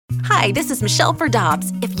Hi, this is Michelle for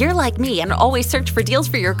Dobbs. If you're like me and always search for deals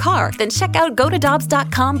for your car, then check out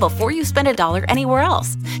gotodobbs.com before you spend $1 anywhere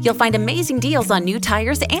else. You'll find amazing deals on new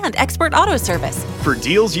tires and expert auto service. For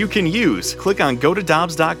deals you can use, click on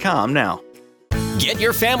gotodobbs.com now. Get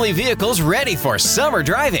your family vehicles ready for summer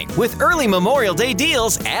driving with early Memorial Day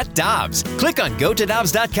deals at Dobbs. Click on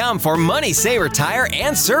gotodobbs.com for money saver tire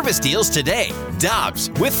and service deals today. Dobbs,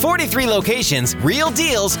 with 43 locations, real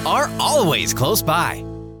deals are always close by.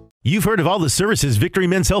 You've heard of all the services Victory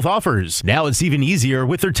Men's Health offers. Now it's even easier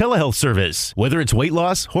with their telehealth service. Whether it's weight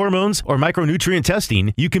loss, hormones, or micronutrient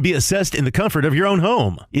testing, you can be assessed in the comfort of your own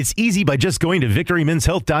home. It's easy by just going to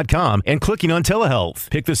victorymenshealth.com and clicking on telehealth.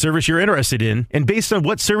 Pick the service you're interested in, and based on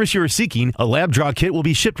what service you are seeking, a lab draw kit will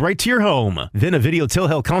be shipped right to your home. Then a video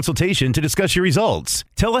telehealth consultation to discuss your results.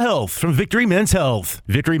 Telehealth from Victory Men's Health.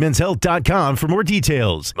 victorymenshealth.com for more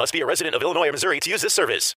details. Must be a resident of Illinois or Missouri to use this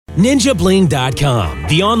service. NinjaBling.com,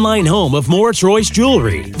 the online home of Moritz Royce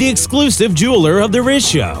Jewelry, the exclusive jeweler of the Riz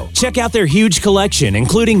Show. Check out their huge collection,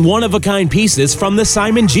 including one-of-a-kind pieces from the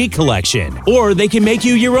Simon G collection. Or they can make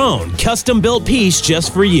you your own custom-built piece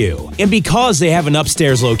just for you. And because they have an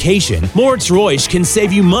upstairs location, Moritz Royce can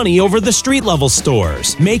save you money over the street-level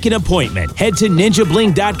stores. Make an appointment. Head to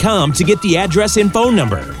NinjaBling.com to get the address and phone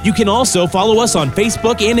number. You can also follow us on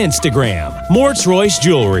Facebook and Instagram. Moritz Royce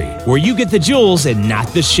Jewelry, where you get the jewels and not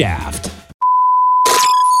the shaft.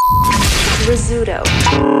 Rizzuto.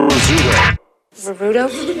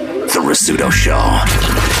 The Rizzuto Show.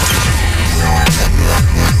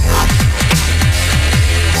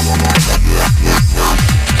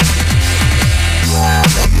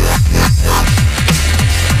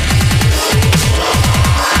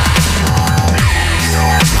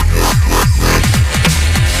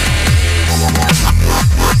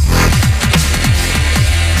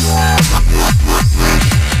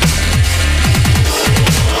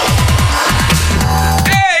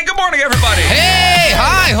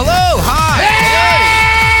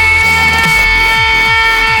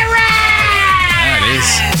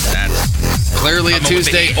 Clearly a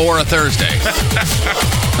Tuesday or a Thursday.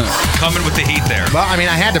 Coming with the heat there. Well, I mean,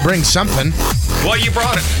 I had to bring something. Well, you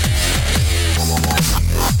brought it.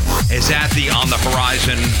 Is that the on the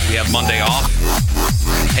horizon? We have Monday off.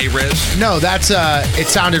 Hey, Riz. No, that's it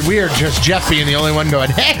sounded weird. Just Jeff being the only one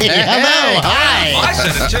going, hey, hello, hi. Well, I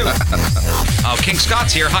said it too. Oh, King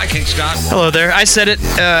Scott's here. Hi, King Scott. Hello there. I said it,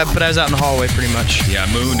 but I was out in the hallway pretty much. Yeah,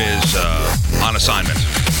 Moon is on assignment.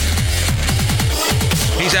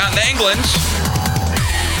 He's out in England.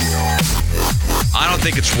 I don't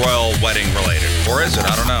think it's royal wedding related. Or is it?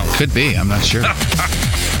 I don't know. Could be. I'm not sure. No,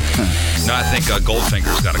 I think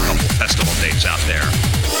Goldfinger's got a couple festival dates out there.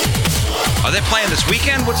 Are they playing this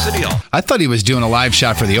weekend? What's the deal? I thought he was doing a live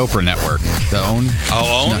shot for the Oprah Network. The OWN?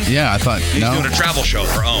 Oh, OWN? No, yeah, I thought. He's doing a travel show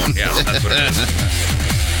for OWN. Yes, that's what it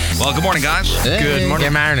is. Well, good morning, guys. Hey, good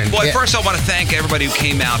morning. Boy, first I want to thank everybody who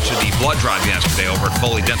came out to the blood drive yesterday over at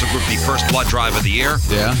Foley Dental Group, the first blood drive of the year.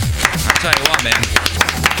 Yeah. I'll tell you what, man.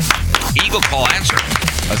 Eagle call answer.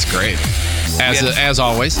 That's great. As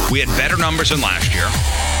always. We had better numbers than last year.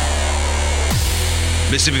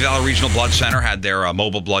 Mississippi Valley Regional Blood Center had their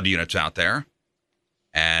mobile blood units out there.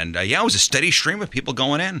 And, it was a steady stream of people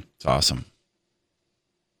going in. It's awesome.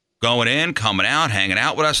 Going in, coming out, hanging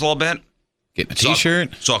out with us a little bit. Getting a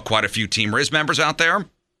T-shirt. Saw quite a few Team Riz members out there.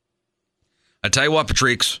 I tell you what,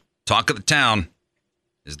 Patrice, talk of the town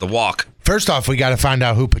is the walk. First off, we got to find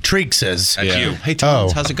out who Patrice is. That's you. Hey,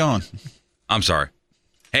 Tones, how's it going? I'm sorry.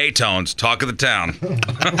 Hey, Tones, talk of the town.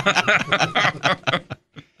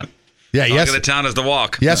 Yeah, talk of the town is the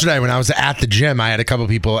walk. Yesterday when I was at the gym, I had a couple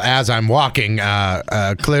people, as I'm walking,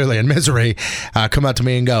 clearly in misery, come up to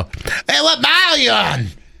me and go, hey, what mile you on?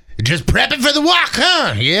 Just prepping for the walk,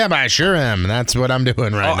 huh? Yeah, I sure am. That's what I'm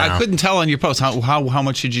doing right now. I couldn't tell on your post. How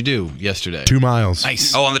much did you do yesterday? 2 miles.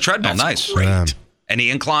 Nice. Oh, on the treadmill. That's nice. Great.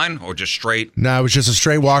 Any incline or just straight? No, it was just a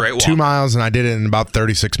straight walk. 2 miles, and I did it in about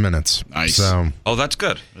 36 minutes. Nice. So, that's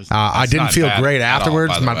good. I didn't feel great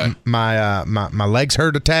afterwards. All, my legs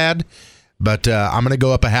hurt a tad, but I'm going to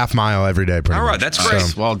go up a half mile every day. All right, that's great.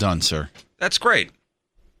 So, well done, sir. That's great.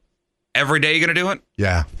 Every day you're going to do it?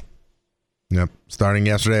 Yeah. Yep. Starting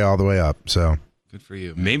yesterday all the way up. So good for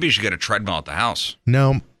you. Man. Maybe you should get a treadmill at the house.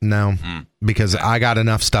 No, because I got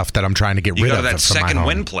enough stuff that I'm trying to get rid of. You go to that second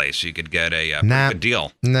win place, you could get a good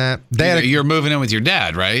deal. Nah, you're moving in with your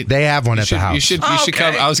dad, right? They have one at the house. You should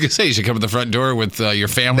come. I was gonna say you should come to the front door with your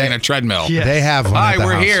family and a treadmill. Yes. They have one. Hi, at the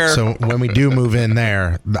we're house. here. So when we do move in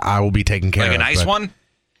there, I will be taken care of. Like a nice one?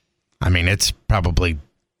 I mean, it's probably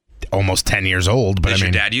almost 10 years old. But Does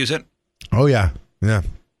your dad use it? Oh yeah, yeah.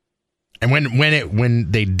 And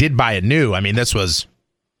when they did buy it new, I mean, this was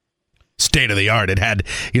state of the art. It had,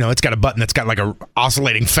 it's got a button that's got like a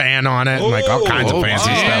oscillating fan on it and like all kinds of fancy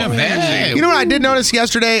stuff. Fancy. You know what I did notice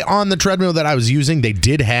yesterday on the treadmill that I was using? They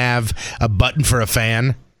did have a button for a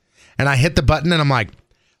fan, and I hit the button and I'm like,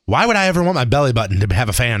 why would I ever want my belly button to have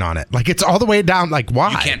a fan on it? Like, it's all the way down. Like,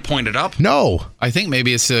 why? You can't point it up? No. I think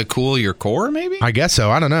maybe it's to cool your core, maybe? I guess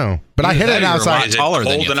so. I don't know. But I hit it and I was like, taller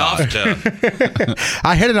than you enough to...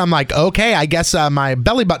 I hit it. I'm like, okay, I guess my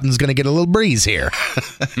belly button's going to get a little breeze here.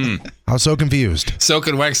 I was so confused. Soak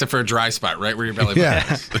and wax it for a dry spot right where your belly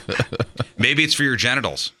button is. Maybe it's for your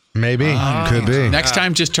genitals. Maybe. Could be. Next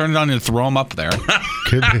time, just turn it on and throw them up there.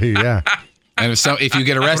 Could be, yeah. And if you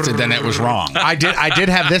get arrested, then it was wrong. I did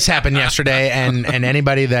have this happen yesterday, and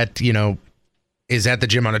anybody that, is at the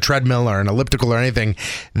gym on a treadmill or an elliptical or anything,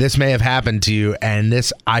 this may have happened to you,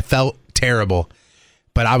 and I felt terrible.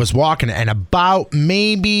 But I was walking, and about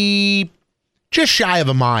maybe just shy of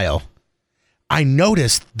a mile, I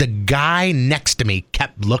noticed the guy next to me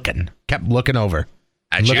kept looking over.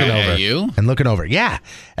 At you? And looking over. Yeah.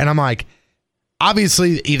 And I'm like,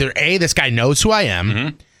 obviously, either A, this guy knows who I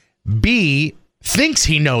am, B, thinks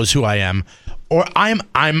he knows who I am, or I'm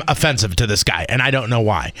offensive to this guy, and I don't know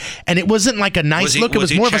why. And it wasn't like a nice look; it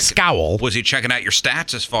was more of a scowl. Was he checking out your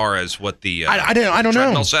stats as far as what the I don't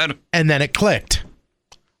know. Said? And then it clicked.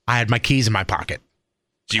 I had my keys in my pocket,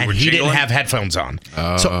 So and he didn't have headphones on.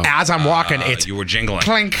 So as I'm walking, it's you were jingling.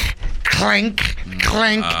 Clink, clink,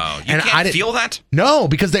 clink. You and can't feel that? No,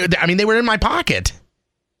 because they were in my pocket.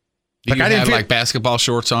 Like I didn't feel basketball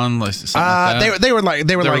shorts on, something like that?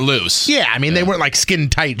 They were loose. Yeah, I mean they weren't like skin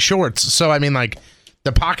tight shorts. So I mean like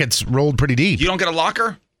the pockets rolled pretty deep. You don't get a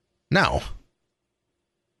locker? No.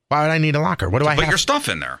 Why would I need a locker? What do I have? Put your stuff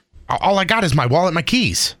in there. All I got is my wallet, my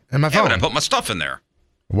keys, and my phone. But I put my stuff in there.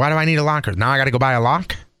 Why do I need a locker? Now I got to go buy a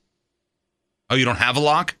lock? Oh, you don't have a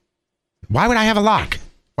lock? Why would I have a lock?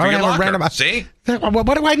 Why would I have a random? See?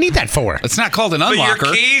 What do I need that for? It's not called an unlocker. For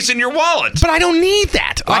your keys and your wallet. But I don't need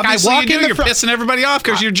that. Like Obviously I walk in the you're pissing everybody off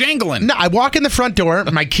because you're jangling. No, I walk in the front door.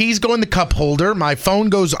 My keys go in the cup holder. My phone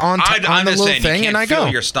goes on the little thing, and I go.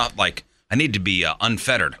 Your stuff like I need to be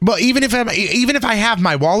unfettered. But even if I have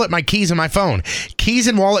my wallet, my keys, and my phone, keys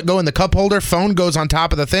and wallet go in the cup holder. Phone goes on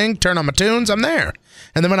top of the thing. Turn on my tunes. I'm there.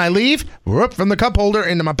 And then when I leave, whoop, from the cup holder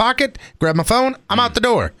into my pocket, grab my phone. I'm out the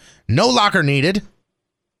door. No locker needed.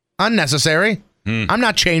 Unnecessary. I'm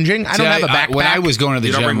not changing. I don't have a backpack. When I was going to the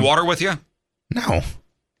gym, you don't bring water with you? No.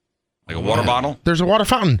 Like a water bottle? There's a water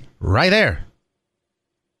fountain right there.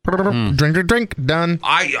 Drink, done.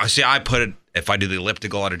 I put it, if I do the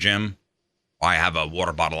elliptical at a gym, I have a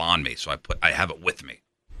water bottle on me, so I have it with me.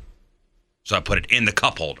 So I put it in the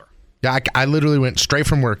cup holder. Yeah, I literally went straight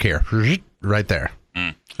from work here, right there.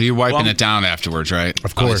 You're wiping it down afterwards, right?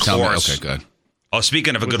 Of course. Okay, good. Oh,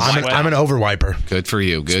 speaking of a good wipe down. I'm an over-wiper. Good for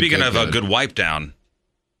you. Good. Speaking of a good wipe down,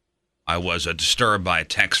 I was disturbed by a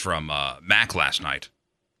text from Mac last night.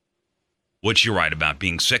 What'd you write about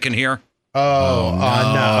being sick in here? No.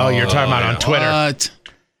 Oh, you're talking about on Twitter.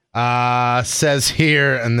 What? Says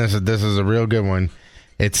here, and this is a real good one.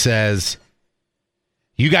 It says,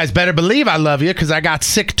 you guys better believe I love you because I got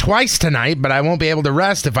sick twice tonight, but I won't be able to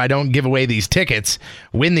rest if I don't give away these tickets,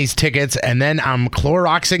 win these tickets, and then I'm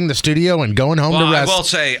Cloroxing the studio and going home to rest. I will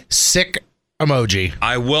say, sick emoji.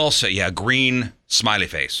 I will say, yeah, green smiley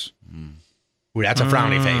face. Ooh, that's a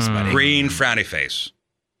frowny face, buddy. Green frowny face,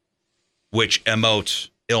 which emotes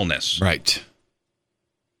illness. Right.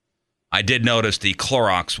 I did notice the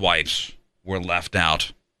Clorox wipes were left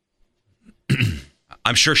out.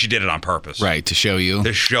 I'm sure she did it on purpose. Right, to show you.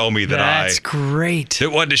 To show me that That's great.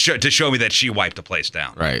 It wanted to show me that she wiped the place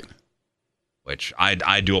down. Right. Which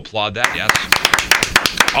I do applaud that,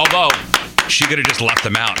 yes. Although, she could have just left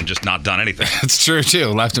them out and just not done anything. That's true, too.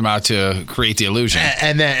 Left them out to create the illusion.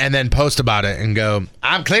 And then post about it and go,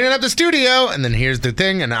 I'm cleaning up the studio, and then here's the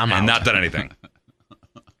thing, and I'm out. And not done anything.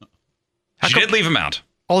 She did leave them out.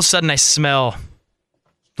 All of a sudden, I smell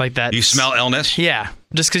like that. You smell illness? Yeah,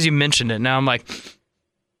 just because you mentioned it. Now I'm like,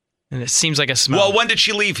 and it seems like a smell. Well, when did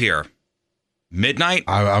she leave here? Midnight?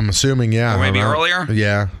 I'm assuming, yeah. Or maybe earlier?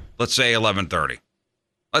 Yeah. Let's say 11:30.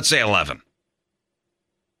 Let's say 11.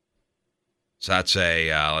 So that's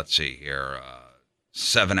a, let's see here,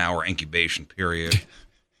 7-hour incubation period.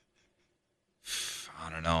 I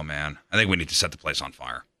don't know, man. I think we need to set the place on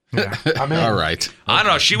fire. Yeah, I'm in. All right. I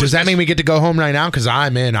don't know. Does that mean we get to go home right now? Because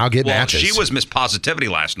I'm in. I'll get matches. She was Miss Positivity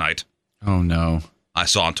last night. Oh, no. I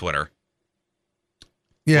saw on Twitter.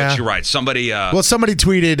 Yeah. But you're right. Somebody... somebody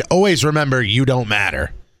tweeted, always remember you don't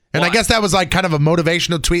matter. And I guess that was like kind of a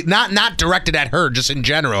motivational tweet, not directed at her, just in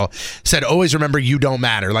general. Said, always remember you don't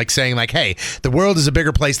matter. Like saying like, hey, the world is a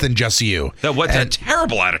bigger place than just you. What's a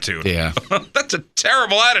terrible attitude. Yeah. That's a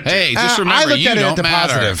terrible attitude. Hey, just remember you don't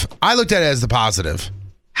matter. Positive. I looked at it as the positive.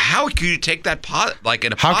 How can you take that like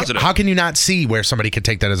in a positive? How can you not see where somebody could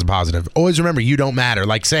take that as a positive? Always remember you don't matter.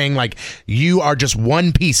 Like saying like you are just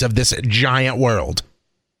one piece of this giant world.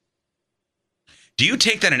 Do you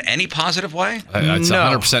take that in any positive way? It's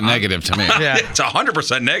 100% negative to me. Yeah. It's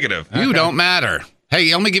 100% negative. You don't matter.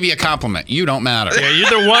 Hey, let me give you a compliment. You don't matter. Yeah,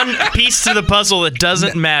 you're the one piece to the puzzle that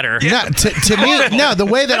doesn't matter. Yeah, to me, no. The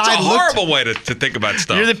way that That's I a looked, horrible way to think about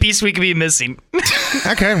stuff. You're the piece we could be missing.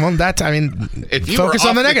 Okay, well, focus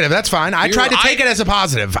on the negative. That's fine. I tried to take it as a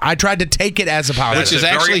positive. Which is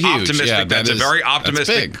actually huge. Optimistic. Yeah, that's a very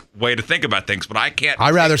optimistic way to think about things, but I can't.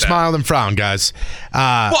 I'd rather smile than frown, guys.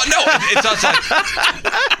 Well, no, it's not like.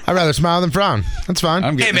 I'd rather smile than frown. That's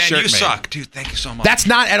fine. Hey, man, you suck. Dude, thank you so much. That's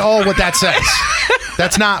not at all what that says.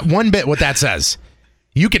 That's not one bit what that says.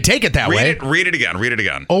 You could take it that way. Read it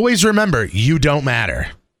again. Always remember, you don't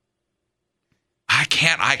matter. I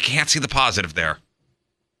can't see the positive there.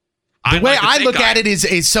 The way I look at it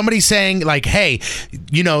is somebody saying like, hey,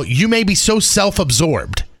 you may be so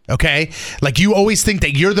self-absorbed, okay? Like you always think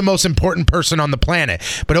that you're the most important person on the planet,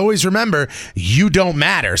 but always remember, you don't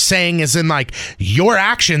matter. Saying as in like, your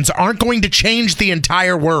actions aren't going to change the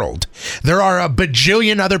entire world. There are a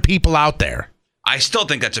bajillion other people out there. I still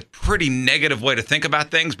think that's a pretty negative way to think about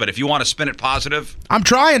things, but if you want to spin it positive. I'm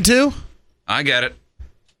trying to. I get it.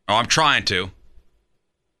 Oh, I'm trying to.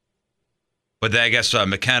 But then I guess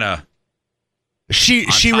McKenna. She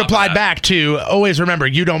replied back to, always remember,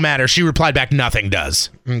 you don't matter. She replied back, nothing does.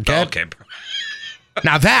 Okay.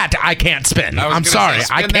 Now that I can't spin. I'm sorry.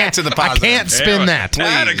 I can't spin that.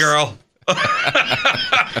 Atta girl. All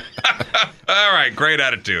right. Great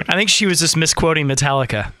attitude. I think she was just misquoting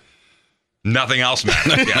Metallica. Nothing else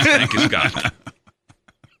matters. Yeah, thank you, Scott.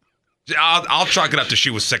 I'll chalk it up to she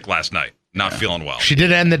was sick last night, not feeling well. She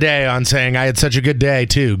did end the day on saying, I had such a good day,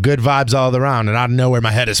 too. Good vibes all around, and I don't know where my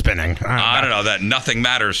head is spinning. I don't know. That nothing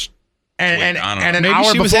matters. And an maybe hour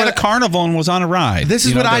she was before at a carnival and was on a ride. This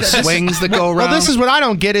is what I swings that go around. Well, this is what I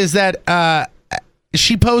don't get is that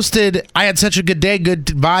she posted, I had such a good day, good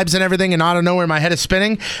vibes and everything, and I don't know where my head is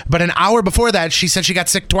spinning. But an hour before that, she said she got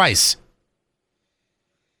sick twice.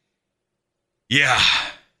 Yeah.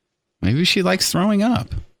 Maybe she likes throwing up.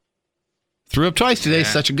 Threw up twice today.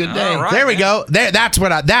 Such a good day. Right, there we go. That's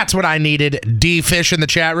what I needed. D Fish in the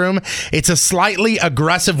chat room. It's a slightly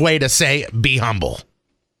aggressive way to say be humble.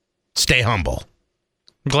 Stay humble.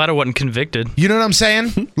 I'm glad I wasn't convicted. You know what I'm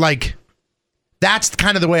saying? Like, that's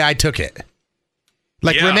kind of the way I took it.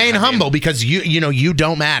 Like, remain humble because you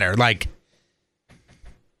don't matter. Like,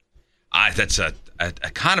 that's a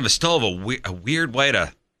kind of still a weird way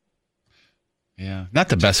to. Yeah, not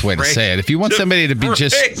the best way to say it. If you want somebody to be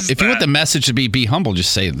if you want the message to be humble,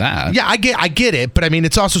 just say that. Yeah, I get it, but I mean,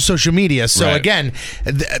 it's also social media. So again,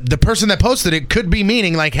 the person that posted it could be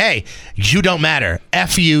meaning like, hey, you don't matter.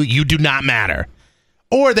 F you, you do not matter.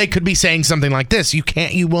 Or they could be saying something like this, you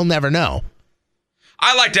will never know.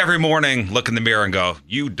 I like to every morning look in the mirror and go,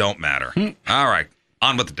 you don't matter. All right,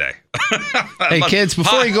 on with the day. Hey, kids,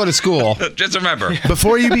 before you go to school, just remember.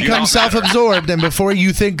 Before you become self-absorbed and before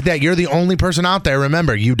you think that you're the only person out there,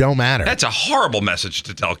 remember, you don't matter. That's a horrible message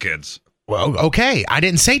to tell kids. Well, okay. I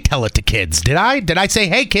didn't say tell it to kids, did I? Did I say,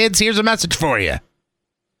 hey, kids, here's a message for you?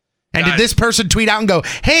 And did this person tweet out and go,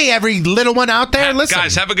 hey, every little one out there, listen.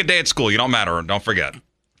 Guys, have a good day at school. You don't matter. Don't forget.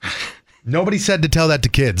 Nobody said to tell that to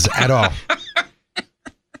kids at all.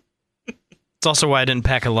 It's also why I didn't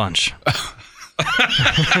pack a lunch.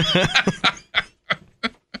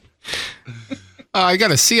 I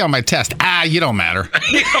got a C on my test. You don't matter.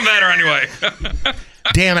 You don't matter anyway.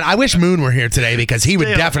 Damn it. I wish Moon were here today because he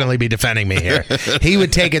would definitely be defending me here. He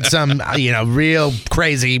would take it some, real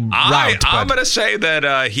crazy route. I'm going to say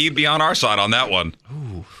that he'd be on our side on that one.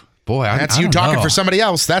 Ooh, boy, that's you talking for somebody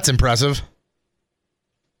else. That's impressive.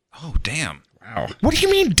 Oh, damn. Wow. What do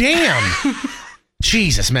you mean, damn?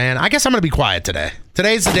 Jesus, man. I guess I'm going to be quiet today.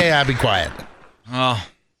 Today's the day I'll be quiet. Oh,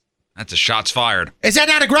 that's a shots fired. Is that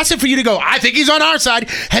not aggressive for you to go, I think he's on our side?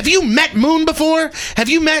 Have you met Moon before? Have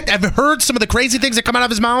heard some of the crazy things that come out of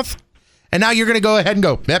his mouth? And now you're going to go ahead and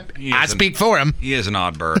go, yep, I speak for him. He is an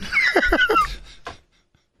odd bird.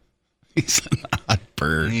 He's an odd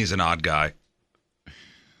bird. He's an odd guy.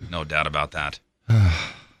 No doubt about that.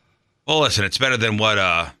 Well, listen, it's better than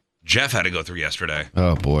what Jeff had to go through yesterday.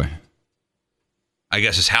 Oh, boy. I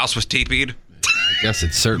guess his house was teepeed. I guess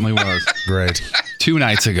it certainly was. Great. 2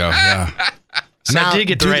 nights ago, yeah. So I did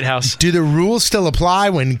get the right house. Do the rules still apply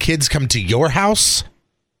when kids come to your house?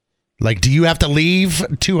 Like, do you have to leave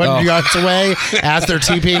 200 yards away as they're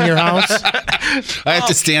TPing your house? I have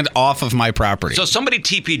to stand off of my property. So somebody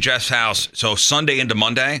TP Jeff's house, so Sunday into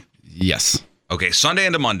Monday? Yes. Okay, Sunday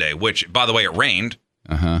into Monday, which, by the way, it rained.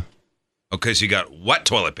 Uh-huh. Okay, so you got wet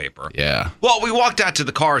toilet paper. Yeah. Well, we walked out to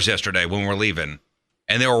the cars yesterday when we were leaving,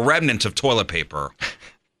 and there were remnants of toilet paper.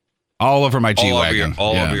 All over my G-Wagon.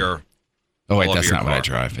 All over your Oh, wait, that's not what I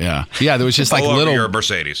drive. Yeah. Yeah, there was just like little... your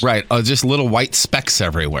Mercedes. Right, just little white specks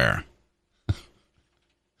everywhere.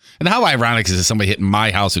 And how ironic is it somebody hitting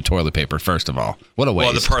my house with toilet paper, first of all? What a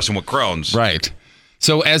waste. Well, the person with Crohn's. Right.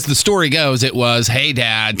 So as the story goes, it was, hey,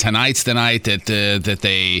 Dad, tonight's the night that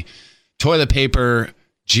they toilet paper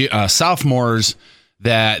sophomores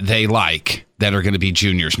that they like that are going to be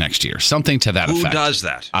juniors next year. Something to that effect. Who does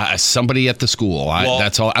that? Somebody at the school.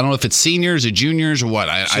 That's all. I don't know if it's seniors or juniors or what.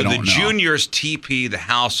 I don't know. So the juniors TP the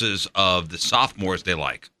houses of the sophomores they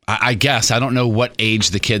like. I guess. I don't know what age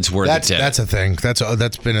the kids were that did. That's a thing. That's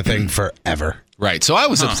been a thing forever. Right. So I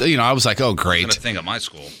was, I was like, oh, great. It was a thing at my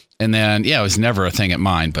school. And then, it was never a thing at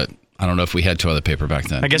mine, but I don't know if we had toilet paper back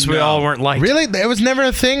then. I guess we all weren't liked. Really? It was never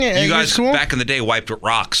a thing at your school? You guys back in the day wiped with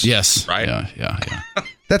rocks. Yes. Right? Yeah.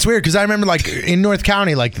 That's weird because I remember like in North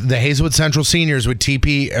County, like the Hazelwood Central seniors would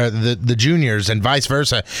TP the juniors and vice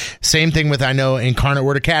versa. Same thing with, I know, Incarnate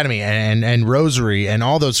Word Academy and Rosary and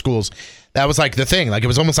all those schools. That was like the thing. Like it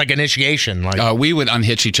was almost like initiation. Like we would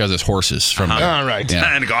unhitch each other's horses from there. All right.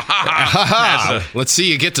 Yeah. And go, ha. Let's see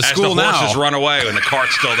you get to school now. now. The horses run away and the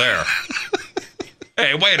cart's still there.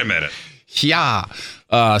 Hey, wait a minute. Yeah.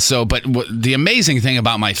 But the amazing thing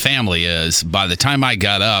about my family is by the time I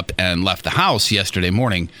got up and left the house yesterday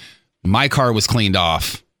morning, my car was cleaned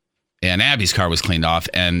off and Abby's car was cleaned off.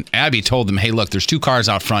 And Abby told them, hey, look, there's 2 cars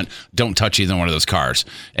out front. Don't touch either one of those cars.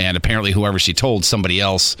 And apparently whoever she told, somebody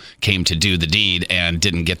else came to do the deed and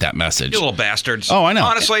didn't get that message. You little bastards. Oh, I know.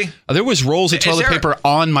 Honestly. There was rolls of toilet paper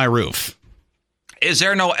on my roof. Is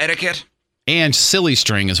there no etiquette? And silly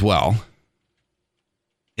string as well.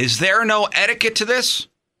 Is there no etiquette to this?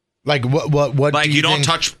 Like what like do you don't think?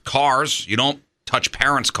 touch cars. You don't touch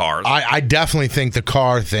parents' cars. I definitely think the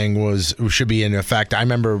car thing should be in effect. I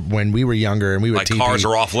remember when we were younger and we would like TP. Cars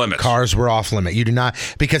are off limits. Cars were off limit. You do not,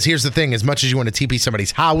 because here's the thing: as much as you want to TP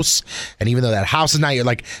somebody's house, and even though that house is not, you're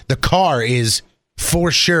like the car is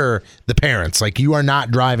for sure the parents. Like you are not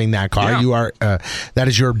driving that car. Yeah. You are that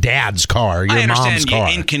is your dad's car, your mom's car.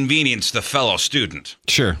 You inconvenience the fellow student.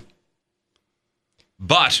 Sure.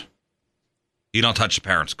 But you don't touch the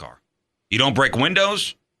parents' car. You don't break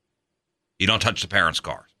windows. You don't touch the parents'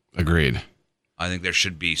 car. Agreed. I think there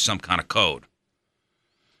should be some kind of code.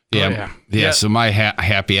 Yeah. So my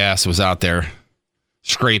happy ass was out there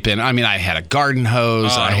scraping. I mean, I had a garden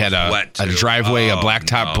hose. I had a driveway, a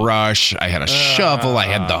blacktop brush. I had a shovel. I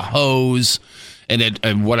had the hose.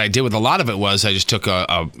 And what I did with a lot of it was I just took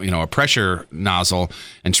a pressure nozzle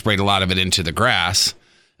and sprayed a lot of it into the grass.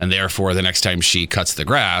 And therefore, the next time she cuts the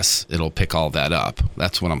grass, it'll pick all that up.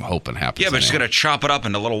 That's what I'm hoping happens. Yeah, but she's going to chop it up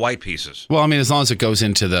into little white pieces. Well, I mean, as long as it goes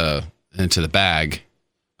into the bag,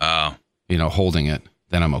 oh, holding it,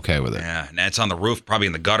 then I'm okay with it. Yeah, and it's on the roof, probably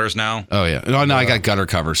in the gutters now. Oh, yeah. No, I got gutter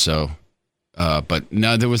covers, so. But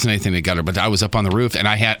no, there wasn't anything in the gutter. But I was up on the roof, and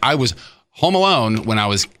I was home alone when I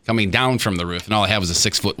was coming down from the roof, and all I had was a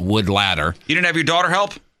 6-foot wood ladder. You didn't have your daughter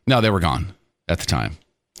help? No, they were gone at the time.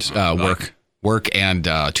 Work and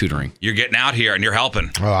tutoring. You're getting out here and you're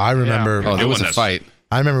helping. Oh, I remember. Yeah. Oh, there was a fight.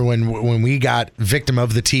 I remember when we got victim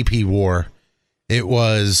of the TP war. It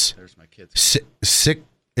was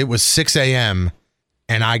it was 6 a.m.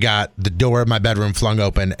 and I got the door of my bedroom flung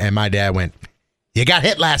open, and my dad went, "You got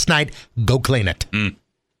hit last night. Go clean it." Mm.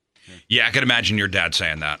 Yeah, I could imagine your dad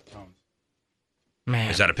saying that.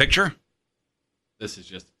 Man, is that a picture? This is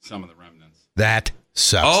just some of the remnants. That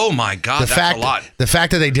sucks. Oh my God, that's a lot. The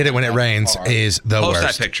fact that they did it when it rains is the worst.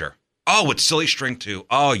 Post that picture. Oh, it's silly string too.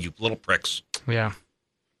 Oh, you little pricks. Yeah.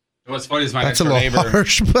 What's funny is my that's next door neighbor.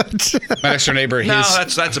 Harsh, but my next door neighbor. No,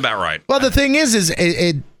 that's about right. Well, the thing is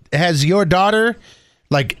it has your daughter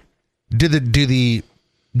like do the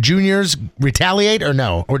juniors retaliate or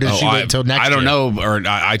no? Or does she wait until next year? I don't know. Or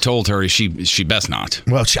I told her she best not.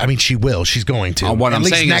 Well, she will. She's going to. What I'm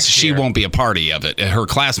saying is she won't be a party of it. Her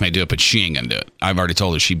class may do it, but she ain't going to do it. I've already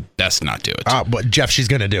told her she best not do it. But Jeff, she's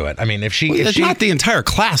going to do it. I mean, if she not the entire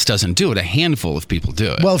class doesn't do it. A handful of people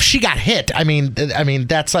do it. Well, if she got hit, I mean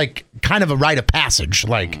that's like kind of a rite of passage.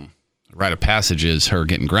 Like rite of passage is her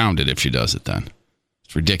getting grounded if she does it then.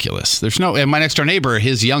 It's ridiculous. And my next door neighbor,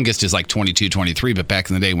 his youngest is like 22, 23, but back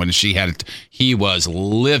in the day when he was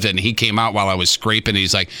living. He came out while I was scraping.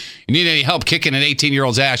 He's like, you need any help kicking an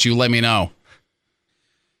 18-year-old's ass, you let me know.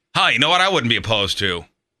 Hi, you know what I wouldn't be opposed to?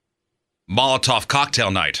 Molotov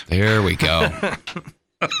cocktail night. There we go.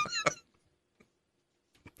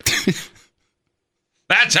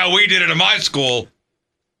 That's how we did it in my school.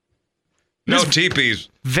 No teepees.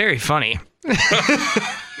 Very funny.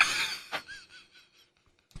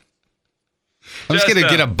 I'm just going to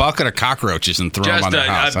get a bucket of cockroaches and throw them on the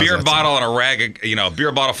house. Just a beer bottle and a rag, a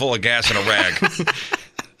beer bottle full of gas and a rag.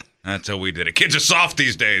 That's how we did it. Kids are soft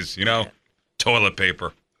these days, toilet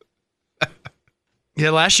paper. Yeah,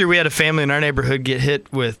 last year we had a family in our neighborhood get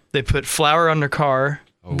hit with, they put flour on their car.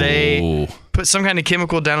 Oh. They put some kind of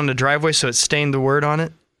chemical down on the driveway so it stained the word on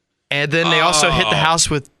it. And then they also hit the house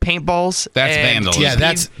with paintballs. That's vandalism. Yeah,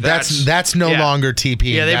 that's no longer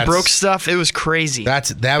TP. Yeah, they broke stuff. It was crazy. That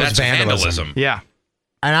was vandalism. Yeah.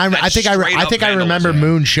 And I think I remember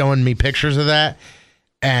Moon showing me pictures of that.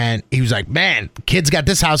 And he was like, man, kids got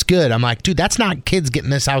this house good. I'm like, dude, that's not kids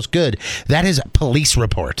getting this house good. That is a police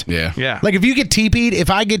report. Yeah. Yeah. Like if you get TP'd,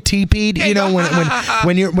 if I get TP'd,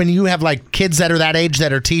 when you have like kids that are that age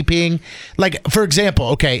that are TPing, like for example,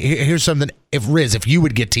 okay, here's something. If you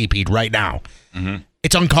would get TP'd right now,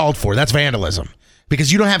 it's uncalled for. That's vandalism.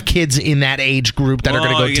 Because you don't have kids in that age group that are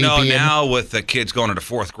going to go TP. Now with the kids going into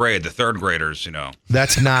 4th grade, the 3rd graders,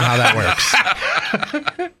 That's not how that works.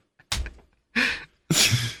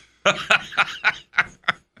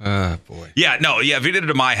 Boy. Yeah, if you did it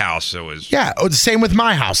at my house, it was... Yeah, the same with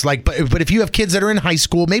my house. Like, but if you have kids that are in high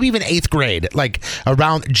school, maybe even 8th grade, like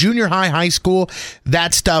around junior high school,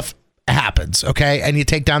 that stuff happens, okay? And you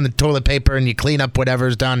take down the toilet paper and you clean up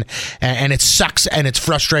whatever's done, and it sucks and it's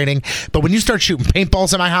frustrating. But when you start shooting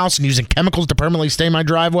paintballs in my house and using chemicals to permanently stain my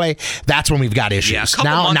driveway, that's when we've got issues. Yeah,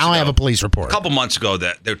 now I have a police report. A couple months ago,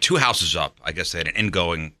 that there were 2 houses up. I guess they had an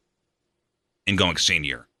ingoing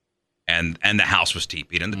senior, and the house was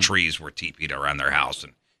teepeed, and the trees were teepeed around their house,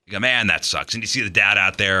 and you go, man, that sucks. And you see the dad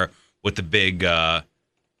out there with the big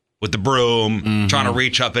with the broom, trying to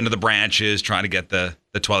reach up into the branches, trying to get the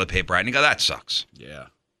toilet paper out, and you go, that sucks. Yeah.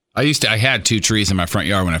 I had 2 trees in my front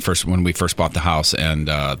yard when we first bought the house, and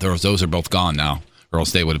those are both gone now, or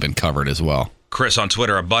else they would have been covered as well. Chris on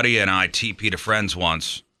Twitter, a buddy and I TP'd a friend's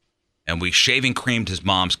once, and we shaving creamed his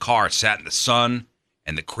mom's car. It sat in the sun,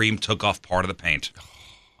 and the cream took off part of the paint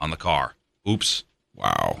on the car. Oops.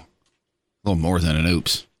 Wow. A little more than an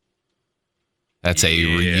oops. That's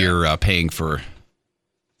you're paying for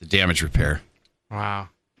the damage repair. Wow.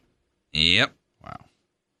 Yep.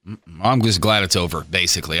 Wow. I'm just glad it's over,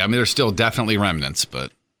 basically. I mean, there's still definitely remnants,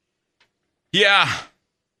 but... Yeah.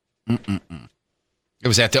 It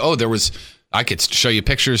was I could show you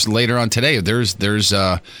pictures later on today. There's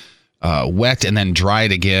wet and then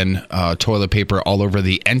dried again toilet paper all over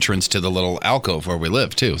the entrance to the little alcove where we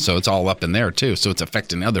live too. So it's all up in there too. So it's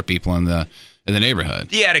affecting other people in the neighborhood.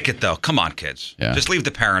 The etiquette though, come on kids. Yeah. Just leave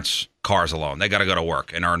the parents' cars alone. They got to go to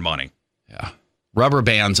work and earn money. Yeah. Rubber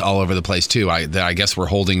bands all over the place too. I guess we're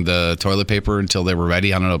holding the toilet paper until they were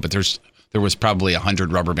ready. I don't know, but there was probably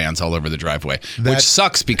 100 rubber bands all over the driveway, which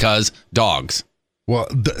sucks because dogs. Well,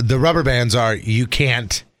 the rubber bands are, you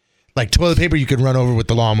can't, like toilet paper you can run over with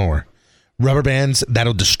the lawnmower. Rubber bands,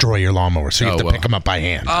 that'll destroy your lawnmower, so you have to pick them up by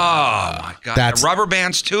hand. Oh, my God. Rubber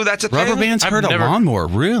bands, too? That's a thing? Rubber bands hurt a lawnmower,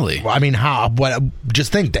 really? Well, I mean,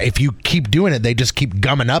 just think, if you keep doing it, they just keep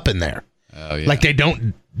gumming up in there. Oh, yeah. Like, they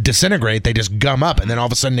don't disintegrate, they just gum up, and then all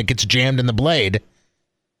of a sudden it gets jammed in the blade.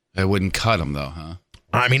 It wouldn't cut them, though, huh?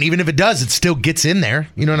 I mean, even if it does, it still gets in there.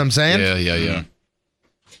 You know what I'm saying? Yeah.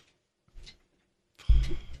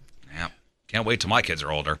 Can't wait till my kids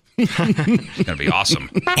are older. It's going to be awesome.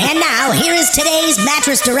 And now, here is today's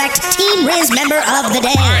Mattress Direct Team Riz member of the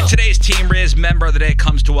day. All right, today's Team Riz member of the day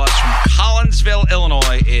comes to us from Collinsville,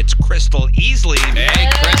 Illinois. It's Crystal Easley. Hey,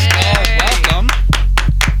 Crystal. Welcome.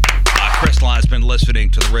 Crystal has been listening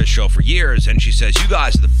to the Riz Show for years, and she says, you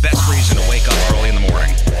guys are the best reason to wake up early in the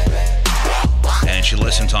morning. And she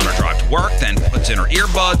listens on her drive to work, then puts in her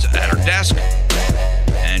earbuds at her desk.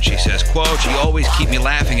 And she says, quote, you always keep me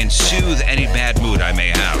laughing and soothe any bad mood I may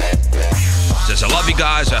have. She says, I love you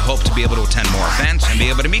guys. I hope to be able to attend more events and be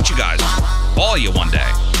able to meet you guys, all of you one day.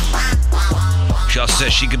 She also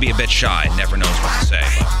says she could be a bit shy, never knows what to say.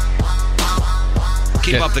 But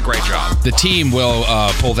keep up the great job. The team will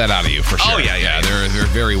pull that out of you for sure. Oh, yeah. They're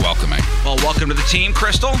very welcoming. Well, welcome to the team,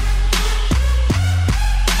 Crystal.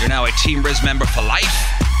 You're now a Team Riz member for life.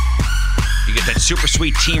 You get that super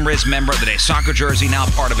sweet Team Riz member of the day soccer jersey, now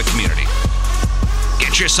part of a community.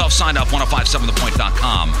 Get yourself signed up,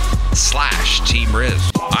 1057thepoint.com. Facebook.com/Team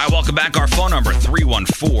Riz. All right, welcome back. Our phone number,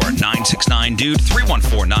 314-969-DUDE,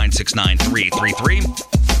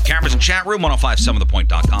 314-969-333. Cameras and chat room,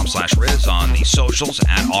 1057thepoint.com/Riz, on the socials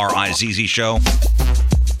at RIZZ Show.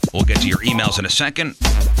 We'll get to your emails in a second.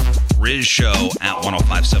 Riz Show at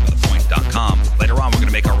 1057thepoint.com. Later on, we're going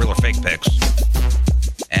to make our real or fake picks.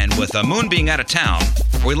 And with Moon being out of town,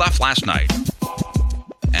 we left last night.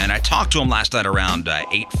 And I talked to him last night around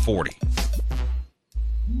 8:40.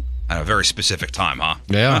 At a very specific time, huh?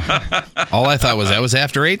 Yeah. All I thought was that was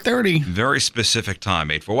after 8:30. Very specific time,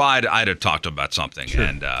 8:40. Well, I'd have talked to him about something. Sure.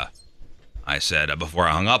 And I said, before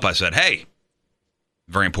I hung up, I said, hey,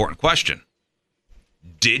 very important question.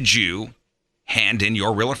 Did you hand in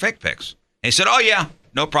your real or fake picks? And he said, oh, yeah,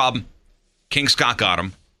 no problem. King Scott got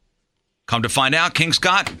them. Come to find out, King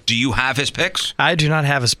Scott, do you have his picks? I do not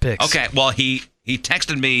have his picks. Okay, well, he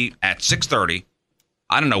texted me at 6:30.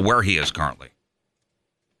 I don't know where he is currently.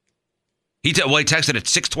 He texted at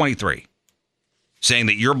 6:23 saying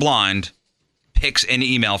that you're blind, picks an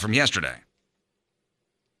email from yesterday.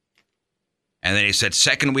 And then he said,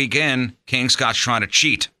 second week in, King Scott's trying to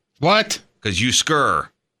cheat. What? Because you scur.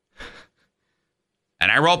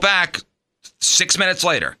 And I wrote back 6 minutes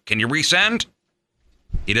later, can you resend?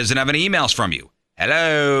 He doesn't have any emails from you.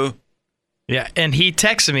 Hello? Yeah, and he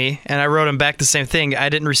texted me, and I wrote him back the same thing. I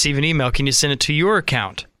didn't receive an email. Can you send it to your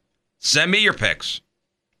account? Send me your picks.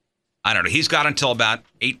 I don't know. He's got until about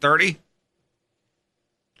 8:30.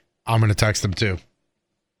 I'm going to text him too.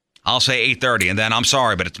 I'll say 8:30, and then I'm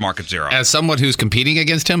sorry, but it's market zero. As someone who's competing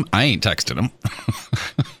against him, I ain't texted him.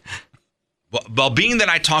 Well, being that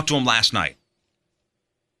I talked to him last night,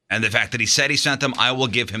 and the fact that he said he sent them, I will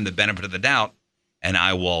give him the benefit of the doubt, and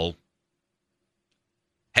I will,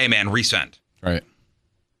 hey, man, resend. Right.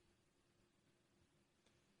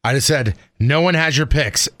 I just said, no one has your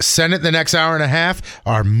picks. Send it the next hour and a half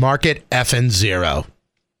or mark it effing zero.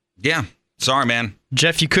 Yeah. Sorry, man.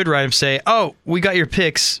 Jeff, you could write him, say, oh, we got your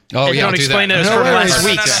picks. Oh, and yeah, don't explain it as from last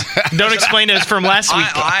week. Don't explain it as from last week.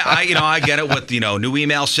 I get it with, new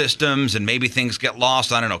email systems and maybe things get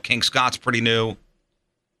lost. I don't know. King Scott's pretty new.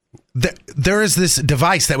 There is this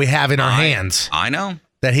device that we have in our hands. I know.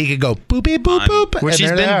 That he could go boop, beep, boop, boop. Which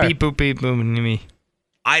he's been beep, boop, beep, boom to me.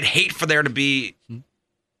 I'd hate for there to be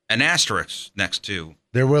an asterisk next to.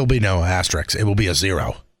 There will be no asterisks. It will be a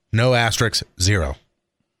zero. No asterisks, zero.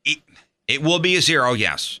 It will be a zero,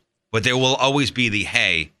 yes. But there will always be the,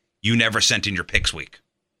 hey, you never sent in your picks week.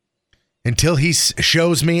 Until he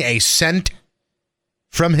shows me a cent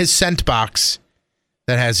from his cent box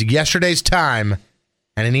that has yesterday's time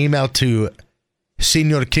and an email to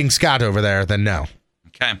Senior King Scott over there, then no.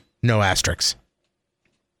 Okay. No asterisks.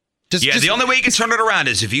 The only way you can turn it around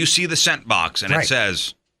is if you see the cent box and it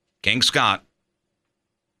says King Scott.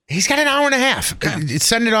 He's got an hour and a half. Okay.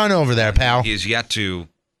 Send it on over there, pal. He's yet to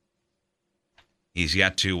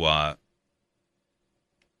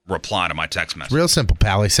reply to my text message. Real simple,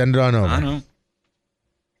 pal. Send it on over.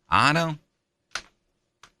 I know.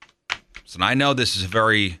 So I know this is a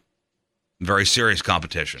very, very serious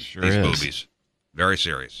competition. Sure these is. movies. Very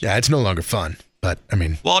serious. Yeah, it's no longer fun, but I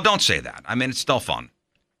mean. Well, don't say that. I mean, it's still fun.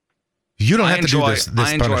 You don't have to do this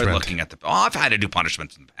I enjoy punishment. looking at I've had to do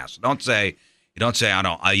punishments in the past. So don't say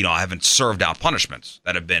I haven't served out punishments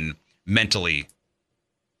that have been mentally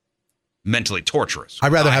torturous.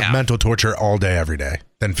 I'd rather have mental torture all day, every day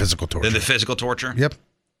than physical torture. Than the physical torture? Yep.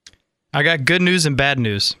 I got good news and bad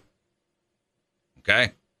news.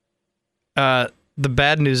 Okay. The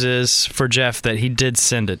bad news is for Jeff that he did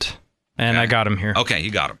send it, and I got him here. Okay,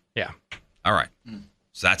 you got him. Yeah. All right.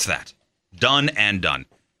 So that's that. Done and done.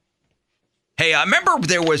 Hey, I remember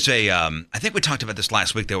there was I think we talked about this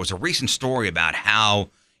last week. There was a recent story about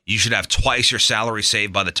how you should have twice your salary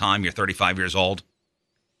saved by the time you're 35 years old.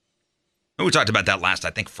 And we talked about that last,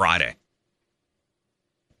 I think, Friday.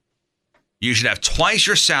 You should have twice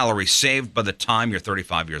your salary saved by the time you're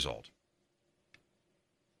 35 years old.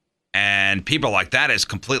 And people like that is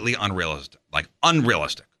completely unrealistic. Like,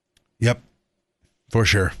 unrealistic. Yep. For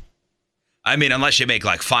sure. I mean, unless you make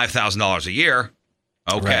like $5,000 a year.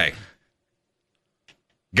 Okay. Right.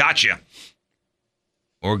 Gotcha.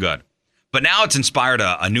 We're good. But now it's inspired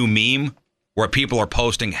a new meme where people are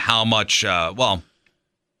posting how much,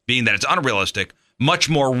 being that it's unrealistic, much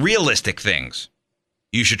more realistic things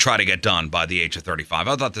you should try to get done by the age of 35.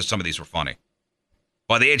 I thought that some of these were funny.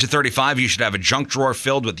 By the age of 35, you should have a junk drawer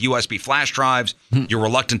filled with USB flash drives you're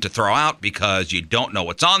reluctant to throw out because you don't know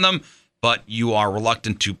what's on them, but you are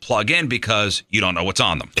reluctant to plug in because you don't know what's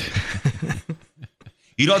on them.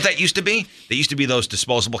 You know what that used to be? They used to be those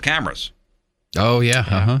disposable cameras. Oh, yeah.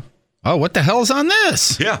 Uh-huh. Oh, what the hell's on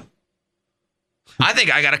this? Yeah. I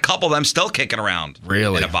think I got a couple of them still kicking around.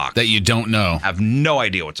 Really? In a box. That you don't know. I have no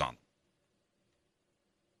idea what's on.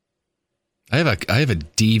 I have a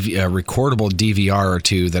recordable DVR or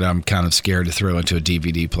two that I'm kind of scared to throw into a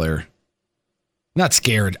DVD player. Not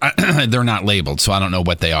scared. They're not labeled, so I don't know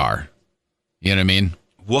what they are. You know what I mean?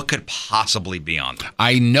 What could possibly be on them?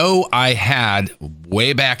 I know I had,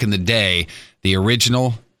 way back in the day, the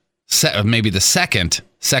original, maybe the second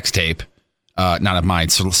sex tape. Not of mine,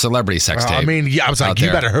 celebrity sex tape. I mean, yeah, I was like,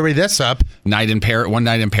 you better hurry this up. One Night in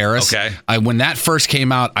Paris. Okay. When that first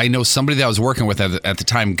came out, I know somebody that I was working with at the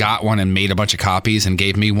time got one and made a bunch of copies and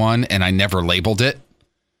gave me one, and I never labeled it.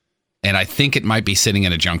 And I think it might be sitting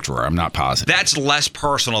in a junk drawer. I'm not positive. That's less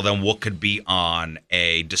personal than what could be on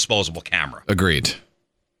a disposable camera. Agreed.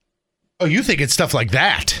 Oh, you think it's stuff like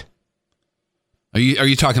that? Are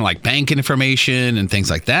you talking like bank information and things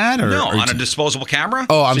like that? Or no, on a disposable camera?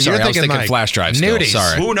 Oh, I'm sorry. I was thinking like flash drives.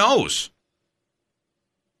 Sorry. Who knows?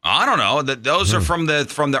 I don't know. Those are from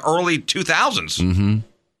the early 2000s. Mm-hmm.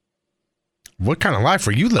 What kind of life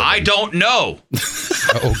were you living? I don't know.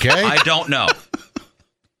 Okay. I don't know.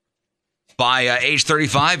 By age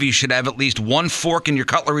 35, you should have at least one fork in your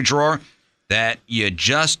cutlery drawer that you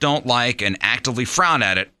just don't like and actively frown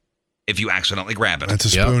at it if you accidentally grab it. That's a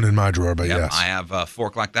spoon in my drawer, but yes. I have a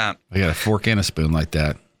fork like that. I got a fork and a spoon like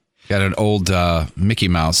that. Got an old Mickey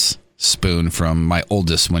Mouse spoon from my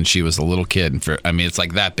oldest when she was a little kid. It's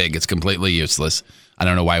like that big. It's completely useless. I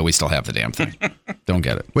don't know why we still have the damn thing. Don't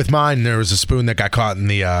get it. With mine, there was a spoon that got caught in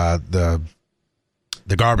the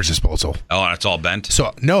garbage disposal. Oh, and it's all bent?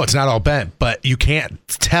 So, no, it's not all bent, but you can't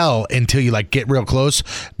tell until you like get real close,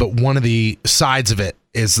 but one of the sides of it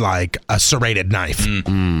is like a serrated knife.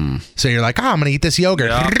 Mm-hmm. So you're like, I'm going to eat this yogurt.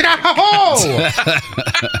 Yeah.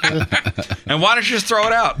 And why don't you just throw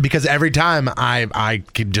it out? Because every time I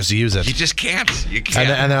can just use it. You just can't. You can't.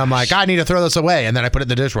 And then I'm like, I need to throw this away. And then I put it in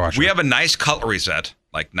the dishwasher. We have a nice cutlery set,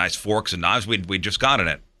 like nice forks and knives. We just got in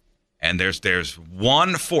it. And there's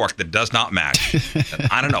one fork that does not match.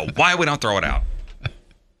 I don't know why we don't throw it out.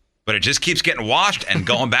 But it just keeps getting washed and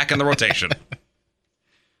going back in the rotation.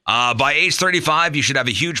 By age 35, you should have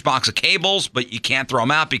a huge box of cables, but you can't throw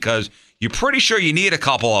them out because you're pretty sure you need a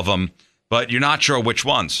couple of them, but you're not sure which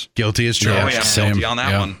ones. Guilty as charged. Oh, yeah, guilty on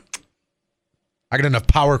that one. I got enough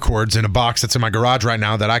power cords in a box that's in my garage right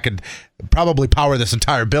now that I could probably power this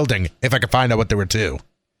entire building if I could find out what there were two.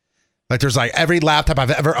 Like there's like every laptop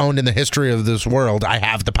I've ever owned in the history of this world, I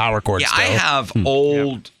have the power cord still. I have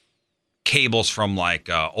old cables from like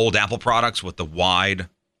old Apple products with the wide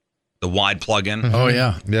plug-in. Oh,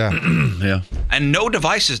 yeah. Yeah. Yeah. And no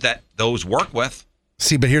devices that those work with.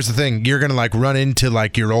 See, but here's the thing. You're going to like run into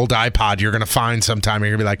like your old iPod. You're going to find sometime.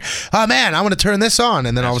 You're going to be like, oh, man, I want to turn this on.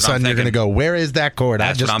 And then all of a sudden you're going to go, where is that cord?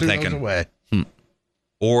 That's I just what I'm threw thinking. those away.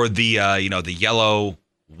 Or the, the yellow,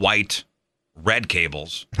 white, red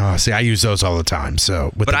cables. Oh, see, I use those all the time.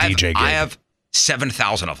 So with the DJ gig. I have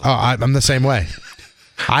 7,000 of them. Oh, I'm the same way.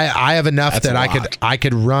 I have enough that I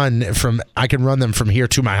could run them from here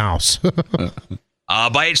to my house.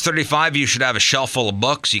 By age 35, you should have a shelf full of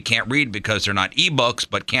books you can't read because they're not ebooks,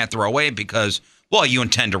 but can't throw away because, well, you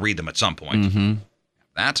intend to read them at some point. Mm-hmm.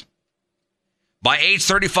 That. By age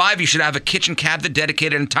 35, you should have a kitchen cabinet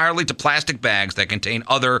dedicated entirely to plastic bags that contain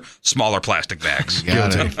other smaller plastic bags.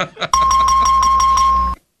 Got it.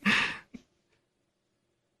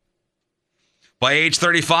 By age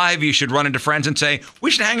 35, you should run into friends and say, we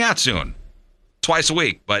should hang out soon. Twice a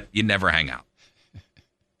week, but you never hang out.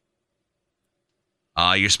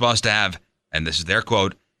 You're supposed to have, and this is their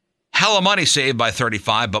quote, hella money saved by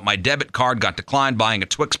 35, but my debit card got declined buying a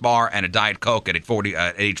Twix bar and a Diet Coke at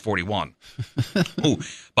age 41. Ooh.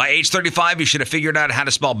 By age 35, you should have figured out how to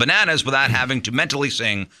spell bananas without having to mentally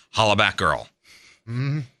sing Holla Back Girl.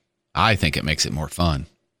 Mm-hmm. I think it makes it more fun.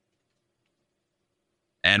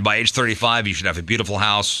 And by age 35, you should have a beautiful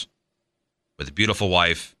house with a beautiful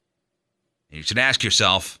wife. And you should ask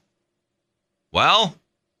yourself, well,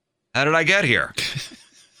 how did I get here?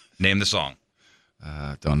 Name the song.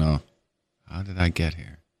 Don't know. How did I get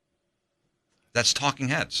here? That's Talking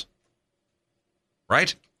Heads.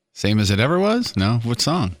 Right? Same as it ever was? No? What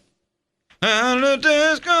song? How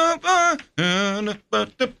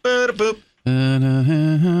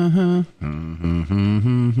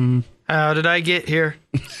did I get here?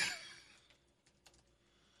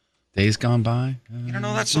 Days Gone By? You don't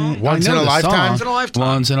know that song? Once in a lifetime? Once in a lifetime.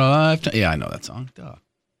 Once in a lifetime. Yeah, I know that song. Duh.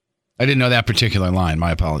 I didn't know that particular line.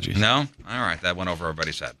 My apologies. No? All right. That went over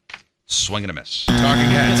everybody's head. Swing and a miss. Talking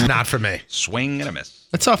Heads, not for me. Swing and a miss.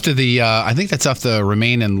 That's off to the, I think that's off the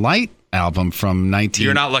Remain in Light album from 1980,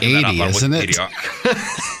 You're not looking that up on isn't Wikipedia.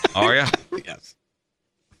 it? Are you? Yes.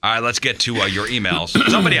 All right, let's get to your emails.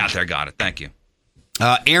 Somebody out there got it. Thank you.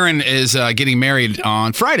 Aaron is getting married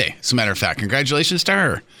on Friday, as a matter of fact. Congratulations to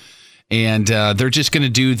her. And they're just going to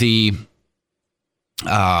do the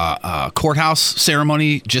courthouse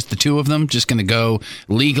ceremony, just the two of them, just going to go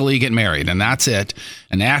legally get married, and that's it.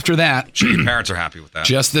 And after that, your parents are happy with that.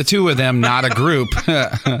 Just the two of them, not a group.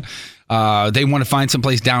 They want to find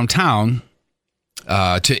someplace downtown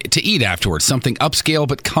to eat afterwards, something upscale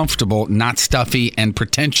but comfortable, not stuffy and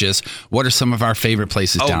pretentious. What are some of our favorite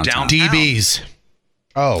places downtown? DB's.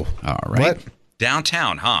 Oh, all right. What?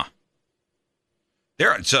 Downtown, huh?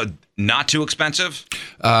 So not too expensive?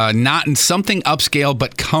 Not in something upscale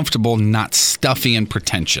but comfortable, not stuffy and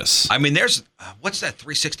pretentious. I mean, there's what's that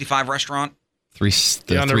 365 restaurant? The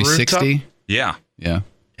 360? Yeah. Yeah.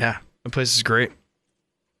 The place is great.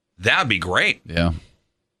 That would be great. Yeah.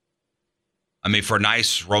 I mean, for a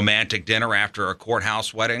nice romantic dinner after a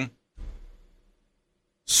courthouse wedding.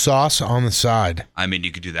 Sauce on the side. I mean,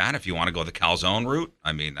 you could do that if you want to go the calzone route.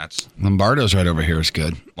 I mean, that's... Lombardo's right over here is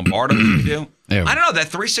good. Lombardo's you can do? Yeah. I don't know, that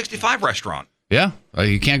 365 restaurant. Yeah,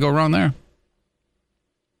 you can't go wrong there.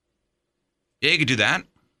 Yeah, you could do that.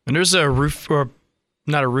 And there's a roof, or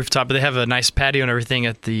not a rooftop, but they have a nice patio and everything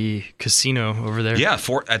at the casino over there. Yeah,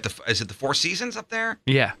 is it the Four Seasons up there?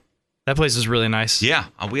 Yeah, that place is really nice. Yeah,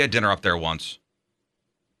 we had dinner up there once.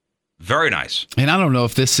 Very nice. And I don't know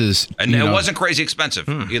if this is... And it wasn't crazy expensive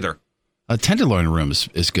either. A tenderloin room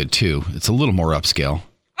is good, too. It's a little more upscale.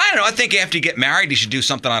 I don't know. I think after you get married, you should do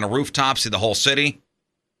something on a rooftop, see the whole city.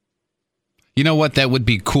 You know what? That would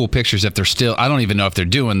be cool pictures if they're still... I don't even know if they're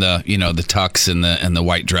doing the tux and the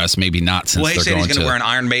white dress. Maybe not, since he they're said going he's going to wear an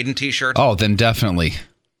Iron Maiden t-shirt. Oh, then definitely.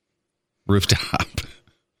 Rooftop.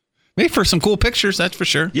 Maybe for some cool pictures, that's for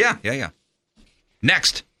sure. Yeah.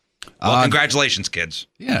 Next. Well, congratulations, kids.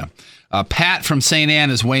 Yeah. Pat from St.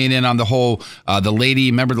 Anne is weighing in on the whole,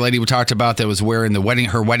 remember the lady we talked about that was wearing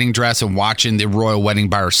her wedding dress and watching the royal wedding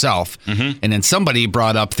by herself. Mm-hmm. And then somebody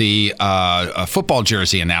brought up the football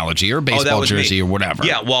jersey analogy or baseball jersey or whatever.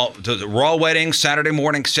 Yeah, well, the royal wedding, Saturday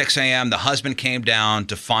morning, 6 a.m., the husband came down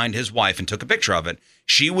to find his wife and took a picture of it.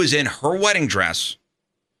 She was in her wedding dress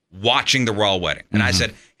watching the royal wedding. And I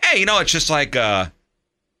said, hey, it's just like,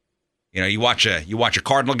 you watch a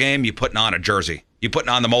Cardinal game, you putting on a jersey. You putting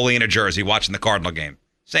on the Molina jersey, watching the Cardinal game.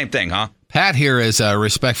 Same thing, huh? Pat here is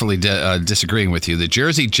respectfully disagreeing with you. The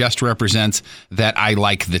jersey just represents that I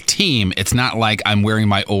like the team. It's not like I'm wearing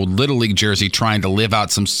my old Little League jersey trying to live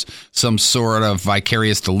out some sort of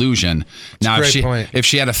vicarious delusion. Now, if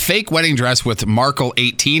she had a fake wedding dress with Markle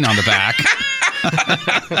 18 on the back,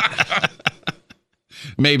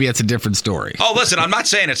 maybe it's a different story. Oh, listen, I'm not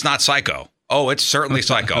saying it's not psycho. Oh, it's certainly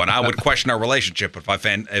psycho, and I would question our relationship if I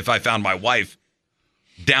found my wife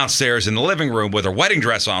downstairs in the living room with her wedding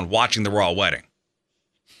dress on watching the royal wedding.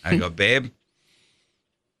 I go, babe,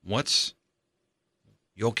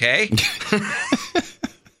 you okay?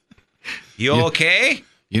 You okay?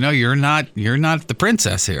 You're not the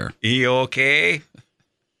princess here. You okay?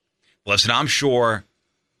 Listen, I'm sure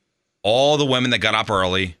all the women that got up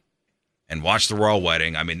early and watched the royal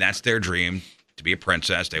wedding, I mean, that's their dream, to be a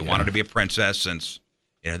princess. They wanted to be a princess since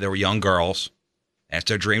they were young girls. That's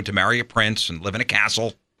their dream, to marry a prince and live in a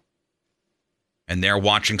castle. And they're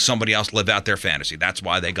watching somebody else live out their fantasy. That's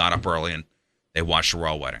why they got up early and they watched the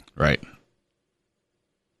royal wedding. Right.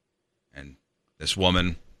 And this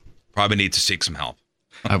woman probably needs to seek some help.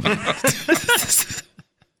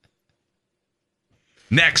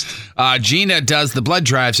 Next. Gina does the blood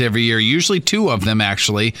drives every year, usually 2 of them,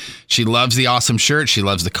 actually. She loves the awesome shirt. She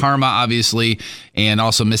loves the karma, obviously. And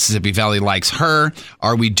also Mississippi Valley likes her.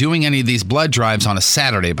 Are we doing any of these blood drives on a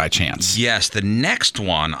Saturday by chance? Yes. The next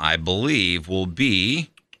one, I believe, will be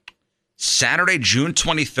Saturday, June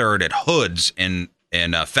 23rd at Hood's in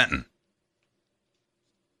Fenton.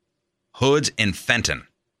 Hood's in Fenton.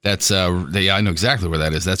 That's I know exactly where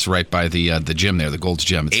that is. That's right by the gym there, the Gold's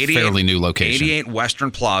Gym. It's a fairly new location. 88 Western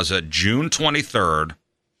Plaza, June 23rd.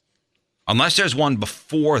 Unless there's one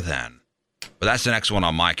before then, but that's the next one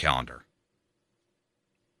on my calendar.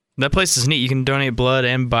 That place is neat. You can donate blood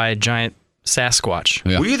and buy a giant Sasquatch.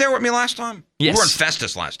 Yeah. Were you there with me last time? Yes. We were in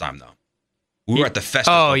Festus last time, though. We were at the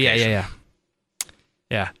Festus location.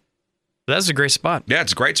 Yeah. That's a great spot. Yeah,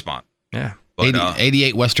 it's a great spot. Yeah. But,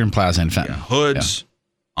 88 Western Plaza in Fenton. Yeah, Hood's. Yeah.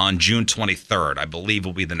 On June 23rd, I believe,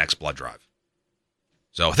 will be the next blood drive.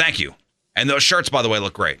 So thank you. And those shirts, by the way,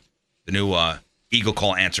 look great. The new Eagle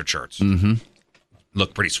Call Answer shirts. Mm-hmm.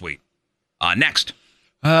 Look pretty sweet. Next.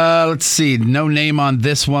 Let's see. No name on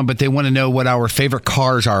this one, but they want to know what our favorite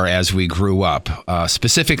cars are as we grew up.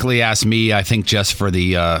 Specifically asked me, I think, just for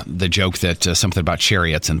the joke that something about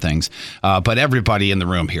chariots and things. But everybody in the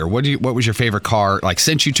room here, what was your favorite car? Like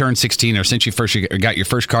since you turned 16 or since you got your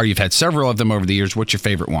first car, you've had several of them over the years. What's your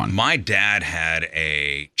favorite one? My dad had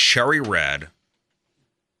a cherry red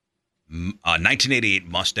 1988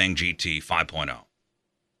 Mustang GT 5.0.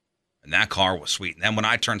 And that car was sweet. And then when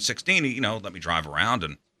I turned 16, he, let me drive around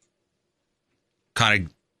and kind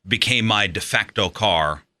of became my de facto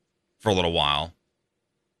car for a little while.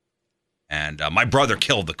 And my brother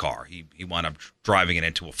killed the car. He wound up driving it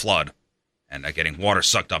into a flood and getting water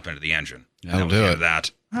sucked up into the engine. That'll do it.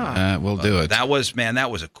 We'll do it. That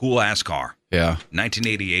was a cool-ass car. Yeah.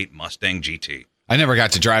 1988 Mustang GT. I never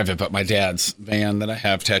got to drive it, but my dad's van that I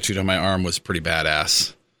have tattooed on my arm was pretty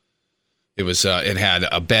badass. It was. It had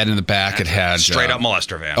a bed in the back. It had straight up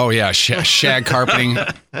molester van. Oh yeah, shag carpeting,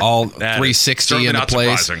 all 360 in the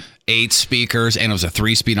place, surprising. 8 speakers, and it was a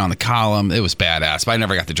 3-speed on the column. It was badass, but I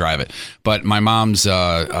never got to drive it. But my mom's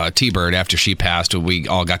T-Bird, after she passed, we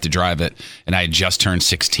all got to drive it, and I had just turned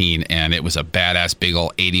 16, and it was a badass big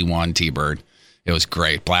old 81 T-Bird. It was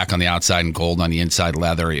great, black on the outside and gold on the inside,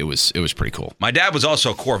 leather. It was pretty cool. My dad was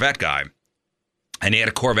also a Corvette guy, and he had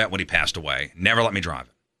a Corvette when he passed away. Never let me drive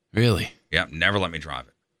it. Really? Yeah, never let me drive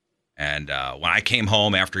it. And when I came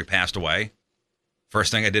home after he passed away, first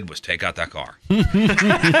thing I did was take out that car.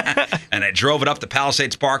 And I drove it up the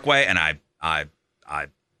Palisades Parkway, and I'm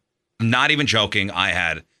not even joking, I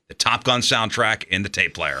had the Top Gun soundtrack in the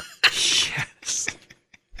tape player. Yes.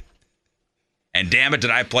 And damn it,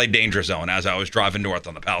 did I play Danger Zone as I was driving north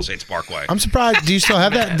on the Palisades Parkway. I'm surprised. Do you still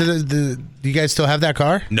have that? Do you guys still have that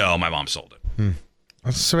car? No, my mom sold it.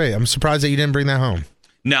 That's sweet. I'm surprised that you didn't bring that home.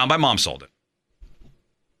 No, my mom sold it.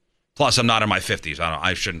 Plus, I'm not in my 50s.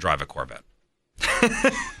 I shouldn't drive a Corvette.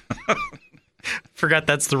 Forgot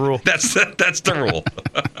that's the rule. That's the rule.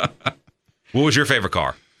 What was your favorite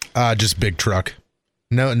car? Just big truck.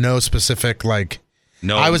 No specific like.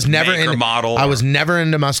 No, I was never into model. I was never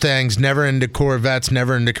into Mustangs, never into Corvettes,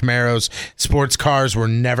 never into Camaros. Sports cars were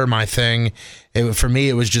never my thing. For me,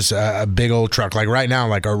 it was just a big old truck. Like right now,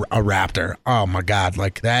 like a Raptor. Oh my God,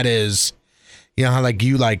 like that is. You know how like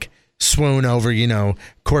you like swoon over,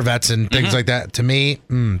 Corvettes and things like that. To me,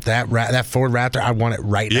 that Ford Raptor, I want it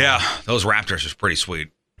right now. Yeah, those Raptors is pretty sweet.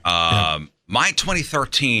 My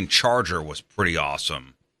 2013 Charger was pretty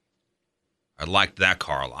awesome. I liked that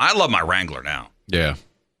car a lot. I love my Wrangler now. Yeah.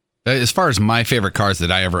 As far as my favorite cars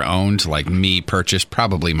that I ever owned, like me purchased,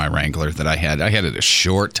 probably my Wrangler that I had. I had it a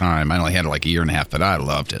short time. I only had it like a year and a half, but I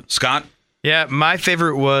loved it. Scott? Yeah, my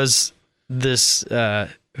favorite was this.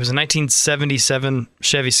 It was a 1977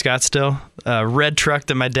 Chevy Scottsdale, red truck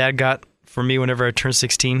that my dad got for me whenever I turned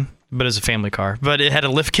 16, but it was a family car. But it had a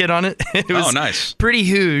lift kit on it. It was nice. Pretty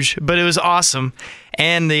huge, but it was awesome.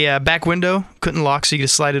 And the back window couldn't lock, so you could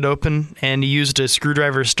slide it open, and you used a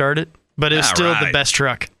screwdriver to start it. But it was still the best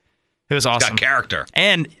truck. It was awesome. It's got character.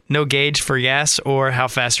 And no gauge for gas or how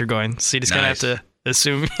fast you're going. So you just kind of have to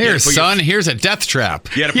assume. Here, son, here's a death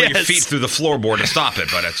trap. You had to put your feet through the floorboard to stop it,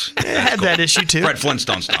 but I had cool. that issue too. Fred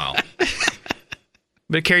Flintstone style.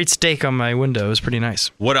 But it carried steak on my window. It was pretty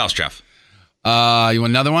nice. What else, Jeff? You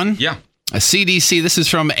want another one? Yeah. A CDC. This is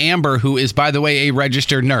from Amber, who is, by the way, a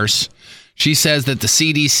registered nurse. She says that the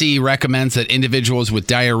CDC recommends that individuals with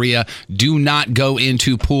diarrhea do not go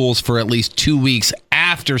into pools for at least 2 weeks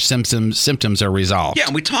after symptoms are resolved. Yeah,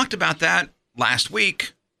 and we talked about that last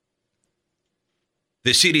week.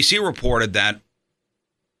 The CDC reported that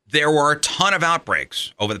there were a ton of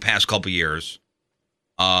outbreaks over the past couple of years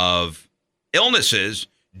of illnesses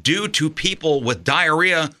due to people with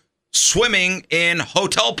diarrhea swimming in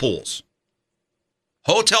hotel pools.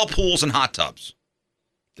 Hotel pools and hot tubs.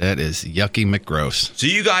 That is yucky McGross. So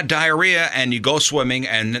you got diarrhea and you go swimming,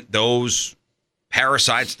 and those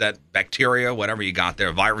parasites, that bacteria, whatever you got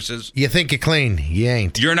there, viruses. You think you're clean. You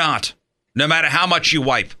ain't. You're not. No matter how much you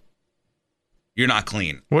wipe, you're not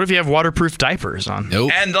clean. What if you have waterproof diapers on?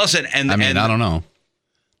 Nope. And listen, I don't know.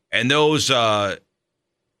 And those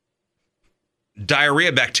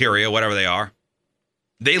diarrhea bacteria, whatever they are,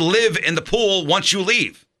 they live in the pool once you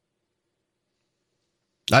leave.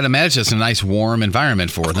 I'd imagine it's a nice warm environment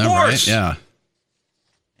for them, right? Yeah.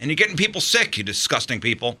 And you're getting people sick, you disgusting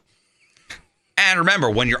people. And remember,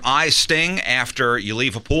 when your eyes sting after you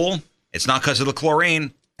leave a pool, it's not because of the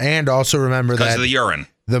chlorine. And also remember that because of the urine.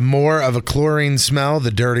 The more of a chlorine smell,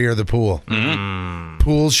 the dirtier the pool. Mm-hmm.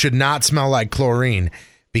 Pools should not smell like chlorine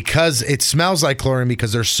because it smells like chlorine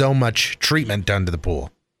because there's so much treatment done to the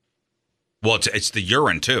pool. Well, it's the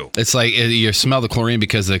urine, too. It's like you smell the chlorine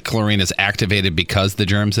because the chlorine is activated because the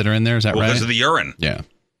germs that are in there. Is that right? Because of the urine. Yeah.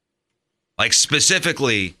 Like,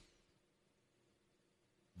 specifically,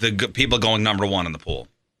 the people going number one in the pool.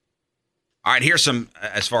 All right, here's some,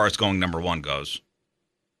 as far as going number one goes.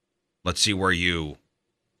 Let's see where you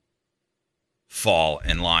fall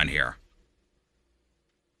in line here.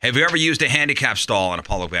 Have you ever used a handicap stall in a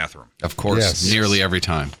public bathroom? Of course. Yes. Nearly every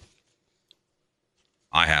time.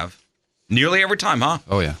 I have. Nearly every time, huh?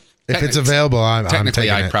 Oh, yeah. If it's available, I'm technically,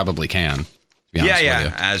 taking I it. probably can.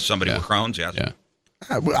 Yeah. As somebody with Crohn's, yes. Yeah.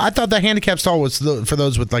 I thought the handicap stall was for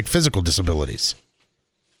those with like physical disabilities.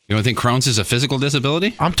 You don't think Crohn's is a physical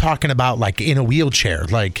disability? I'm talking about like in a wheelchair.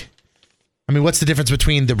 Like, I mean, what's the difference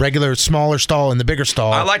between the regular smaller stall and the bigger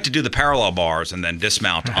stall? I like to do the parallel bars and then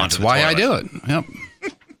dismount onto the toilet. That's why I do it. Yep.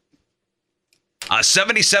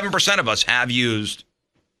 77% of us have used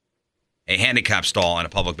a handicap stall in a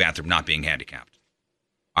public bathroom not being handicapped.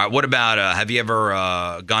 All right, what about, have you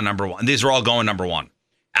ever gone number one? These are all going number one.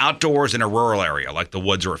 Outdoors in a rural area, like the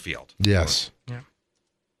woods or a field. Yes. Yeah.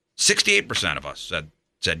 68% of us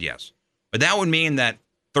said yes. But that would mean that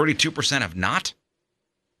 32% have not.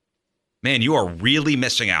 Man, you are really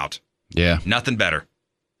missing out. Yeah. Nothing better.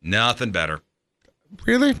 Nothing better.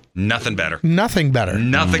 Really? Nothing better. Nothing better.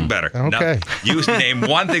 Nothing better. Okay. You name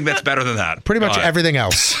one thing that's better than that. Pretty much everything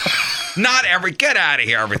else. Get out of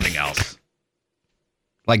here, everything else.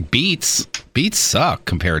 Like beets. Beets suck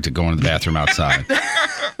compared to going to the bathroom outside.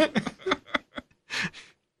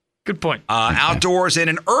 Good point. Outdoors in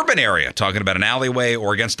an urban area, talking about an alleyway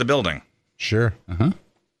or against a building. Sure. Uh-huh.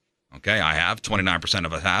 Okay, I have. 29%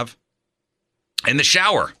 of us have. In the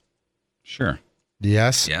shower. Sure.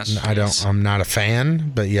 Yes. Yes. I'm not a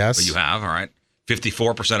fan, but yes. But you have, all right.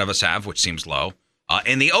 54% of us have, which seems low.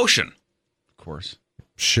 In the ocean. Of course.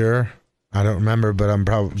 Sure. I don't remember, but I'm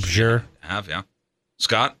probably sure. Have, yeah.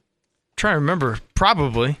 Scott? Trying to remember.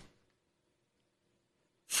 Probably.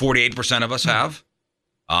 48% of us have.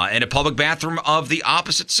 In a public bathroom of the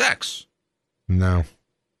opposite sex. No.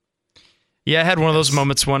 Yeah, I had one of those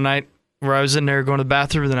moments one night where I was in there going to the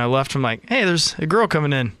bathroom, and then I left. I'm like, hey, there's a girl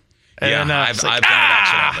coming in. And, yeah, I've done it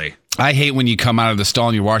accidentally. I hate when you come out of the stall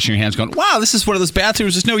and you're washing your hands going, wow, this is one of those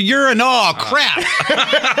bathrooms. There's no urine. Oh,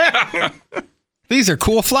 crap. These are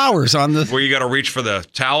cool flowers on the... Where you got to reach for the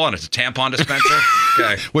towel and it's a tampon dispenser?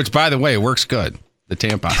 Okay. Which, by the way, works good. The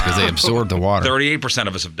tampons, because they absorb the water. 38%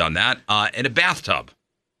 of us have done that. In a bathtub.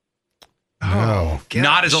 No.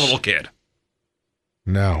 Not as a little kid.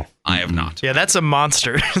 No. I have not. Yeah, that's a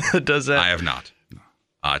monster that does that. I have not.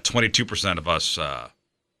 22% of us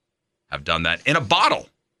have done that. In a bottle.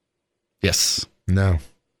 Yes. No.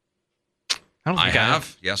 I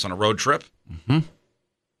have. Yes, on a road trip. Mm-hmm.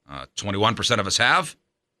 21% of us have.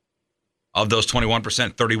 Of those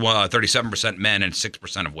 21%, 37% men and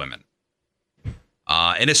 6% of women.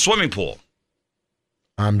 In a swimming pool.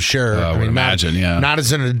 I'm sure. I would imagine, yeah. Not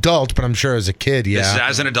as an adult, but I'm sure as a kid, yeah. This is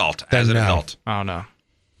as an adult. Then as an no. adult. Oh, no.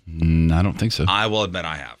 I don't think so. I will admit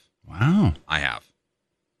I have. Wow. I have.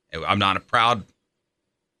 I'm not a proud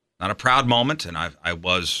moment, and I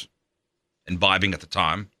was imbibing at the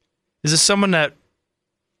time. Is this someone at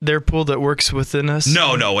their pool that works within us?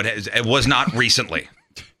 No, it was not recently.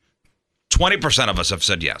 20% of us have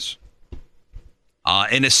said yes.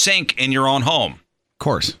 In a sink in your own home. Of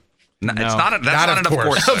course. No. That's not an of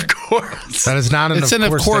course. Of course. That is not an it's of course.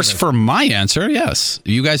 It's an of course for my answer. Yes,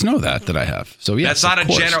 you guys know that I have. So yes, that's not a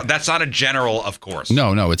general. That's not a general of course.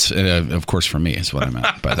 No, it's of course for me. Is what I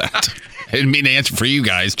meant by that. I didn't mean to answer for you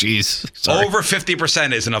guys. Jeez. Sorry. Over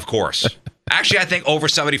 50% is an of course. Actually, I think over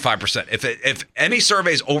 75%. If any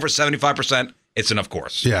survey is over 75%, it's an of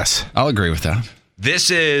course. Yes, I'll agree with that. This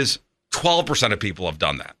is 12% of people have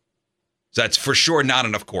done that. So that's for sure not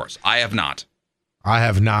an of course. I have not. I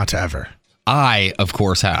have not ever. I, of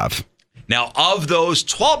course, have. Now, of those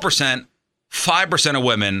 12%, 5% of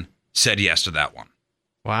women said yes to that one.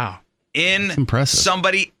 Wow. In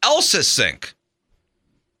somebody else's sink.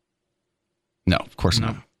 No, of course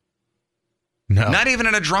not. No. Not even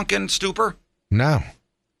in a drunken stupor? No.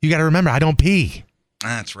 You got to remember, I don't pee.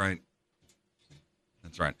 That's right.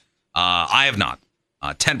 I have not.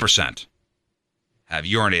 10% have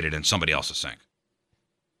urinated in somebody else's sink.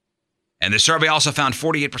 And the survey also found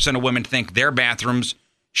 48% of women think their bathrooms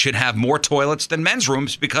should have more toilets than men's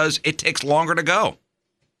rooms because it takes longer to go.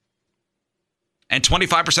 And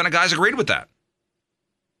 25% of guys agreed with that.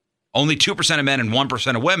 Only 2% of men and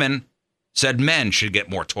 1% of women said men should get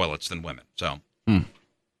more toilets than women. So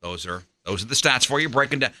those are the stats for you.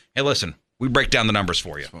 Breaking down. Hey, listen, we break down the numbers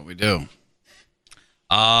for you. That's what we do.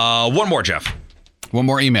 One more, Jeff. One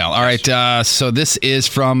more email. All right. So this is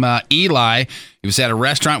from Eli. He was at a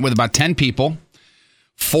restaurant with about 10 people.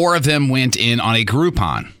 4 of them went in on a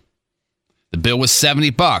Groupon. The bill was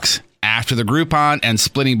 $70. After the Groupon and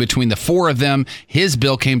splitting between the 4 of them, his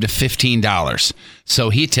bill came to $15. So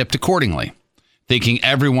he tipped accordingly, thinking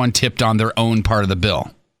everyone tipped on their own part of the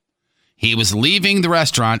bill. He was leaving the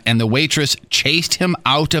restaurant, and the waitress chased him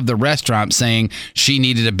out of the restaurant, saying she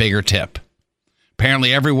needed a bigger tip.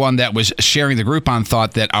 Apparently, everyone that was sharing the Groupon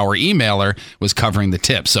thought that our emailer was covering the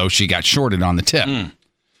tip, so she got shorted on the tip.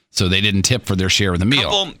 So they didn't tip for their share of the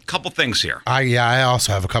meal. Couple things here. I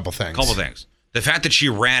also have a couple things. The fact that she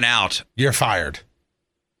ran out. You're fired.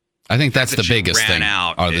 I think that's the biggest thing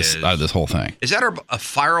out of this whole thing. Is that a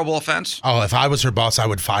fireable offense? Oh, if I was her boss, I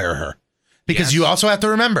would fire her. Because you also have to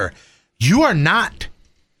remember, you are not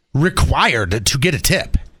required to get a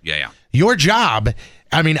tip. Yeah. Your job,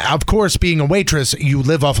 I mean, of course, being a waitress, you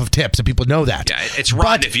live off of tips, and people know that. Yeah, it's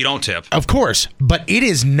rotten if you don't tip. Of course, but it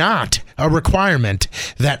is not a requirement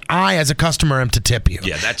that I, as a customer, am to tip you.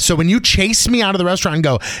 Yeah, so when you chase me out of the restaurant and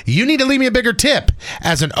go, you need to leave me a bigger tip,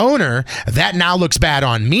 as an owner, that now looks bad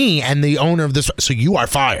on me and the owner of this. So you are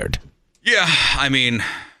fired. Yeah, I mean,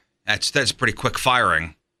 that's pretty quick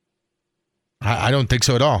firing. I don't think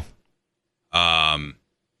so at all.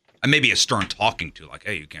 And maybe a stern talking to, like,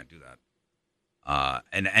 hey, you can't do that.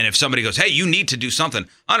 And if somebody goes, hey, you need to do something,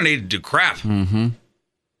 I don't need to do crap. Mm-hmm.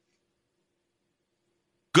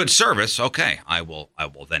 Good service, okay, I will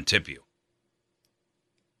then tip you.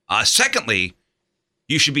 Secondly,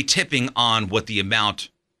 you should be tipping on what the amount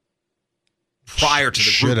prior to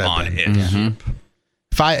the Groupon is. Mm-hmm.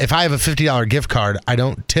 If I have a $50 gift card, I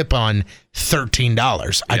don't tip on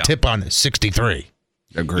 $13. I tip on $63.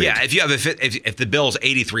 Agreed. Yeah, if you have if the bill's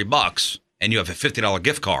 $83 and you have a $50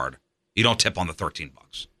 gift card, you don't tip on the $13.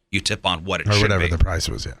 You tip on what it should be. Or whatever the price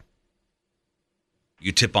was, yeah.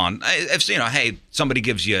 You tip on, if hey, somebody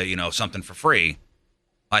gives you, something for free.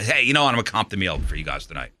 Like, hey, I'm going to comp the meal for you guys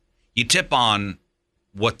tonight. You tip on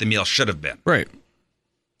what the meal should have been. Right.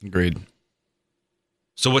 Agreed.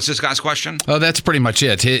 So what's this guy's question? Oh, that's pretty much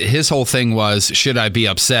it. His whole thing was, should I be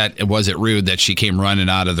upset? Was it rude that she came running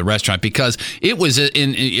out of the restaurant? Because it was,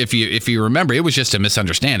 if you remember, it was just a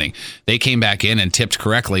misunderstanding. They came back in and tipped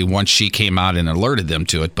correctly once she came out and alerted them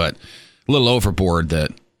to it, but a little overboard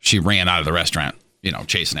that she ran out of the restaurant,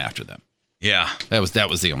 chasing after them. Yeah. That was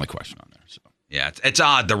the only question on there. So. Yeah, it's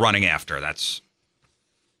odd, the running after.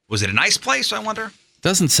 Was it a nice place, I wonder?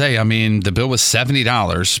 Doesn't say. I mean, the bill was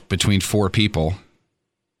 $70 between 4 people.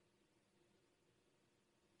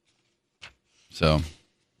 So,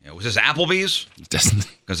 was this Applebee's? Doesn't,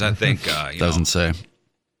 because I think doesn't say.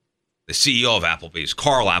 The CEO of Applebee's,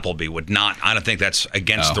 Carl Appleby, would not. I don't think that's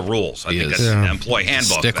against the rules. I think that's an employee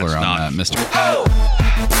handbook. Stickler on that, Mr.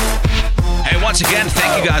 Hey, once again,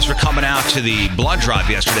 thank you guys for coming out to the blood drive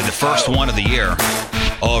yesterday, the first one of the year,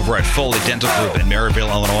 over at Foley Dental Group in Maryville,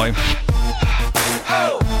 Illinois.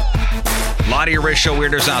 A lot of your Riz Show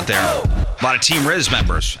weirdos out there. A lot of Team Riz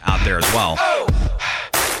members out there as well.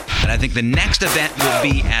 And I think the next event will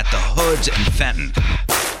be at the Hoods in Fenton.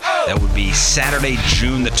 That would be Saturday,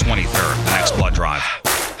 June the 23rd, the next blood drive.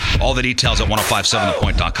 All the details at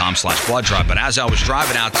 1057thepoint.com/blood drive. But as I was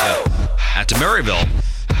driving out to Maryville,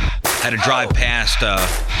 had to drive past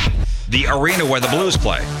the arena where the Blues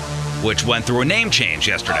play, which went through a name change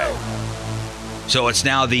yesterday. So it's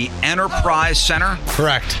now the Enterprise Center.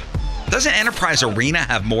 Correct. Doesn't Enterprise Arena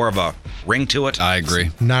have more of a ring to it? I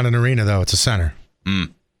agree. Not an arena, though. It's a center.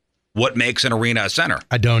 What makes an arena a center?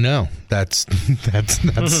 I don't know. That's.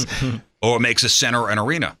 Or what makes a center an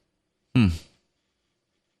arena? Well,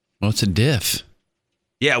 it's a diff.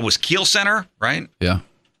 Yeah, it was Kiel Center, right? Yeah.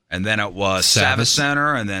 And then it was Savvis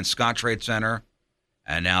Center, and then Scottrade Center,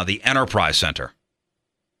 and now the Enterprise Center.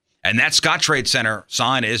 And that Scottrade Center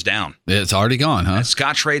sign is down. It's already gone, huh? That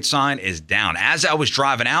Scottrade sign is down. As I was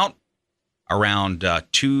driving out around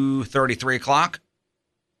 2:30, 3 o'clock,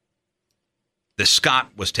 the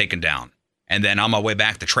Scott was taken down. And then on my way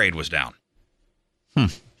back, the Trade was down.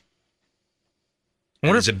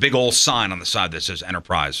 There's a big old sign on the side that says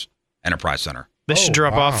Enterprise Center. They should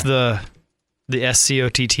drop off the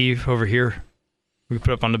SCOTT over here. We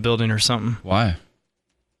put up on the building or something. Why?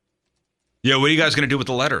 Yeah, what are you guys going to do with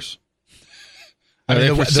the letters? I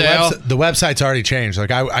mean, the website's already changed. Like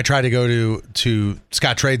I tried to go to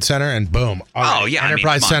Scottrade Center and boom.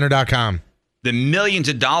 EnterpriseCenter.com. The millions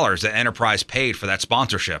of dollars that Enterprise paid for that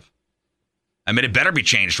sponsorship. I mean, it better be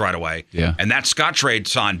changed right away. Yeah. And that Scottrade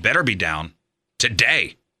sign better be down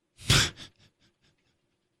today.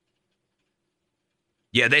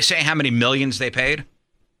 Yeah, they say how many millions they paid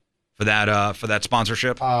for that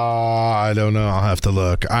sponsorship? I don't know. I'll have to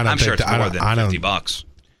look. I'm sure it's more than $50.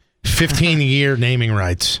 15-year naming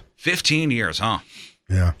rights. 15 years, huh?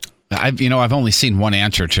 Yeah. I've only seen one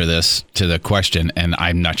answer to the question, and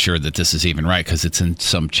I'm not sure that this is even right because it's in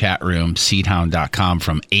some chat room, seedhound.com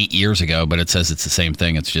from 8 years ago, but it says it's the same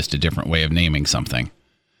thing. It's just a different way of naming something.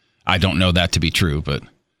 I don't know that to be true, but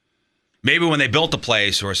maybe when they built the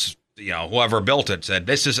place, or whoever built it said,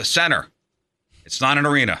 "This is a center. It's not an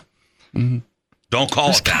arena. Mm-hmm. Don't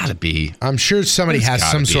call it that." Gotta be. I'm sure somebody has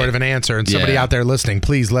some sort of an answer, and somebody out there listening,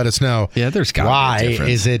 please let us know. Yeah, there's gotta be a difference.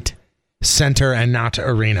 Why is it center and not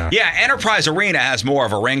arena? Yeah, Enterprise Arena has more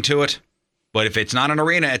of a ring to it, but if it's not an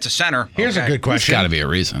arena, it's a center. Here's a good question. There's got to be a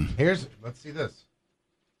reason. Let's see this.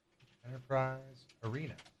 Enterprise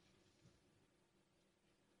Arena.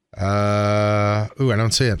 I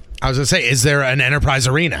don't see it. I was gonna say, is there an Enterprise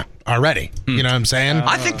Arena already? You know what I'm saying?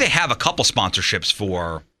 I think they have a couple sponsorships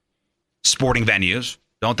for sporting venues,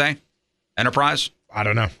 don't they? Enterprise? I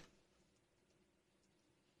don't know.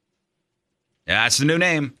 Yeah, that's the new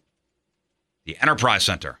name. The Enterprise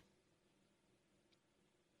Center.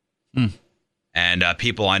 And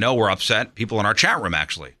people I know were upset. People in our chat room,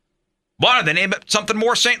 actually. Why did they name it something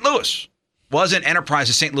more St. Louis? Wasn't Enterprise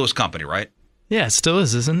a St. Louis company, right? Yeah, it still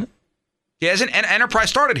is, isn't it? Yeah, Enterprise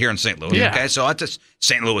started here in St. Louis. Yeah. Okay, so that's a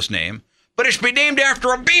St. Louis name. But it should be named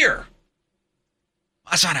after a beer.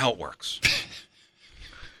 That's not how it works.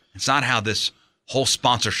 It's not how this whole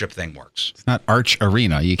sponsorship thing works. It's not Arch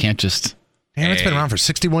Arena. You can't just... Damn, it's been around for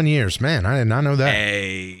 61 years. Man, I did not know that.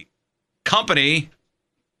 A company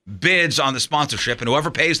bids on the sponsorship, and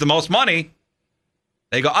whoever pays the most money,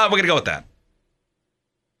 they go, we're going to go with that.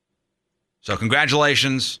 So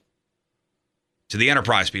congratulations to the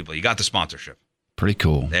Enterprise people. You got the sponsorship. Pretty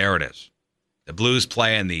cool. There it is. The Blues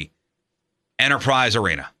play in the Enterprise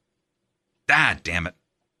Arena. Ah, damn it.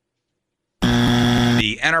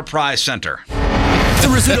 The Enterprise Center. The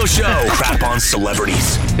Rizzuto Show. Crap on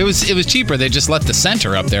celebrities. It was cheaper. They just left the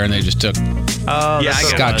center up there, and they just took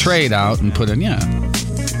Scott Trade out and put in, All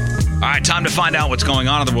right, time to find out what's going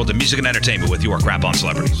on in the world of music and entertainment with your Crap on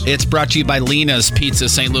Celebrities. It's brought to you by Lena's Pizza,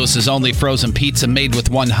 St. Louis's only frozen pizza made with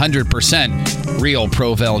 100% real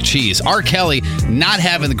Provel cheese. R. Kelly not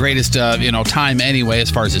having the greatest time anyway as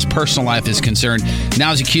far as his personal life is concerned. Now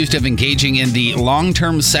he's accused of engaging in the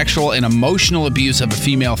long-term sexual and emotional abuse of a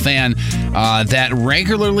female fan that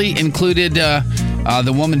regularly included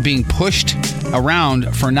the woman being pushed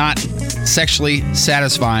around for not sexually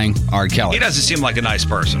satisfying R. Kelly. He doesn't seem like a nice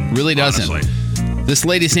person. Really doesn't. Honestly. This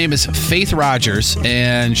lady's name is Faith Rogers,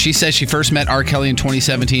 and she says she first met R. Kelly in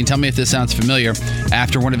 2017. Tell me if this sounds familiar.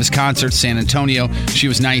 After one of his concerts, San Antonio, she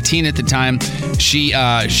was 19 at the time. She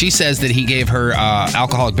says that he gave her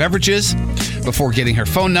alcoholic beverages before getting her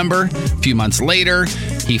phone number. A few months later,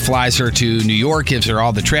 he flies her to New York, gives her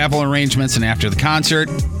all the travel arrangements, and after the concert,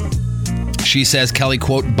 she says Kelly,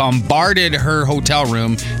 quote, bombarded her hotel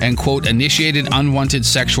room and, quote, initiated unwanted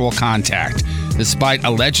sexual contact. Despite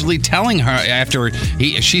allegedly telling her after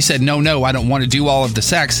she said, no, I don't want to do all of the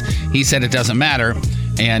sex. He said it doesn't matter.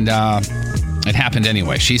 And it happened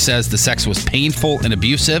anyway. She says the sex was painful and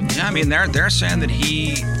abusive. Yeah, I mean, they're saying that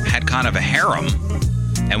he had kind of a harem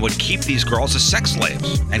and would keep these girls as sex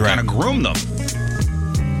slaves and kind of groom them.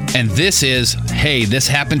 And this is, hey, this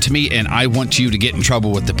happened to me, and I want you to get in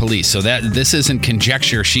trouble with the police. So that this isn't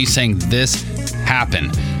conjecture. She's saying this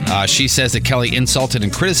happened. She says that Kelly insulted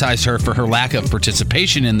and criticized her for her lack of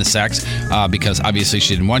participation in the sex because obviously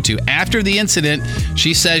she didn't want to. After the incident,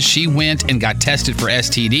 she says she went and got tested for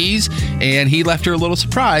STDs, and he left her a little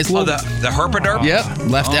surprised. The herpaderp? Yep,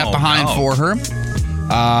 left that behind for her.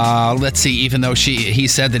 Let's see, even though she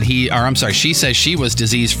says she was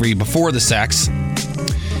disease-free before the sex.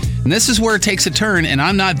 And this is where it takes a turn, and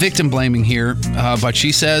I'm not victim blaming here, but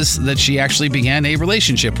she says that she actually began a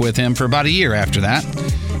relationship with him for about a year after that.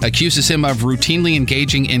 Accuses him of routinely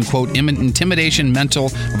engaging in, quote, intimidation, mental,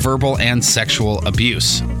 verbal, and sexual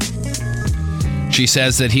abuse. She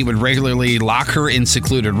says that he would regularly lock her in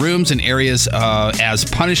secluded rooms and areas as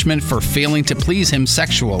punishment for failing to please him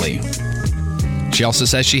sexually. She also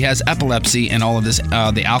says she has epilepsy, and all of this,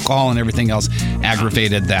 the alcohol and everything else,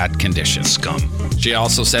 aggravated that condition. Scum. She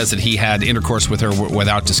also says that he had intercourse with her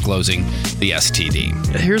without disclosing the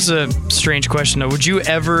STD. Here's a strange question, though. Would you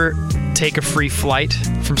ever take a free flight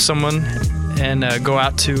from someone and go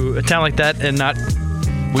out to a town like that and not...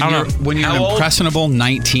 When you're an impressionable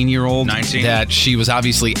 19-year-old that she was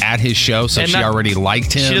obviously at his show, so she already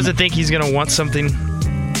liked him. She doesn't think he's going to want something.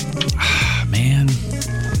 Man.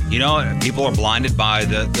 You know, people are blinded by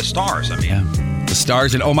the stars. I mean, the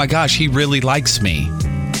stars, and oh my gosh, he really likes me.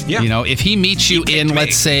 Yeah. You know, if he meets you in,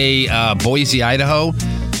 let's say, Boise, Idaho,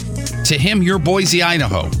 to him, you're Boise,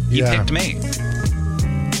 Idaho. He picked me.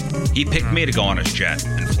 He picked me to go on his jet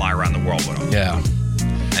and fly around the world with him. Yeah.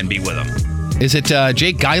 And be with him. Is it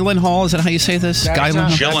Jake Gyllenhaal? Is that how you say this?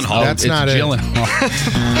 Gyllenhaal. That's not it. Gyllenhaal.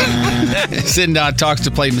 It's in talks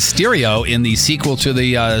to play Mysterio in the sequel to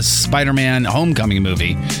the Spider-Man Homecoming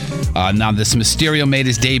movie. Now, this Mysterio made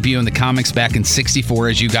his debut in the comics back in '64,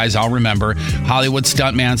 as you guys all remember. Hollywood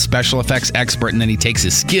stuntman, special effects expert, and then he takes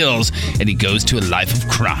his skills and he goes to a life of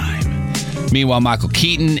crime. Meanwhile, Michael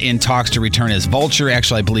Keaton in talks to return as Vulture.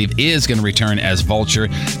 Actually, I believe is going to return as Vulture.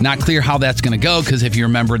 Not clear how that's going to go, because if you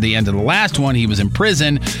remember the end of the last one, he was in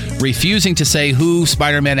prison, refusing to say who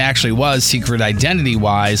Spider-Man actually was, secret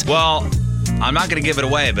identity-wise. Well, I'm not going to give it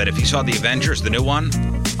away, but if you saw the Avengers, the new one,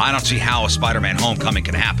 I don't see how a Spider-Man Homecoming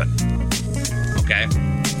can happen. Okay?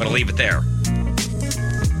 But I'll leave it there.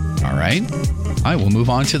 All right. All right, we'll move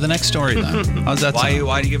on to the next story then. How's that sound?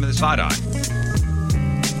 Why do you give me the side eye?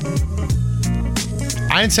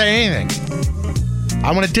 I didn't say anything.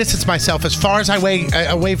 I want to distance myself as far as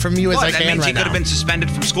away from you as I can right now. That means he could have been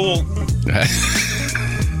suspended from school. Okay.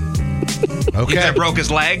 He could have broke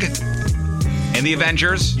his leg in the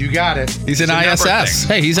Avengers. You got it. He's an ISS.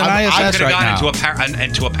 Hey, he's an ISS right now. Could have gone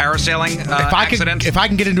into a parasailing accident. If I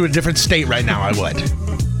can get into a different state right now, I would.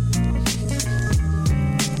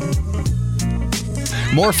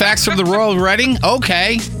 More facts from the royal wedding?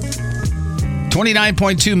 Okay.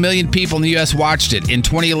 29.2 million people in the U.S. watched it. In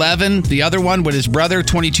 2011, the other one with his brother,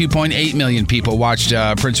 22.8 million people watched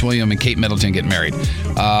Prince William and Kate Middleton get married.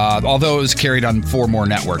 Although it was carried on 4 more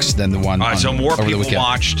networks than the one so more over people the weekend.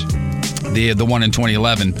 Watched the one in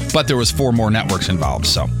 2011, but there was 4 more networks involved.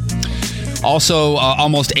 So, also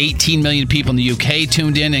almost 18 million people in the UK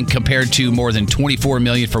tuned in, and compared to more than 24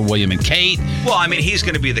 million for William and Kate. Well, I mean, he's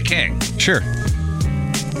going to be the king. Sure.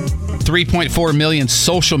 3.4 million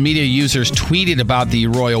social media users tweeted about the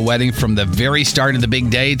royal wedding from the very start of the big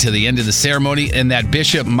day to the end of the ceremony. And that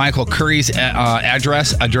Bishop Michael Curry's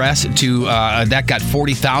address to that got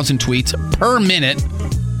 40,000 tweets per minute,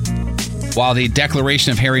 while the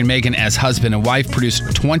declaration of Harry and Meghan as husband and wife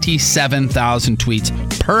produced 27,000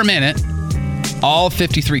 tweets per minute. All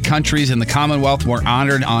 53 countries in the Commonwealth were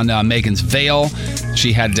honored on Meghan's veil.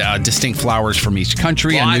 She had distinct flowers from each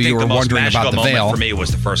country. Well, I knew you were wondering about the veil. For me, was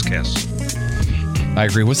the first kiss. I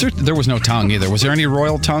agree. There was no tongue either. Was there any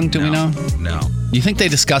royal tongue? Do we know? No. You think they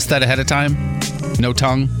discussed that ahead of time? No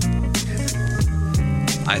tongue?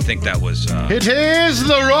 I think that was. It is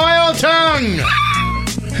the royal tongue.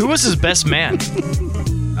 Who was his best man?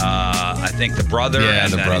 I think the brother. Yeah,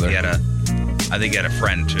 and the brother. I think he had a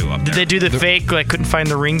friend too up there. Did they do the fake, couldn't find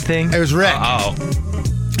the ring thing? It was Rick.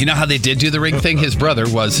 You know how they did do the ring thing? His brother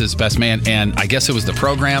was his best man, and I guess it was the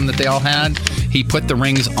program that they all had. He put the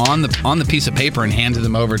rings on the piece of paper and handed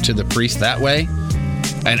them over to the priest that way.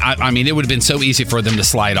 And I mean, it would have been so easy for them to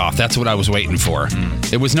slide off. That's what I was waiting for.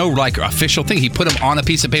 It was no official thing. He put them on a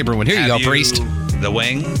piece of paper and went, "Here you go, priest." The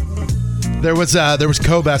wing. There was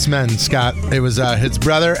co-best men, Scott. It was his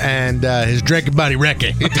brother and his drinking buddy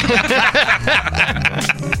Ricky.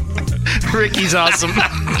 Ricky's awesome.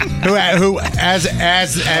 who as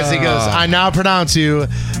he goes, I now pronounce you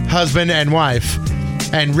husband and wife.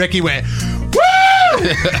 And Ricky went, woo!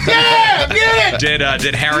 Yeah, get it!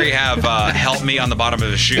 Did Harry have help me on the bottom of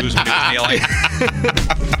his shoes when he was kneeling?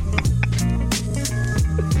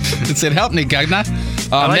 It said, "Help me, Gagna."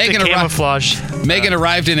 Meghan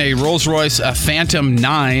arrived in a Rolls-Royce Phantom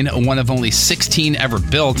 9, one of only 16 ever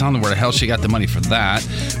built. I don't know where the hell she got the money for that.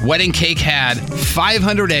 Wedding cake had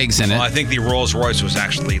 500 eggs in it. Well, I think the Rolls-Royce was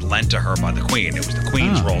actually lent to her by the Queen. It was the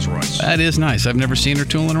Queen's Rolls-Royce. That is nice. I've never seen her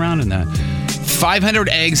tooling around in that. 500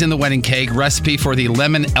 eggs in the wedding cake. Recipe for the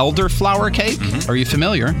lemon elderflower cake. Mm-hmm. Are you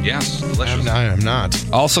familiar? Yes, delicious. I am not.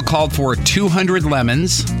 Also called for 200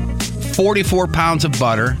 lemons, 44 pounds of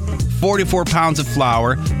butter, 44 pounds of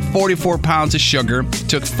flour, 44 pounds of sugar.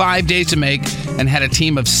 Took 5 days to make and had a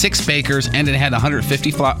team of 6 bakers, and it had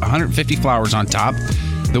 150 flowers on top.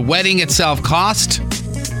 The wedding itself cost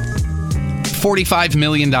 $45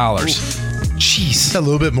 million. Oof. Jeez. A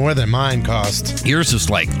little bit more than mine cost. Yours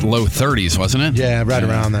was like low 30s, wasn't it? Yeah, right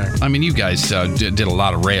around there. I mean, you guys did a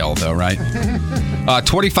lot of rail, though, right?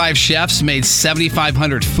 25 chefs made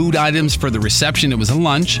 7,500 food items for the reception. It was a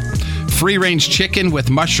lunch. Free-range chicken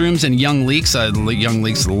with mushrooms and young leeks. Young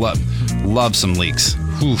leeks love some leeks.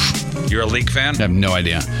 Oof. You're a leek fan? I have no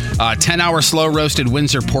idea. 10-hour slow-roasted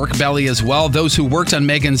Windsor pork belly as well. Those who worked on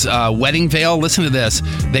Meghan's wedding veil, listen to this.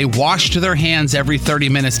 They washed their hands every 30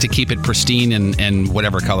 minutes to keep it pristine and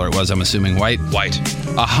whatever color it was. I'm assuming white. White.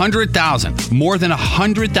 100,000. More than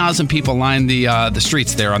 100,000 people lined the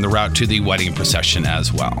streets there on the route to the wedding procession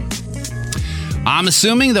as well. I'm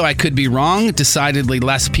assuming, though I could be wrong, decidedly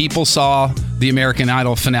less people saw the American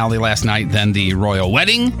Idol finale last night than the royal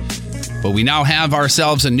wedding. But we now have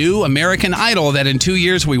ourselves a new American Idol that in 2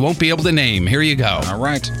 years we won't be able to name. Here you go. All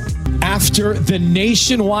right. After the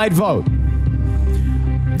nationwide vote,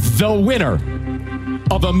 the winner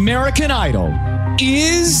of American Idol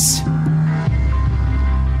is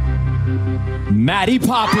Maddie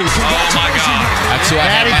Poppy. Oh, my God. That's who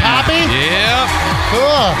Maddie Poppy? Yep.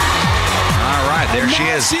 Cool. All right, there she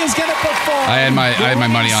is. She is going to perform. I had my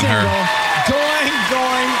money on her.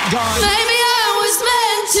 Going. Maybe I was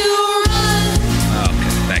meant to run.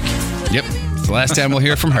 Okay, thank you. Yep. It's the last time we'll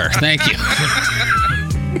hear from her. Thank you.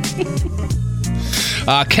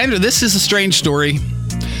 Kendra, this is a strange story.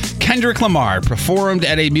 Kendrick Lamar performed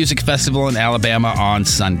at a music festival in Alabama on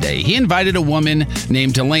Sunday. He invited a woman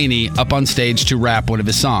named Delaney up on stage to rap one of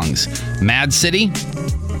his songs, Mad City.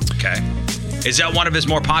 Okay. Is that one of his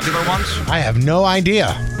more popular ones? I have no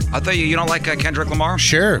idea. I thought you don't like Kendrick Lamar?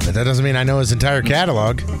 Sure, but that doesn't mean I know his entire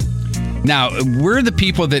catalog. Now, we're the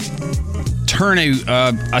people that turn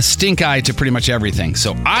a stink eye to pretty much everything.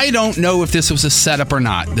 So I don't know if this was a setup or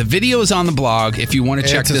not. The video is on the blog if you want to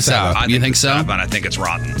check this out. You think so? But I think it's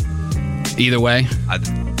rotten. Either way?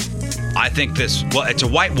 I think it's a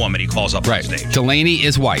white woman he calls up on stage. Delaney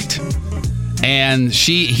is white. And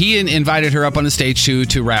he invited her up on the stage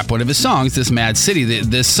to rap one of his songs, this Mad City.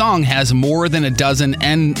 This song has more than a dozen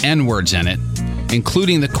N-words in it,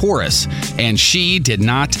 including the chorus, and she did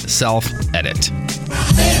not self-edit.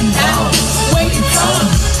 Wait.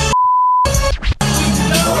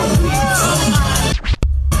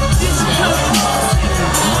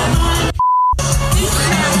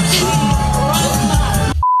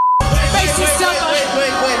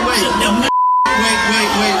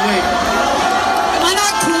 Am I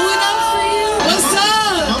not cool enough for you? What's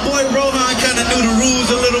up? My boy Rohan kind of knew the rules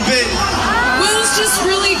a little bit. Will's just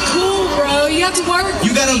really cool, bro. You have to work.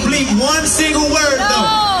 You gotta bleep one single word, though.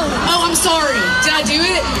 Oh, I'm sorry. Did I do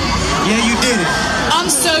it? Yeah, you did it. I'm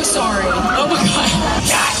so sorry. Oh my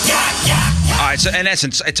God. All right, so in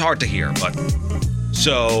essence, it's hard to hear, but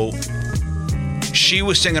so she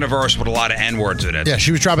was singing a verse with a lot of N-words in it. Yeah,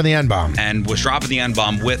 she was dropping the N-bomb. And was dropping the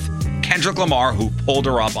N-bomb with Kendrick Lamar, who pulled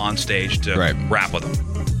her up on stage to rap with him.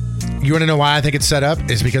 You want to know why I think it's set up?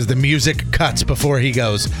 It's because the music cuts before he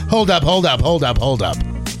goes, hold up.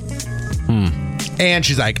 And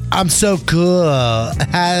she's like, I'm so cool.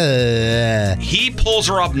 He pulls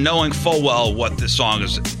her up knowing full well what this song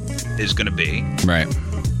is going to be. Right.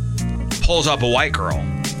 Pulls up a white girl.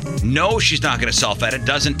 Knows she's not going to self-edit.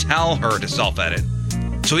 Doesn't tell her to self-edit.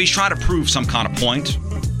 So he's trying to prove some kind of point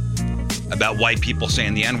about white people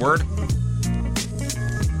saying the N-word.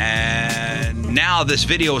 And now this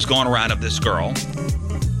video is going around of this girl,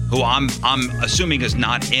 who I'm assuming is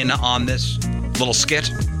not in on this little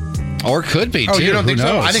skit. Or could be, too. Oh, you don't think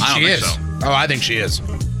so? I think she is. So. Oh, I think she is.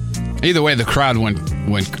 Either way, the crowd went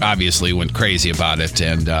crazy about it,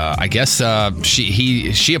 and I guess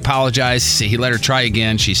she apologized. He let her try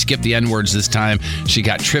again. She skipped the N-words this time. She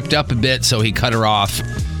got tripped up a bit, so he cut her off.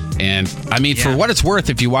 And I mean, for what it's worth,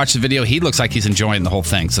 if you watch the video, he looks like he's enjoying the whole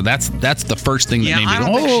thing. So that's the first thing that made me go,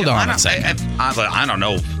 hold on a second. I don't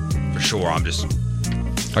know for sure. I'm just.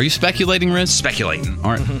 Are you speculating, Riz? Speculating.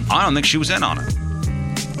 All right. I don't think she was in on it.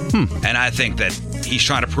 And I think that he's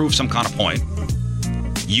trying to prove some kind of point,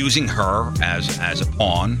 using her as a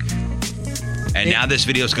pawn. And now this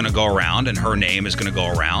video is going to go around, and her name is going to go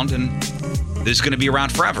around, and this is going to be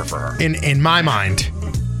around forever for her. In my mind,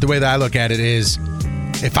 the way that I look at it is,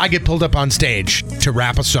 if I get pulled up on stage to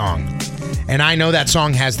rap a song, and I know that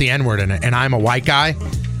song has the N-word in it, and I'm a white guy,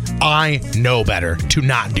 I know better to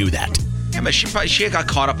not do that. Yeah, but she got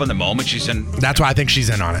caught up in the moment. She's in. That's why I think she's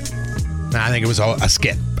in on it. I think it was a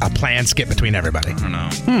skit, a planned skit between everybody. I don't know.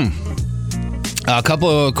 A couple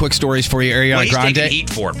of quick stories for you. Ariana he's Grande. Taking heat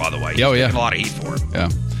for it, by the way. He's taking a lot of heat for it. Yeah.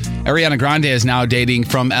 Ariana Grande is now dating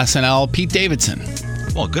from SNL Pete Davidson.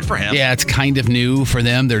 Well, good for him. Yeah, it's kind of new for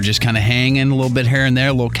them. They're just kind of hanging a little bit here and there,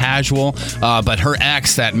 a little casual. But her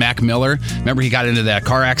ex, that Mac Miller, remember he got into that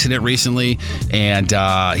car accident recently, and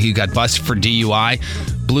he got busted for DUI.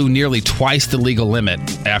 blew nearly twice the legal limit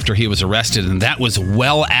after he was arrested, and that was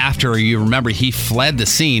well after, you remember, he fled the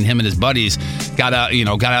scene. Him and his buddies got out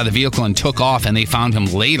of the vehicle and took off, and they found him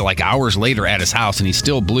later, like hours later, at his house, and he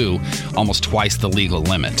still blew almost twice the legal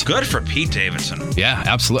limit. Good for Pete Davidson. Yeah,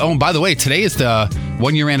 absolutely. Oh, and by the way, today is the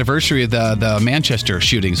 1-year anniversary of the Manchester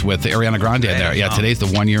shootings with Ariana Grande there. Yeah, today's the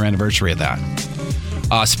 1-year anniversary of that.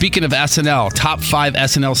 Speaking of SNL, top 5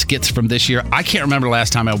 SNL skits from this year. I can't remember the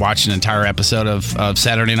last time I watched an entire episode of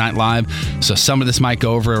Saturday Night Live, so some of this might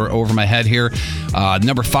go over my head here.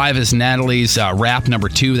 Number 5 is Natalie's rap. Number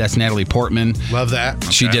 2, that's Natalie Portman. Love that.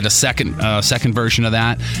 She did a second version of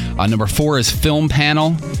that. Number 4 is Film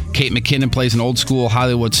Panel. Kate McKinnon plays an old school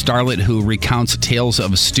Hollywood starlet who recounts tales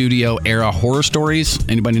of studio era horror stories.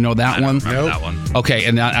 Anybody know that one? Nope. That one. Okay,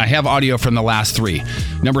 and I have audio from the last 3.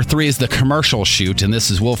 Number 3 is the commercial shoot, and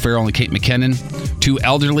this is Will Ferrell and Kate McKinnon. 2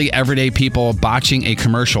 elderly, everyday people botching a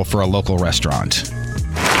commercial for a local restaurant.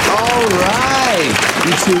 All right.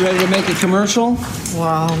 You two ready to make a commercial?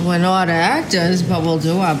 Well, we're not actors, but we'll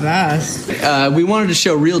do our best. We wanted to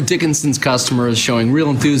show real Dickinson's customers showing real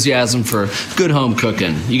enthusiasm for good home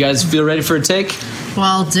cooking. You guys feel ready for a take?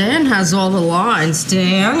 Well, Dan has all the lines.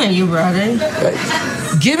 Dan, are you ready?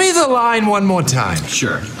 Give me the line one more time.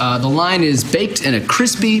 Sure. The line is baked in a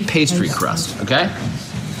crispy pastry crust, okay?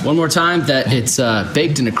 One more time, that it's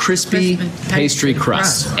baked in a crispy pastry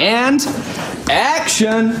crust. And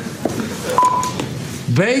action!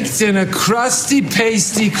 Baked in a crusty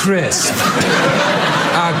pasty crisp.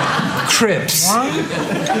 Crips.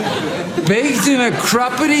 Baked in a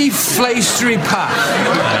cruppity flastry pie.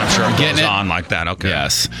 I'm sure it Getting goes it? on like that. Okay.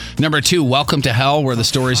 Yes. Number 2, Welcome to Hell, where the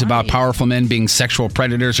stories about powerful men being sexual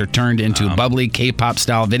predators are turned into bubbly K-pop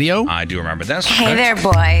style video. I do remember this. Hey there,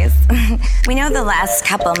 boys. We know the last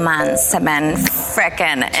couple months have been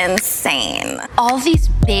frickin' insane. All these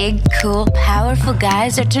big, cool, powerful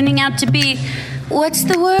guys are turning out to be, what's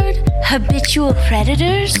the word? Habitual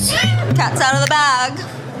predators? Cat's out of the bag.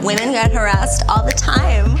 Women get harassed all the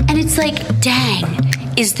time. And it's like, dang,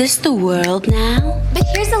 is this the world now? But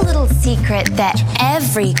here's a little secret that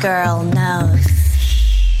every girl knows.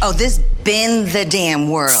 Oh, this been the damn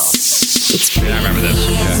world. I remember this.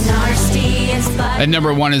 And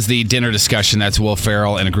number 1 is the dinner discussion. That's Will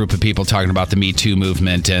Ferrell and a group of people talking about the Me Too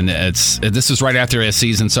movement. And this was right after a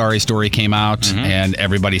Season Sorry story came out, and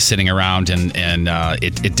everybody's sitting around, and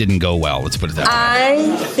it didn't go well. Let's put it that way.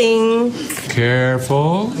 I think...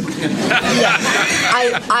 Careful.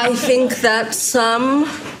 I think that some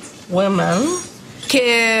women...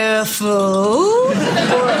 Careful. Or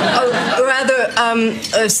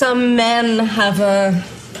rather, some men have a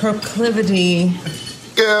proclivity.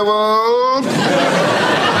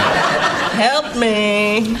 Help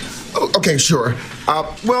me. Okay, sure.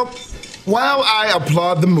 Well, while I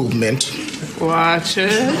applaud the movement... Watch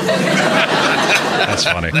it. That's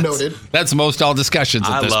funny. Noted. That's most all discussions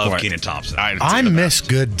at this point. I love Kenan Thompson. I miss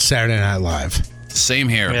good Saturday Night Live. Same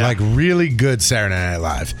here. Like really good Saturday Night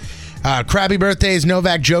Live. Crabby birthdays,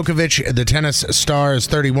 Novak Djokovic, the tennis star, is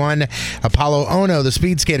 31. Apollo Ono, the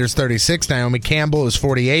speed skater, is 36. Naomi Campbell is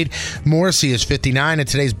 48. Morrissey is 59. And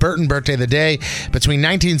today's Burton birthday of the day. Between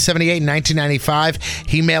 1978 and 1995,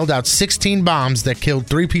 he mailed out 16 bombs that killed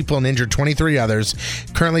 3 people and injured 23 others.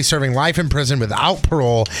 Currently serving life in prison without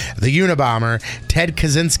parole, the Unabomber, Ted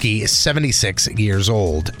Kaczynski, is 76 years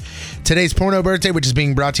old. Today's porno birthday, which is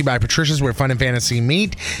being brought to you by Patricia's, where fun and fantasy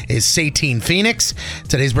meet, is Satine Phoenix.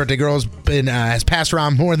 Today's birthday girl has passed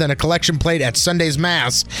around more than a collection plate at Sunday's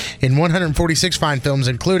Mass in 146 fine films,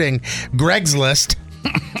 including Greg's List,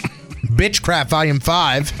 Bitchcraft Volume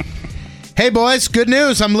 5, Hey Boys, Good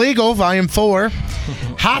News, I'm Legal, Volume 4,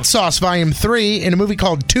 Hot Sauce, Volume 3, in a movie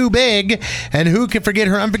called Too Big, and who can forget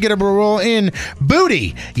her unforgettable role in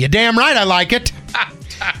Booty? You damn right I like it.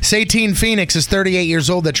 Satine Phoenix is 38 years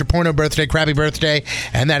old. That's your porno birthday, crappy birthday,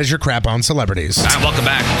 and that is your crap on celebrities. All right, welcome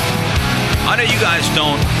back. I know you guys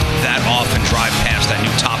don't that often drive past that new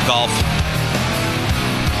Topgolf,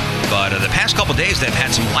 but the past couple days they've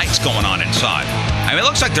had some lights going on inside. I mean, it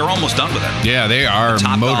looks like they're almost done with it. Yeah, they are.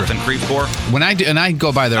 Topgolf and Creve Coeur. When I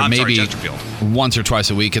go by there maybe once or twice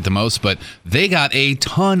a week at the most, but they got a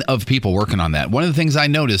ton of people working on that. One of the things I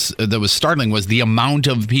noticed that was startling was the amount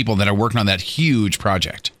of people that are working on that huge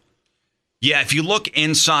project. Yeah, if you look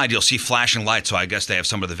inside, you'll see flashing lights. So I guess they have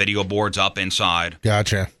some of the video boards up inside.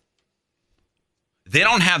 Gotcha. They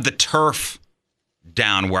don't have the turf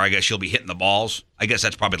down where I guess you'll be hitting the balls. I guess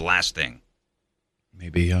that's probably the last thing.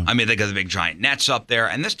 Maybe, yeah. I mean, they got the big giant nets up there.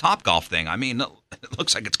 And this Topgolf thing, I mean, it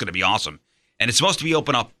looks like it's going to be awesome. And it's supposed to be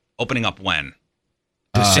opening up when?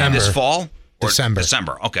 December. This fall? December.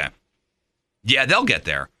 December, okay. Yeah, they'll get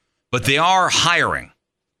there. But they are hiring.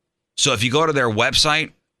 So if you go to their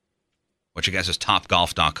website, which I guess is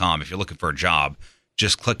topgolf.com, if you're looking for a job,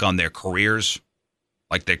 just click on their careers,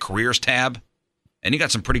 like their careers tab, and you got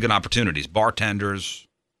some pretty good opportunities. Bartenders,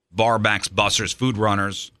 barbacks, bussers, food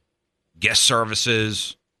runners, guest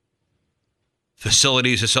services,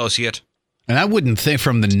 facilities associate. And I wouldn't think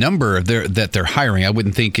from the number that they're hiring, I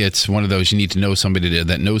wouldn't think it's one of those you need to know somebody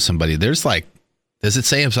that knows somebody. There's like, does it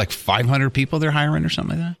say it's like 500 people they're hiring or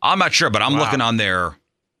something like that? I'm not sure, but I'm looking on their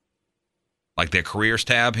careers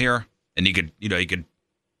tab here, and you could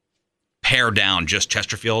pare down just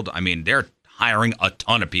Chesterfield. I mean, they're hiring a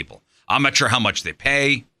ton of people. I'm not sure how much they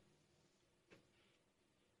pay.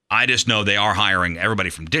 I just know they are hiring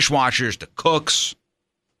everybody from dishwashers to cooks,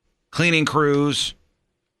 cleaning crews,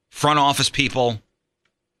 front office people.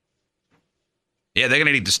 Yeah, they're going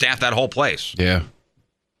to need to staff that whole place. Yeah.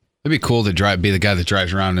 It'd be cool to be the guy that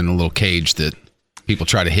drives around in a little cage that people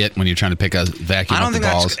try to hit when you're trying to pick a vacuum up the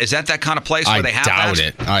balls. Is that kind of place where they have that? I doubt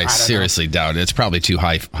it. I seriously doubt it. It's probably too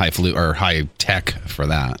high tech for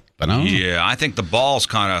that. But I don't know. Yeah, I think the ball's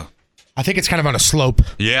kind of... I think it's kind of on a slope.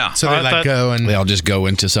 Yeah. So they let go and... They all just go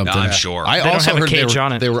into something. I'm sure. I also heard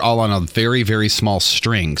they were all on a very, very small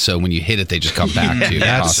string, so when you hit it, they just come back to you.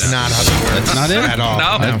 That's not how it works. That's not it? At all.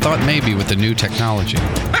 No. I thought maybe with the new technology.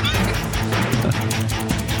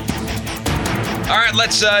 All right,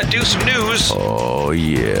 let's do some news. Oh,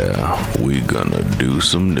 yeah. We gonna do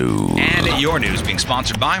some news. And your news being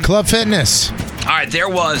sponsored by Club Fitness. All right, there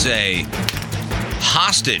was a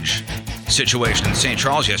hostage situation in St.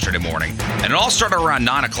 Charles yesterday morning, and it all started around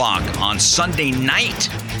 9 o'clock on Sunday night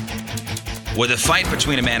with a fight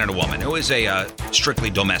between a man and a woman. It was a strictly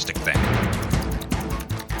domestic thing.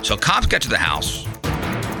 So cops got to the house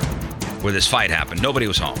where this fight happened. Nobody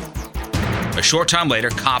was home. A short time later,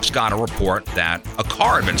 cops got a report that a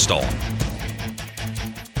car had been stolen.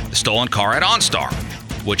 The stolen car had OnStar,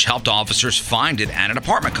 which helped officers find it at an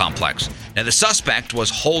apartment complex. Now, the suspect was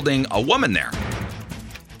holding a woman there.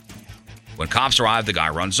 When cops arrive, the guy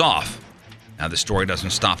runs off. Now, the story doesn't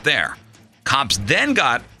stop there. Cops then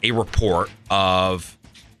got a report of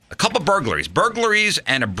a couple burglaries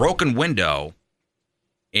and a broken window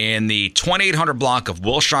in the 2800 block of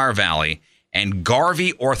Wilshire Valley and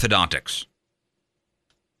Garvey Orthodontics.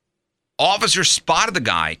 Officers spotted the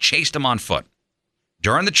guy, chased him on foot.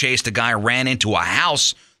 During the chase, the guy ran into a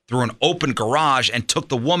house through an open garage and took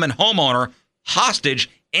the woman homeowner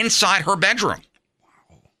hostage inside her bedroom.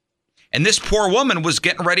 And this poor woman was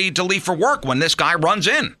getting ready to leave for work when this guy runs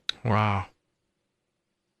in. Wow.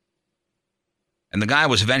 And the guy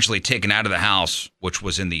was eventually taken out of the house, which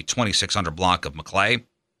was in the 2600 block of Maclay.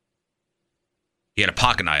 He had a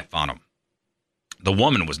pocket knife on him. The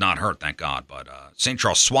woman was not hurt, thank God, but St.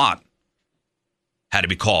 Charles SWAT had to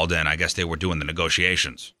be called in. I guess they were doing the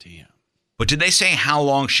negotiations. Damn. But did they say how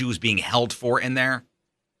long she was being held for in there?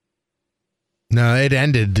 No, it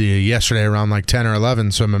ended yesterday around like 10 or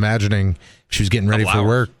 11, so I'm imagining she was getting ready for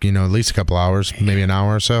work, at least a couple hours, maybe an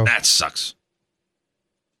hour or so. That sucks.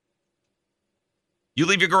 You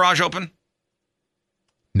leave your garage open?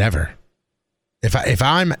 Never.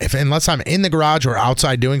 Unless I'm in the garage or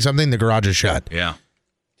outside doing something, the garage is shut. Yeah.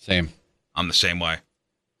 Same. I'm the same way.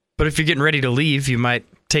 But if you're getting ready to leave, you might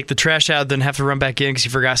take the trash out, then have to run back in because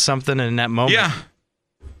you forgot something in that moment. Yeah.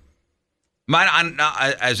 Mine,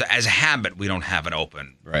 as a habit, we don't have it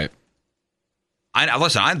open. Right.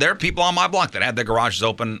 There are people on my block that have their garages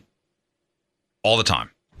open all the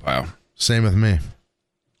time. Wow. Same with me.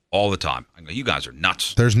 All the time. I go, you guys are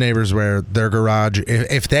nuts. There's neighbors where their garage,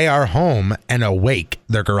 if they are home and awake,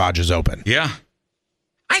 their garage is open. Yeah.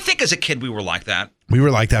 I think as a kid we were like that. We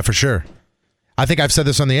were like that for sure. I think I've said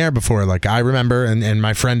this on the air before. Like, I remember, and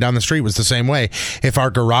my friend down the street was the same way. If our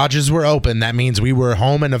garages were open, that means we were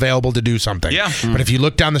home and available to do something. Yeah. But if you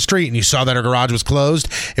looked down the street and you saw that our garage was closed,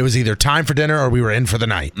 it was either time for dinner or we were in for the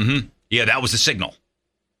night. Mm-hmm. Yeah, that was the signal.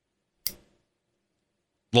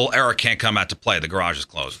 Little Eric can't come out to play. The garage is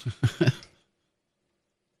closed.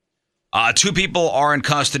 2 people are in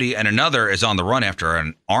custody and another is on the run after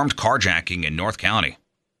an armed carjacking in North County.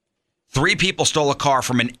 3 people stole a car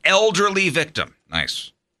from an elderly victim.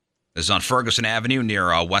 Nice. This is on Ferguson Avenue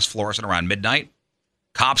near West Florissant around midnight.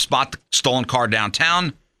 Cops spot the stolen car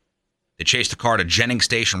downtown. They chased the car to Jennings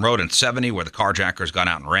Station Road and 70 where the carjackers got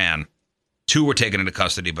out and ran. 2 were taken into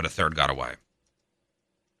custody, but a third got away.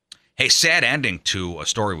 Hey, sad ending to a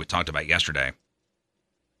story we talked about yesterday.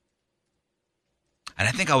 And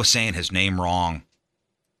I think I was saying his name wrong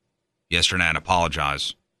yesterday, and I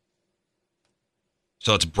apologize.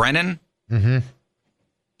 So it's Brennan. Mm-hmm.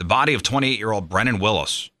 The body of 28-year-old Brennan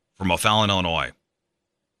Willis from O'Fallon, Illinois,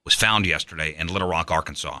 was found yesterday in Little Rock,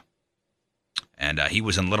 Arkansas. And he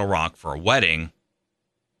was in Little Rock for a wedding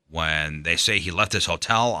when they say he left his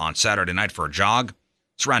hotel on Saturday night for a jog.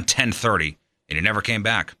 It's around 10:30, and he never came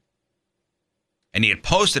back. And he had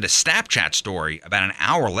posted a Snapchat story about an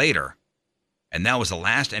hour later, and that was the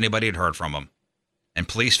last anybody had heard from him. And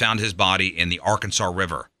police found his body in the Arkansas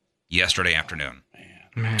River yesterday afternoon.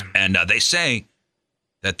 Man. And they say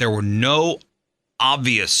that there were no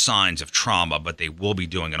obvious signs of trauma, but they will be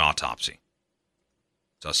doing an autopsy.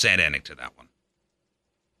 So sad ending to that one.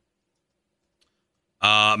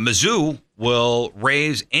 Mizzou will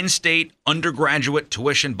raise in-state undergraduate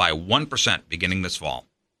tuition by 1% beginning this fall.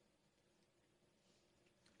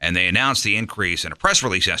 And they announced the increase in a press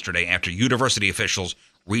release yesterday after university officials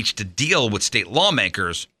reached a deal with state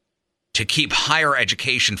lawmakers to keep higher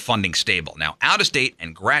education funding stable. Now, out-of-state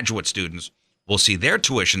and graduate students will see their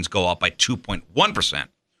tuitions go up by 2.1%,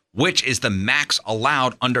 which is the max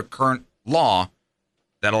allowed under current law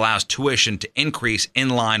that allows tuition to increase in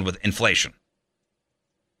line with inflation.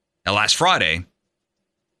 Now, last Friday,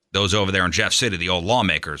 those over there in Jeff City, the old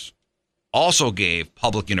lawmakers, also gave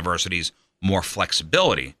public universities more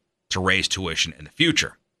flexibility to raise tuition in the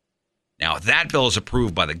future. Now, if that bill is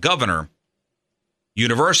approved by the governor,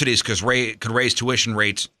 universities could raise tuition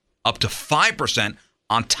rates up to 5%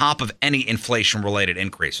 on top of any inflation-related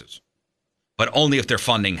increases, but only if their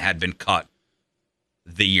funding had been cut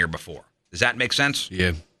the year before. Does that make sense?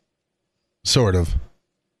 Yeah. Sort of.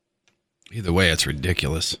 Either way, it's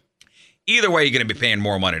ridiculous. Either way, you're going to be paying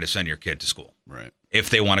more money to send your kid to school. Right. If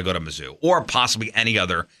they want to go to Mizzou or possibly any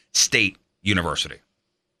other state university.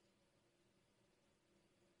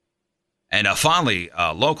 And finally,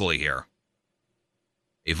 locally here,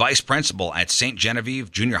 a vice principal at St.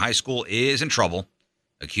 Genevieve Junior High School is in trouble,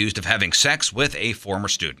 accused of having sex with a former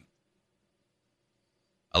student.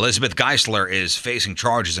 Elizabeth Geisler is facing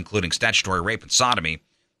charges including statutory rape and sodomy.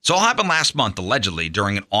 This all happened last month, allegedly,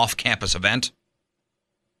 during an off-campus event.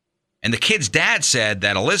 And the kid's dad said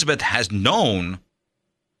that Elizabeth has known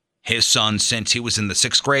his son since he was in the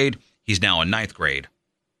 6th grade. He's now in 9th grade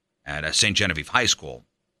at St. Genevieve High School.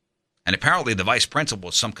 And apparently the vice principal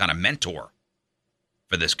was some kind of mentor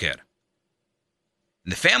for this kid.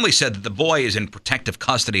 And the family said that the boy is in protective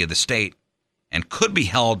custody of the state and could be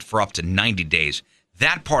held for up to 90 days.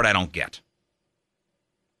 That part I don't get.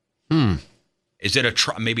 Is it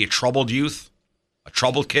maybe a troubled youth? A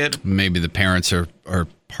troubled kid? Maybe the parents are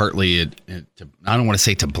partly, I don't want to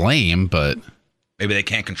say to blame, but... Maybe they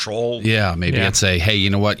can't control. Yeah, maybe it's hey, you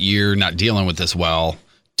know what? You're not dealing with this well.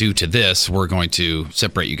 Due to this, we're going to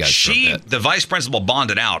separate you guys for a bit. The vice principal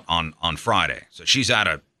bonded out on Friday, so she's out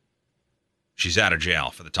of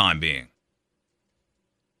jail for the time being.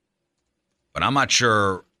 But I'm not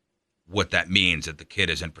sure what that means that the kid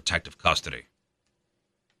is in protective custody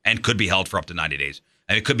and could be held for up to 90 days.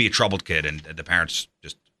 And it could be a troubled kid, and the parents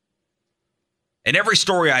just... In every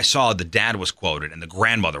story I saw, the dad was quoted and the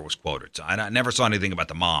grandmother was quoted. So I never saw anything about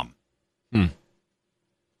the mom.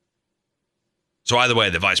 So either way,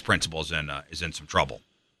 the vice principal is in some trouble.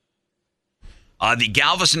 The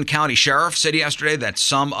Galveston County Sheriff said yesterday that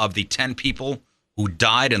some of the 10 people who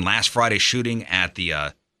died in last Friday's shooting at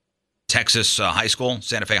the Texas high school,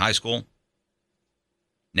 Santa Fe High School.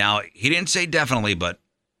 Now, he didn't say definitely, but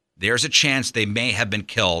there's a chance they may have been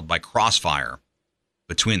killed by crossfire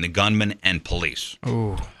between the gunman and police.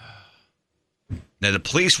 Ooh. Now, the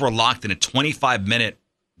police were locked in a 25-minute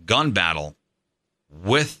gun battle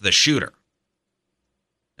with the shooter.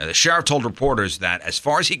 Now, the sheriff told reporters that, as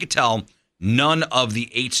far as he could tell, none of the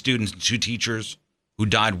 8 students and 2 teachers who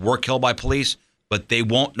died were killed by police, but they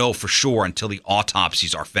won't know for sure until the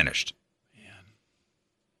autopsies are finished. Man.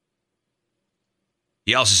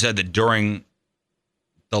 He also said that during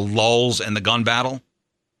the lulls in the gun battle,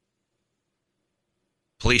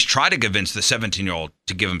 police tried to convince the 17-year-old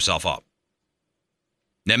to give himself up.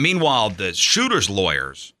 Now, meanwhile, the shooter's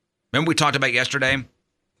lawyers, remember we talked about yesterday?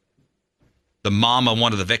 The mom of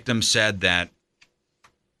one of the victims said that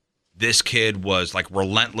this kid was like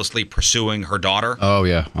relentlessly pursuing her daughter. Oh,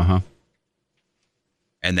 yeah.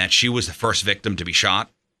 And that she was the first victim to be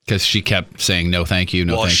shot. Because she kept saying, no, thank you,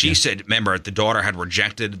 no, thank you. Well, she said, remember, the daughter had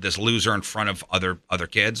rejected this loser in front of other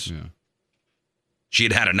kids. Yeah. She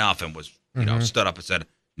had had enough and was, stood up and said,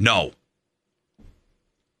 no.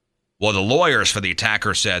 Well, the lawyers for the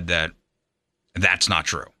attacker said that that's not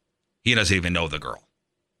true. He doesn't even know the girl.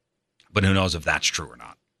 But who knows if that's true or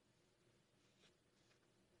not.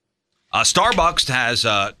 Starbucks has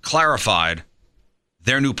clarified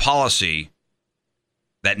their new policy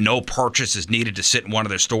that no purchase is needed to sit in one of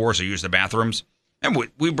their stores or use their bathrooms. And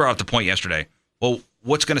we brought up the point yesterday. Well,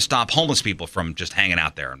 what's going to stop homeless people from just hanging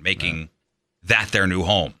out there and making that their new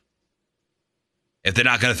home? if they're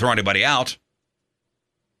not going to throw anybody out.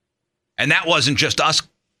 And that wasn't just us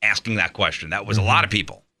asking that question. That was a lot of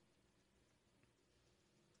people.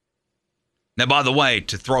 Now, by the way,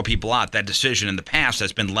 to throw people out, that decision in the past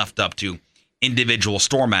has been left up to individual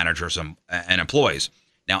store managers and employees.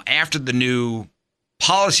 Now, after the new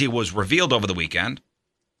policy was revealed over the weekend,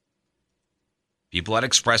 people had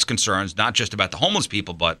expressed concerns, not just about the homeless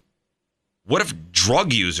people, but what if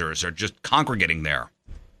drug users are just congregating there,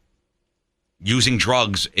 using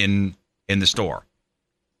drugs in the store?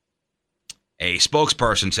 A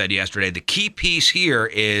spokesperson said yesterday, the key piece here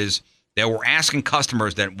is that we're asking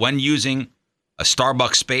customers that when using a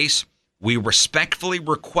Starbucks space, we respectfully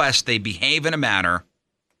request they behave in a manner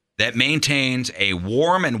that maintains a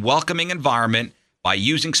warm and welcoming environment by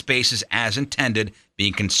using spaces as intended,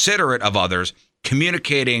 being considerate of others,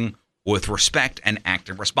 communicating with respect, and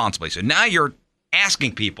acting responsibly. So now you're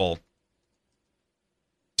asking people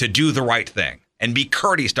to do the right thing and be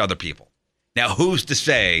courteous to other people. Now, who's to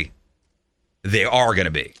say they are going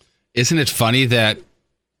to be? Isn't it funny that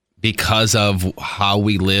because of how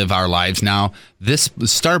we live our lives now, this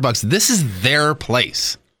Starbucks, this is their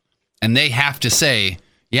place. And they have to say,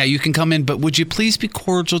 yeah, you can come in, but would you please be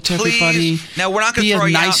cordial to everybody? Now, we're not going to throw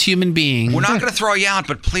you out. Be a nice human being. We're not going to throw you out,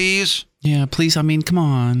 but please. Yeah, please. I mean, come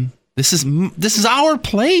on. This is our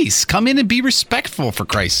place. Come in and be respectful, for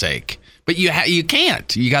Christ's sake. But you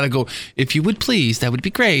can't. You got to go, if you would please, that would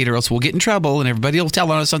be great, or else we'll get in trouble and everybody will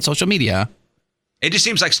tell on us on social media. It just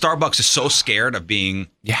seems like Starbucks is so scared of being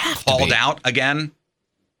called out again.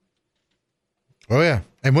 Oh, yeah.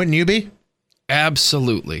 And wouldn't you be?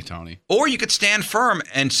 Absolutely, Tony. Or you could stand firm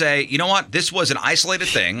and say, you know what? This was an isolated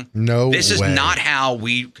thing. This is way. not how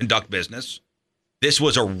we conduct business. This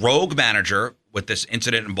was a rogue manager with this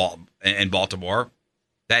incident in Baltimore.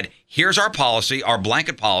 That here's our policy, our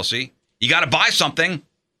blanket policy. You got to buy something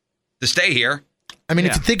to stay here. I mean,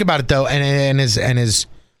 if you think about it, though, and is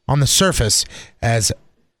on the surface, as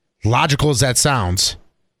logical as that sounds,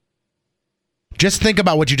 just think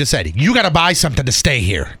about what you just said. You got to buy something to stay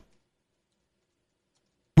here,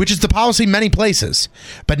 which is the policy in many places.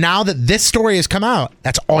 But now that this story has come out,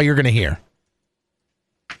 that's all you're going to hear.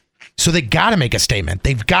 So they got to make a statement.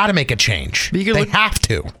 They've got to make a change. They have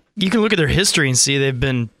to. You can look at their history and see they've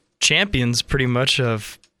been champions pretty much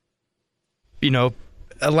of,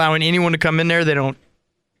 allowing anyone to come in there. They don't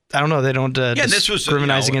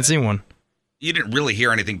discriminate against anyone. You didn't really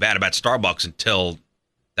hear anything bad about Starbucks until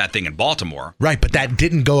that thing in Baltimore. Right, but that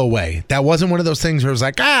didn't go away. That wasn't one of those things where it was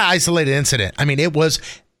like, isolated incident. I mean, it was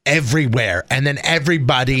everywhere. And then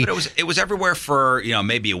everybody... But it was everywhere for,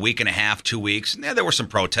 maybe a week and a half, 2 weeks. And there were some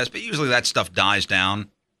protests, but usually that stuff dies down.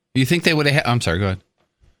 You think they would have... I'm sorry, go ahead.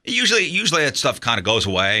 Usually that stuff kind of goes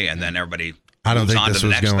away, and then everybody I don't moves think on this to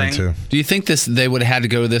the was next going thing. to. Do you think they would have had to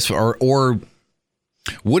go to this, or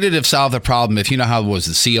would it have solved the problem if, how it was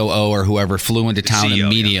the COO or whoever flew into town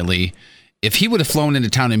immediately? Yeah. If he would have flown into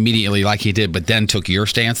town immediately like he did, but then took your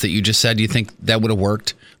stance that you just said, do you think that would have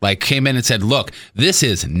worked? Like came in and said, look, this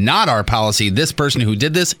is not our policy. This person who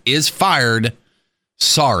did this is fired.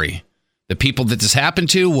 Sorry. The people that this happened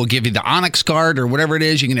to will give you the Onyx card or whatever it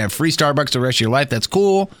is. You can have free Starbucks the rest of your life. That's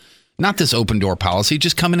cool. Not this open door policy.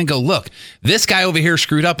 Just come in and go, look, this guy over here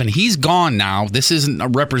screwed up and he's gone now. This isn't a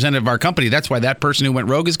representative of our company. That's why that person who went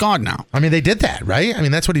rogue is gone now. I mean, they did that, right? I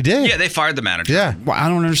mean, that's what he did. Yeah, they fired the manager. Yeah. Well, I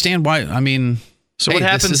don't understand why. I mean, so what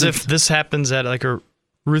happens if this happens at like a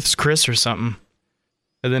Ruth's Chris or something?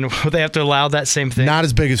 And then will they have to allow that same thing? Not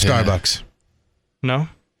as big as Starbucks. No?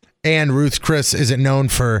 And Ruth's Chris isn't known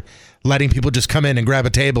for letting people just come in and grab a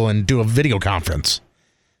table and do a video conference.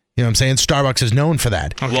 You know what I'm saying? Starbucks is known for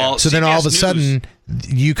that. Okay. Well, so then all of a sudden,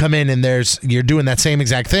 you come in and you're doing that same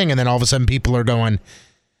exact thing, and then all of a sudden people are going,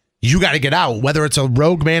 you got to get out. Whether it's a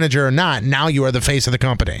rogue manager or not, now you are the face of the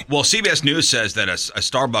company. Well, CBS News says that a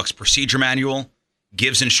Starbucks procedure manual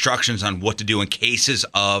gives instructions on what to do in cases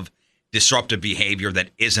of disruptive behavior that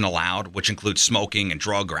isn't allowed, which includes smoking and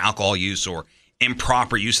drug or alcohol use or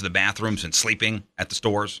improper use of the bathrooms and sleeping at the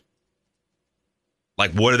stores.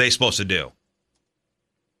 Like, what are they supposed to do?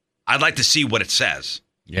 I'd like to see what it says.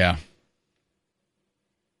 Yeah.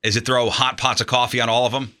 Is it throw hot pots of coffee on all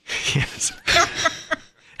of them? Yes.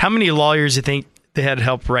 How many lawyers do you think they had to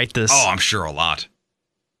help write this? Oh, I'm sure a lot.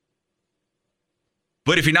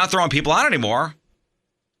 But if you're not throwing people out anymore,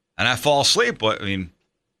 and I fall asleep,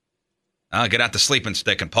 I'll get out the sleeping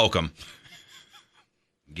stick and poke them.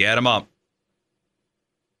 Get them up.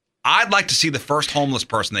 I'd like to see the first homeless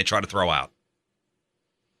person they try to throw out.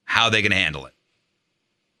 How are they going to handle it?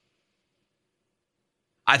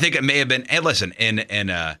 I think it may have been. Hey, listen, in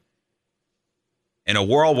a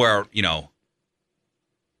world where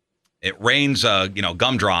It rains,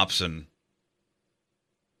 gumdrops and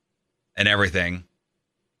everything.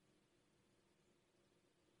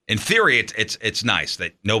 In theory, it's nice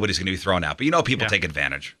that nobody's going to be thrown out, but people take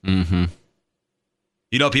advantage. Mm-hmm.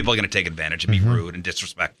 People are going to take advantage and be rude and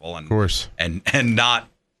disrespectful, and of course, and not.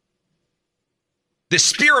 The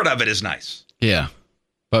spirit of it is nice. Yeah,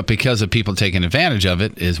 but because of people taking advantage of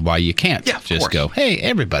it is why you can't just go, hey,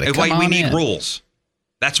 everybody, It's come why on we need in. rules.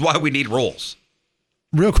 That's why we need rules.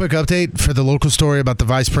 Real quick update for the local story about the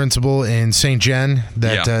vice principal in St. Jen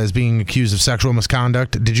that is being accused of sexual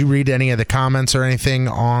misconduct. Did you read any of the comments or anything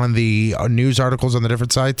on the news articles on the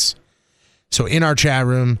different sites? So in our chat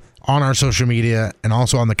room, on our social media, and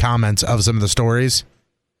also on the comments of some of the stories,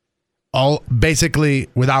 all basically,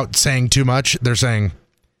 without saying too much, they're saying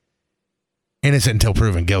innocent until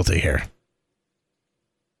proven guilty here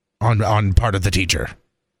on part of the teacher.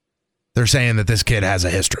 They're saying that this kid has a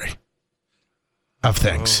history of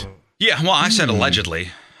things. Yeah, well, I said allegedly.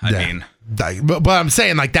 I mean, but I'm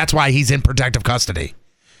saying that's why he's in protective custody,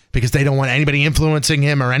 because they don't want anybody influencing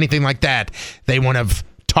him or anything like that. They want to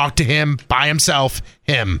talk to him by himself.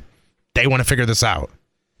 They want to figure this out.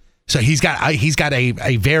 So he's got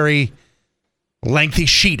a very lengthy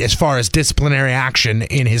sheet as far as disciplinary action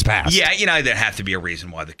in his past. Yeah, there have to be a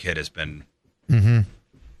reason why the kid has been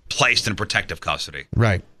placed in protective custody.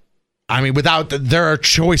 Right. I mean, there are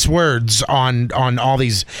choice words on all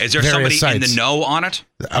these. Is there various somebody in sites. the know on it?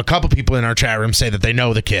 A couple people in our chat room say that they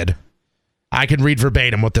know the kid. I can read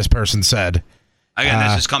verbatim what this person said. Again,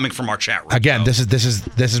 this is coming from our chat room. Again, this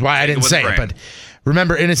is why I didn't say it. But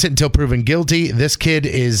remember, innocent until proven guilty. This kid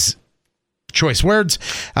is choice words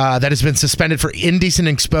that has been suspended for indecent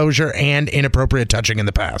exposure and inappropriate touching in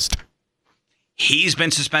the past. He's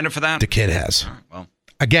been suspended for that? The kid has. Well,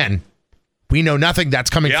 again, we know nothing. That's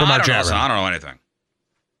coming from our chat room. I don't know anything.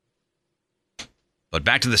 But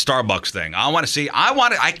back to the Starbucks thing.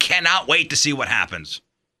 I cannot wait to see what happens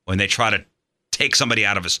when they try to take somebody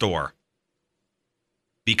out of a store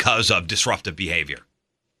because of disruptive behavior.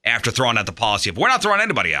 After throwing out the policy of, we're not throwing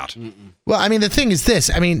anybody out. Well, I mean, the thing is this.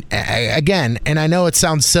 I mean, again, and I know it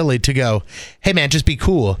sounds silly to go, hey, man, just be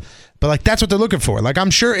cool. But, that's what they're looking for. I'm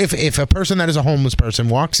sure if a person that is a homeless person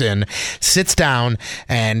walks in, sits down,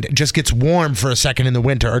 and just gets warm for a second in the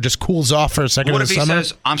winter or just cools off for a second in the summer. What if he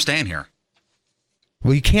says, I'm staying here?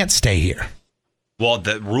 Well, you can't stay here. Well,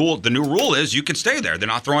 the new rule is you can stay there. They're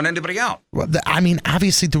not throwing anybody out. Well,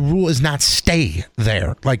 obviously the rule is not stay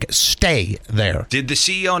there. Stay there. Did the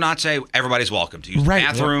CEO not say everybody's welcome to use the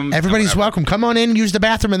bathroom? Everybody's welcome. Come on in, use the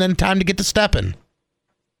bathroom, and then time to get to stepping.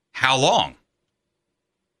 How long?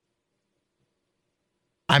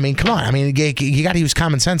 I mean, come on. I mean, you got to use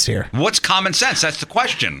common sense here. What's common sense? That's the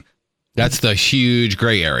question. That's the huge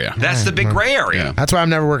gray area. That's the big gray area. Yeah. That's why I'm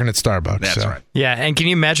never working at Starbucks. That's right. Yeah, and can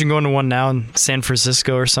you imagine going to one now in San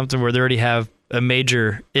Francisco or something where they already have a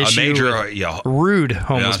major issue with rude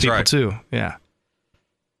homeless people too? Yeah.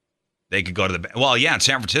 They could go to in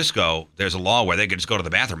San Francisco, there's a law where they could just go to the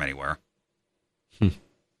bathroom anywhere.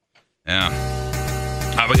 Yeah.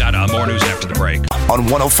 All right, we got more news after the break. On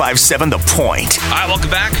 105.7 The Point. All right, welcome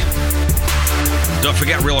back. Don't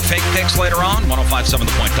forget real or fake picks later on.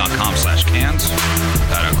 1057thepoint.com/cans.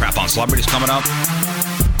 Got crap on celebrities coming up.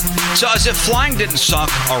 So as if flying didn't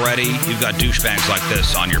suck already, you've got douchebags like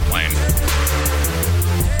this on your plane.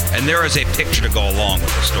 And there is a picture to go along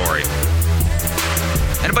with the story.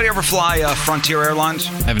 Anybody ever fly Frontier Airlines?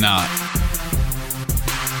 I have not.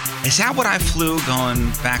 Is that what I flew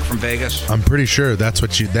going back from Vegas? I'm pretty sure that's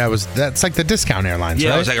like the discount airlines, right?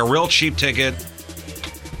 Yeah, it was like a real cheap ticket.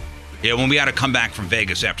 Yeah, when we had to come back from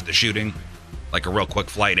Vegas after the shooting, like a real quick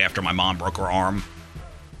flight after my mom broke her arm,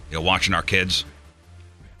 watching our kids.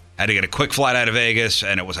 Had to get a quick flight out of Vegas,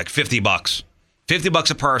 and it was like $50.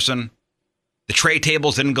 $50 a person. The tray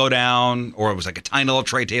tables didn't go down, or it was like a tiny little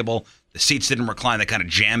tray table. The seats didn't recline. They kind of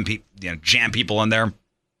jam people in there.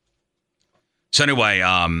 So anyway,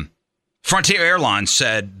 Frontier Airlines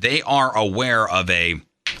said they are aware of a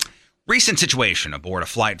recent situation aboard a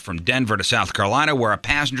flight from Denver to South Carolina where a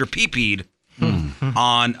passenger pee-peed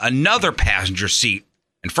on another passenger seat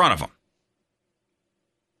in front of him.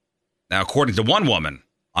 Now, according to one woman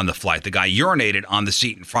on the flight, the guy urinated on the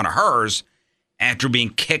seat in front of hers after being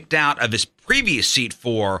kicked out of his previous seat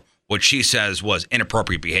for what she says was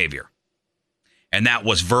inappropriate behavior. And that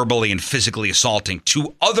was verbally and physically assaulting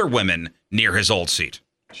two other women near his old seat.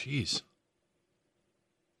 Jeez.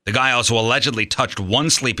 The guy also allegedly touched one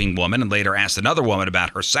sleeping woman and later asked another woman about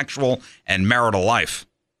her sexual and marital life.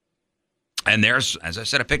 And there's, as I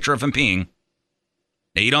said, a picture of him peeing.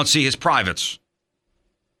 Now, you don't see his privates,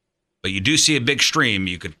 but you do see a big stream.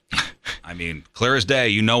 You could I mean, clear as day,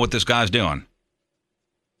 you know what this guy's doing.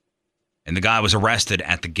 And the guy was arrested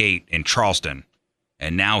at the gate in Charleston,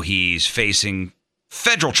 and now he's facing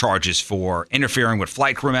federal charges for interfering with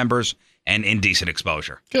flight crew members and indecent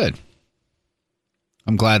exposure. Good.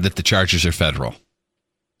 I'm glad that the charges are federal.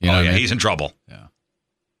 You know what I mean? He's in trouble. Yeah.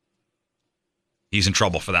 He's in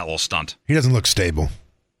trouble for that little stunt. He doesn't look stable.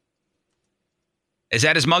 Is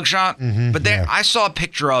that his mugshot? Mm-hmm, But there, I saw a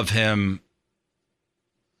picture of him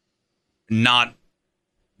not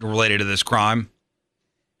related to this crime.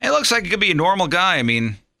 It looks like he could be a normal guy. I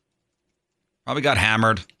mean, probably got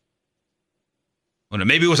hammered. Well,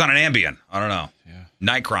 maybe he was on an Ambien. I don't know. Yeah.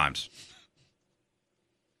 Night crimes.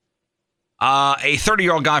 A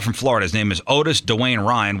 30-year-old guy from Florida, his name is Otis Dwayne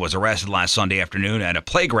Ryan, was arrested last Sunday afternoon at a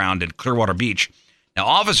playground in Clearwater Beach. Now,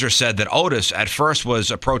 officers said that Otis at first was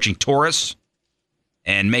approaching tourists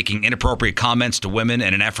and making inappropriate comments to women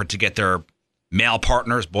in an effort to get their male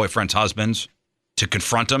partners, boyfriends, husbands, to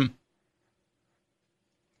confront him.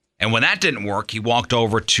 And when that didn't work, he walked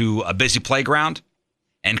over to a busy playground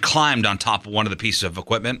and climbed on top of one of the pieces of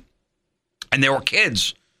equipment. And there were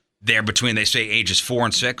kids there between, they say, ages 4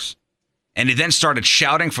 and 6. And he then started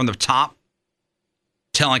shouting from the top,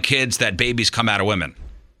 telling kids that babies come out of women,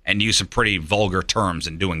 and used some pretty vulgar terms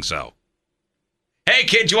in doing so. Hey,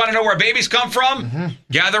 kids, you want to know where babies come from? Mm-hmm.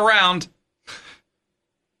 Gather around.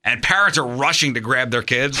 And parents are rushing to grab their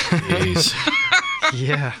kids. Jeez.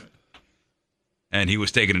 Yeah. And he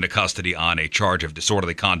was taken into custody on a charge of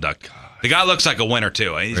disorderly conduct. The guy looks like a winner,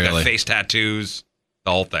 too. He's got face tattoos,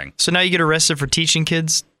 the whole thing. So now you get arrested for teaching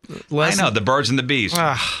kids lessons? I know, the birds and the bees.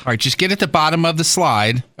 All right, just get at the bottom of the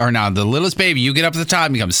slide. Or now, the littlest baby, you get up at the top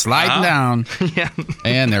and you come sliding down. Yeah.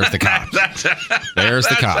 And there's the cops. There's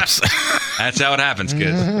the cops. That's how it happens,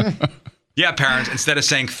 kids. Yeah, parents, instead of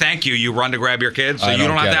saying thank you, you run to grab your kids so you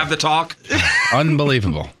don't have to have the talk.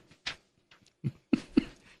 Unbelievable.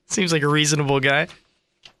 Seems like a reasonable guy.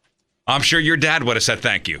 I'm sure your dad would have said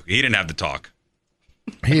thank you. He didn't have the talk.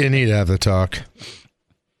 He didn't need to have the talk.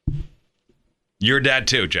 Your dad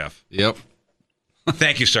too, Jeff. Yep.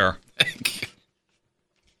 Thank you, sir. Thank you.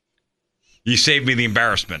 You saved me the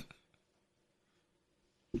embarrassment.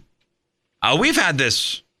 We've had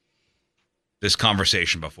this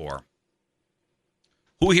conversation before.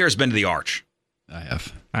 Who here has been to the Arch? I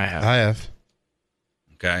have. I have.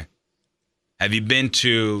 Okay. Have you been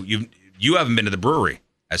to you haven't been to the brewery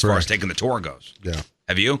as far as taking the tour goes? Yeah.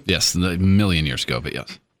 Have you? Yes, a million years ago, but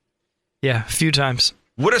yes. Yeah, a few times.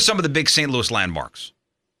 What are some of the big St. Louis landmarks?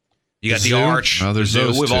 You got the zoo? Arch. Well, there's the zoo.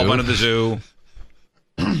 those We've all two. been to the zoo.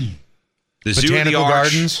 The zoo, the Botanical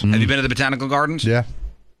Arch. Gardens. Have you been to the Botanical Gardens? Yeah.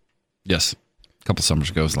 Yes. A couple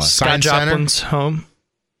summers ago was last. Scott Science Center. Joplin's home.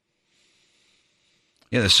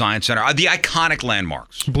 Yeah, the Science Center. The iconic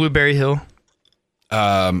landmarks. Blueberry Hill.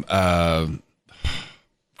 Grant's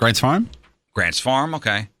Farm? Grant's Farm,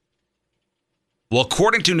 okay. Well,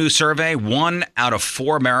 according to a new survey, 1 out of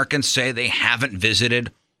 4 Americans say they haven't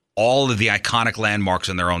visited all of the iconic landmarks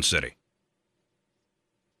in their own city.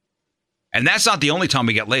 And that's not the only time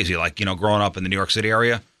we get lazy. Like, growing up in the New York City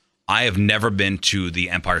area, I have never been to the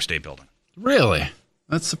Empire State Building. Really?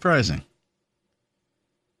 That's surprising.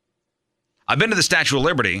 I've been to the Statue of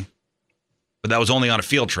Liberty, but that was only on a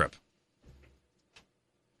field trip.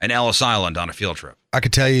 And Ellis Island on a field trip. I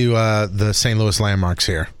could tell you the St. Louis landmarks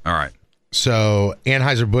here. All right. So,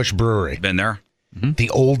 Anheuser-Busch Brewery. Been there. Mm-hmm. The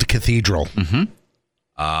Old Cathedral. Mm-hmm.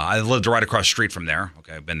 I lived right across the street from there.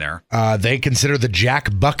 Okay, been there. They consider the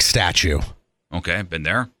Jack Buck statue. Okay, been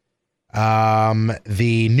there.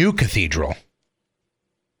 The New Cathedral.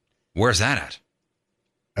 Where's that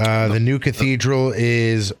at? The New Cathedral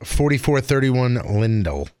is 4431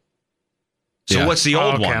 Lindell. So what's the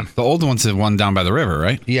old one? The old one's the one down by the river,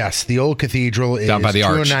 right? Yes, the Old Cathedral is down by the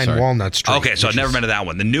Arch, 209 sorry. Walnut Street. Okay, so I've never been to that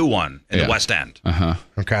one. The new one in the West End. Uh-huh.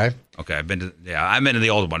 Okay. Okay, I've been to the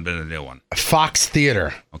old one, been to the new one. Fox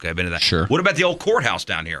Theater. Okay, I've been to that. Sure. What about the old courthouse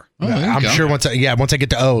down here? Oh, there you I'm go. sure once I get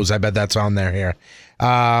to O's, I bet that's on there here.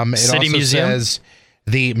 It City also Museum? says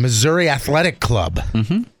the Missouri Athletic Club.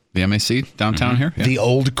 Mm-hmm. The MAC downtown here? Yeah. The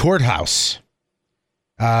Old Courthouse.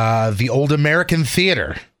 The Old American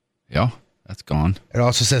Theater. Yeah, that's gone. It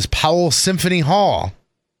also says Powell Symphony Hall.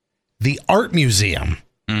 The Art Museum.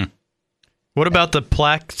 What about the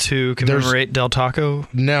plaque to commemorate Del Taco?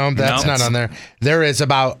 No, that's not on there. There is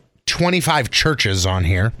about 25 churches on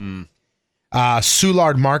here.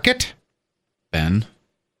 Soulard Market. Ben.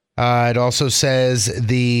 It also says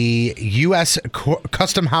the U.S.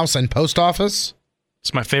 Custom House and Post Office.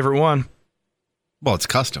 It's my favorite one. Well, it's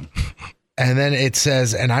custom. And then it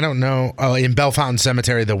says, and I don't know, in Bellefontaine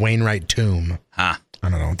Cemetery, the Wainwright Tomb. Huh. I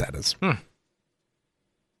don't know what that is.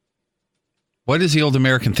 What is the old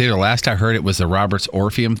American Theater? Last I heard, it was the Roberts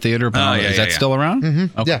Orpheum Theater. Is that still around?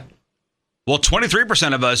 Mm-hmm. Okay. Yeah. Well,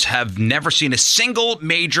 23% of us have never seen a single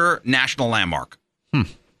major national landmark. And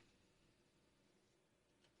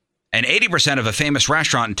 80% of a famous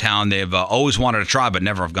restaurant in town they've always wanted to try but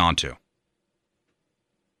never have gone to.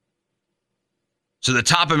 So the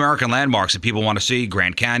top American landmarks that people want to see: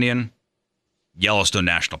 Grand Canyon, Yellowstone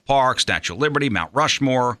National Park, Statue of Liberty, Mount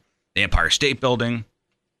Rushmore, the Empire State Building,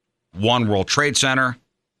 One World Trade Center,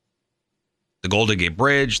 the Golden Gate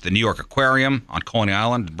Bridge, the New York Aquarium on Coney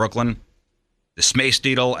Island in Brooklyn, the Space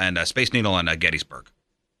Needle and Gettysburg.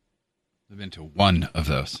 I've been to one of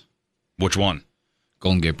those. Which one?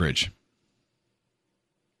 Golden Gate Bridge.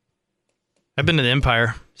 I've been to the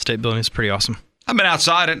Empire State Building. It's pretty awesome. I've been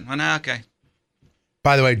outside it. Okay.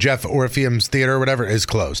 By the way, Jeff Orpheum's Theater or whatever is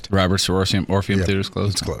closed. Robert's Orpheum Theater is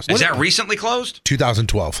closed. It's closed. Is that recently closed?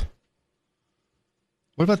 2012.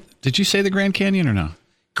 What about, did you say the Grand Canyon or no?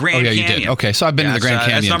 Grand Canyon. You did. Okay, so I've been to the Grand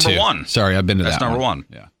Canyon that's number too. one. Sorry, I've been to that's that number one.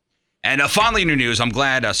 Yeah. And finally, in your news, I'm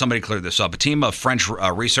glad somebody cleared this up. A team of French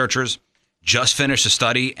researchers just finished a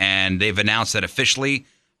study, and they've announced that officially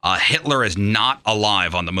Hitler is not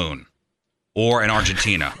alive on the moon or in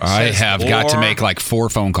Argentina. I have got to make like 4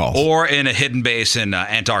 phone calls. Or in a hidden base in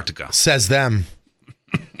Antarctica. Says them.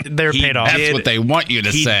 They're paid off. That's what they want you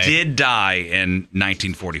to say. He did die in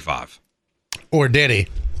 1945. Or did he?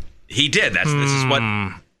 He did.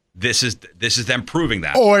 This is them proving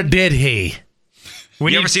that. Or did he?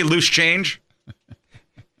 You ever see Loose Change?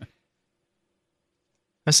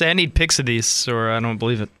 I need pics of these, or I don't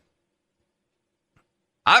believe it.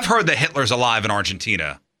 I've heard that Hitler's alive in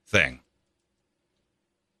Argentina thing.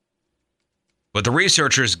 But the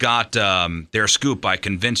researchers got their scoop by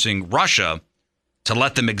convincing Russia to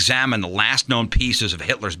let them examine the last known pieces of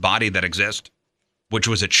Hitler's body that exist, which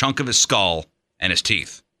was a chunk of his skull and his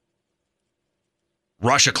teeth.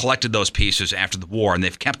 Russia collected those pieces after the war, and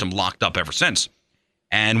they've kept them locked up ever since.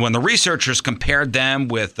 And when the researchers compared them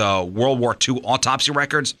with World War II autopsy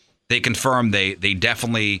records, they confirmed they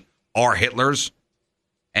definitely are Hitler's,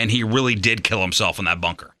 and he really did kill himself in that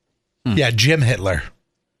bunker. Yeah, Jim Hitler.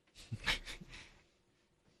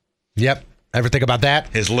 Yep. Ever think about that?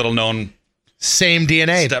 His little known same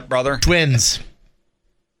DNA stepbrother, twins.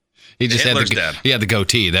 He just Hitler's dead. He had the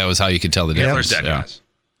goatee. That was how you could tell the difference. Hitler's dead, guys.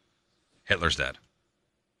 Hitler's dead.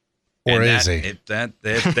 Or is he?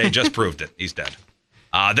 They just proved it. He's dead.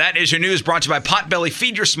 That is your news, brought to you by Potbelly.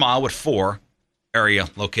 Feed your smile with 4 area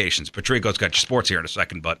locations. Patrico's got your sports here in a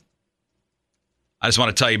second, but I just want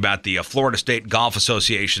to tell you about the Florida State Golf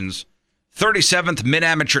Association's 37th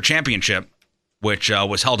Mid-Amateur Championship, which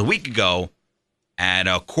was held a week ago at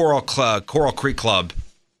Coral Creek Club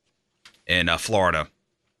in Florida.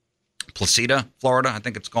 Placida, Florida, I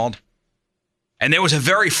think it's called. And there was a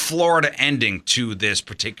very Florida ending to this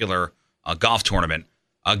particular golf tournament.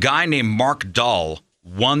 A guy named Mark Dull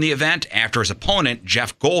won the event after his opponent,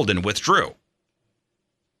 Jeff Golden, withdrew.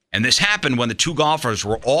 And this happened when the two golfers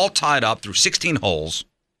were all tied up through 16 holes,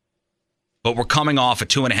 but were coming off a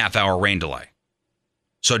 2.5-hour rain delay.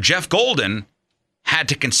 So Jeff Golden had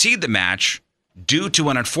to concede the match due to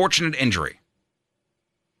an unfortunate injury.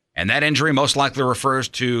 And that injury most likely refers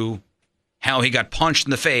to how he got punched in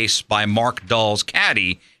the face by Mark Dull's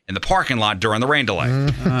caddy in the parking lot during the rain delay. All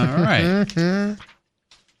right.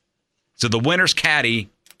 So the winner's caddy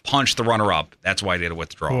punched the runner-up. That's why he did a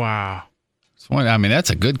withdrawal. Wow. I mean, that's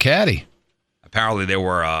a good caddy. Apparently there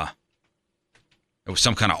was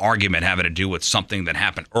some kind of argument having to do with something that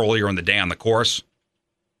happened earlier in the day on the course.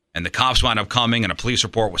 And the cops wound up coming and a police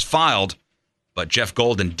report was filed, but Jeff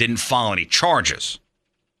Golden didn't file any charges.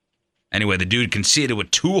 Anyway, the dude conceded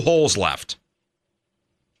with 2 holes left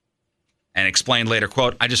and explained later,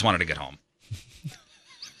 quote, "I just wanted to get home."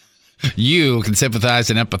 You can sympathize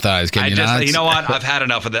and empathize, can you not? You know what? I've had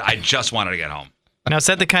enough of that. I just wanted to get home. Now, is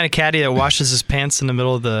that the kind of caddy that washes his pants in the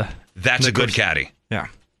middle of the... That's a good caddy. Yeah.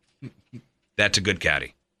 That's a good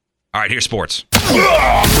caddy. All right, here's sports. The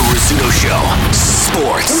Rizzuto Show.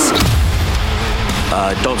 Sports.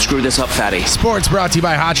 Don't screw this up, fatty. Sports brought to you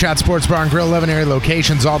by Hot Shot Sports Bar and Grill. 11 area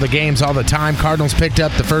locations, all the games, all the time. Cardinals picked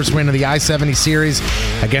up the first win of the I-70 series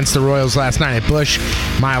against the Royals last night at Busch.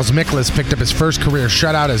 Miles Mikolas picked up his first career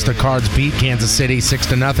shutout as the Cards beat Kansas City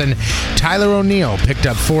 6-0. Tyler O'Neill picked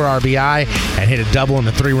up 4 RBI and hit a double in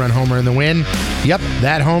the 3-run homer in the win. Yep,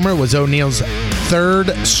 that homer was O'Neill's third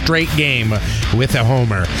straight game with a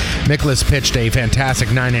homer. Mikolas pitched a fantastic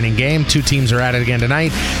 9-inning game. Two teams are at it again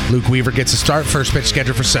tonight. Luke Weaver gets a start. First pitch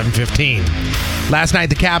scheduled for 7:15. Last night,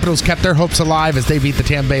 the Capitals kept their hopes alive as they beat the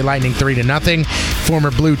Tampa Bay Lightning 3-0.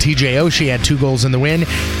 Former Blue TJ Oshie had 2 goals in the win.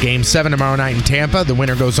 Game 7 tomorrow night in Tampa. The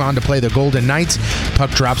winner goes on to play the Golden Knights.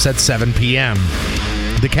 Puck drops at 7 p.m.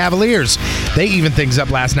 The Cavaliers, they evened things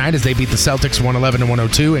up last night as they beat the Celtics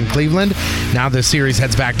 111-102 in Cleveland. Now the series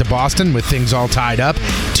heads back to Boston with things all tied up.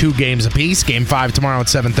 2 games apiece. Game 5 tomorrow at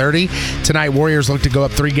 7:30. Tonight, Warriors look to go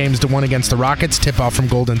up 3-1 against the Rockets. Tip-off from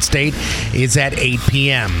Golden State is at 8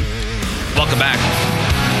 p.m. Welcome back.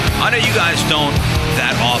 I know you guys don't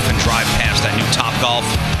that often drive past that new Topgolf,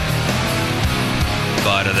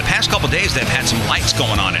 but the past couple days they've had some lights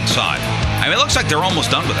going on inside. I mean, it looks like they're almost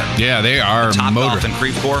done with it. Yeah, they are. Topgolf and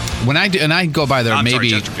Creve Coeur. When I go by there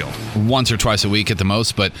maybe once or twice a week at the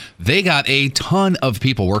most, but they got a ton of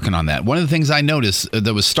people working on that. One of the things I noticed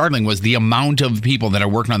that was startling was the amount of people that are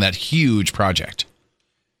working on that huge project.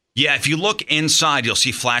 Yeah, if you look inside, you'll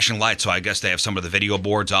see flashing lights. So I guess they have some of the video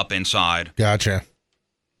boards up inside. Gotcha.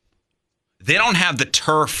 They don't have the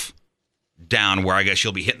turf down where I guess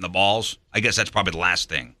you'll be hitting the balls. I guess that's probably the last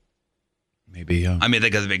thing. Maybe. I mean, they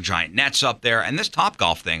got the big giant nets up there, and this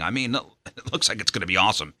Topgolf thing. I mean, it looks like it's going to be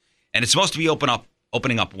awesome. And it's supposed to be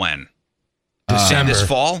opening up when? December. This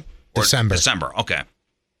fall? Or December. December. Okay.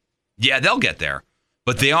 Yeah, they'll get there,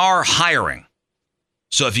 but they are hiring.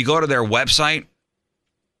 So if you go to their website,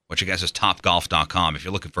 which I guess is topgolf.com, if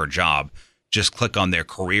you're looking for a job, just click on their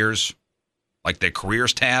careers, like their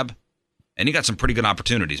careers tab, and you got some pretty good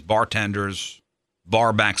opportunities. Bartenders,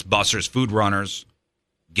 barbacks, bussers, food runners,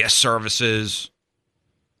 guest services,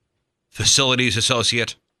 facilities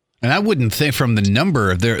associate. And I wouldn't think from the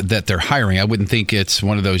number that they're hiring, I wouldn't think it's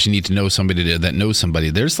one of those you need to know somebody that knows somebody.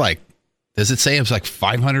 There's like, does it say it's like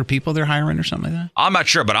 500 people they're hiring or something like that? I'm not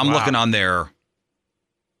sure, but I'm looking on their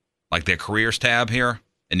careers tab here,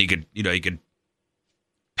 and you could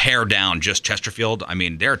pare down just Chesterfield. I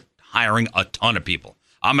mean, they're hiring a ton of people.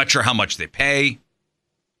 I'm not sure how much they pay.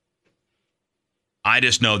 I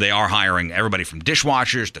just know they are hiring everybody from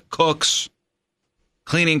dishwashers to cooks,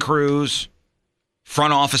 cleaning crews,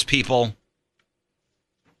 front office people.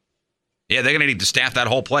 Yeah, they're going to need to staff that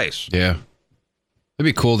whole place. Yeah. It'd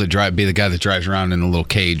be cool to be the guy that drives around in a little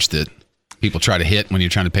cage that people try to hit when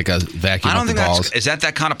you're trying to pick a vacuum up the balls. Is that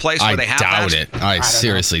kind of place where they have that? I doubt it. I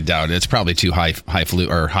seriously doubt it. It's probably too high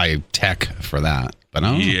tech for that. But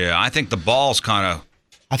I don't know. Yeah, I think the ball's kind of...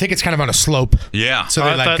 I think it's kind of on a slope. Yeah. So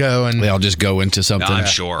they let go and... They all just go into something. I'm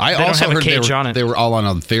sure. I also heard they were all on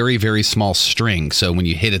a very, very small string, so when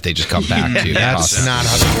you hit it, they just come back to you. That's not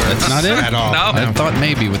how it works. That's not it? At all. No. I thought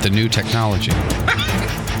maybe with the new technology.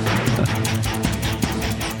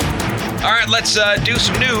 All right, let's do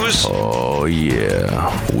some news. Oh,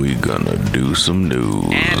 yeah. We gonna do some news.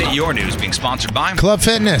 And your news being sponsored by... Club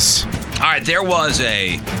Fitness. All right, there was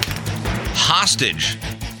a hostage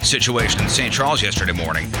situation in St. Charles yesterday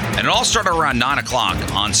morning, and it all started around 9 o'clock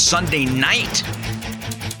on Sunday night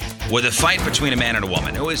with a fight between a man and a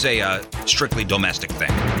woman. It was a strictly domestic thing.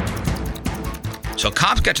 So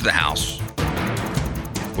cops got to the house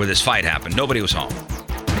where this fight happened. Nobody was home.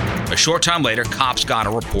 A short time later, cops got a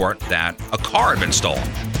report that a car had been stolen.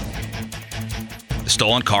 The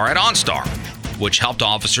stolen car had OnStar, which helped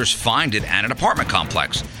officers find it at an apartment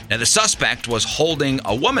complex. Now, the suspect was holding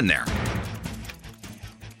a woman there.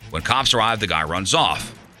 When cops arrived, the guy runs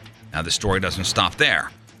off. Now, the story doesn't stop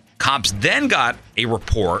there. Cops then got a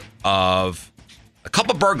report of a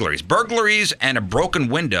couple burglaries and a broken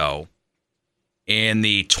window in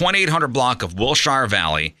the 2800 block of Wilshire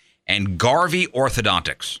Valley and Garvey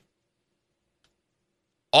Orthodontics.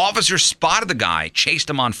 Officers spotted the guy, chased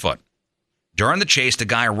him on foot. During the chase, the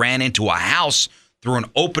guy ran into a house through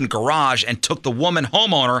an open garage and took the woman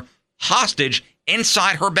homeowner hostage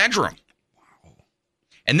inside her bedroom.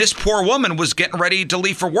 And this poor woman was getting ready to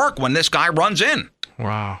leave for work when this guy runs in.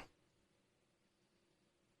 Wow.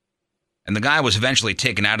 And the guy was eventually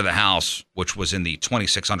taken out of the house, which was in the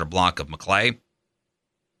 2600 block of Maclay.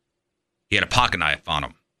 He had a pocket knife on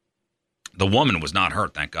him. The woman was not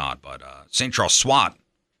hurt, thank God, but St. Charles SWAT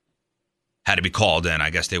had to be called in.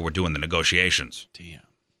 I guess they were doing the negotiations. Damn.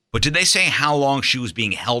 But did they say how long she was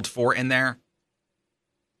being held for in there?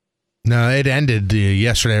 No, it ended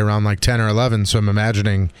yesterday around like 10 or 11, so I'm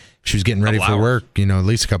imagining she was getting ready for work, at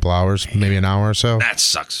least a couple hours, maybe an hour or so. That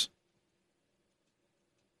sucks.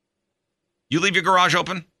 You leave your garage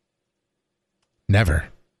open? Never.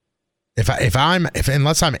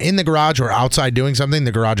 Unless I'm in the garage or outside doing something,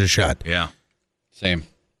 the garage is shut. Yeah. Same.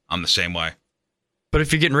 I'm the same way. But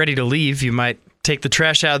if you're getting ready to leave, you might take the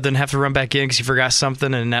trash out, then have to run back in because you forgot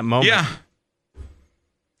something, and in that moment. Yeah.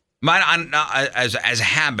 Mine, as a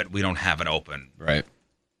habit, we don't have it open. Right.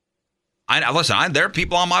 There are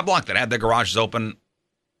people on my block that have their garages open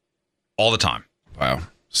all the time. Wow.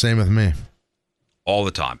 Same with me. All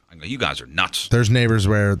the time. I go, you guys are nuts. There's neighbors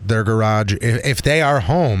where their garage, if they are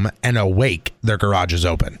home and awake, their garage is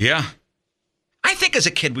open. Yeah. I think as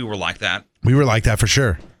a kid we were like that. We were like that for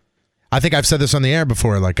sure. I think I've said this on the air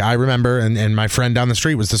before. Like, I remember, and my friend down the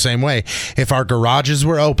street was the same way. If our garages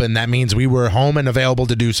were open, that means we were home and available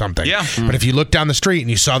to do something. Yeah. But if you looked down the street and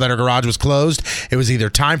you saw that our garage was closed, it was either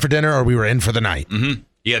time for dinner or we were in for the night. Mm-hmm.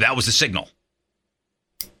 Yeah, that was the signal.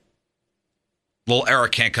 Little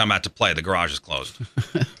Eric can't come out to play. The garage is closed.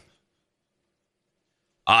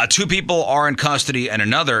 2 people are in custody, and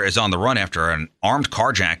another is on the run after an armed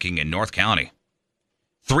carjacking in North County.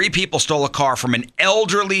 3 people stole a car from an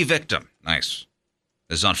elderly victim. Nice.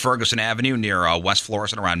 This is on Ferguson Avenue near West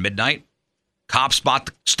Florissant around midnight. Cops spot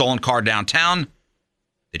the stolen car downtown.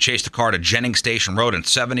 They chased the car to Jennings Station Road and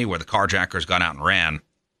 70, where the carjackers got out and ran.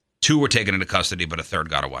 2 were taken into custody, but a third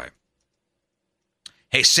got away.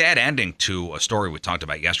 Hey, sad ending to a story we talked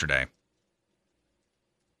about yesterday.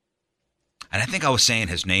 And I think I was saying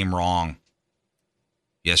his name wrong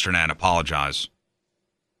yesterday, and I apologize.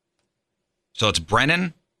 So it's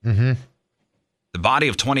Brennan. Mm-hmm. The body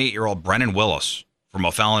of 28-year-old Brennan Willis from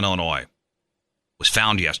O'Fallon, Illinois, was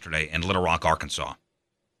found yesterday in Little Rock, Arkansas.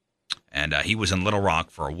 And he was in Little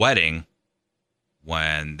Rock for a wedding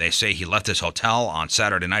when they say he left his hotel on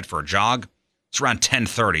Saturday night for a jog. It's around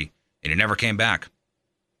 10:30, and he never came back.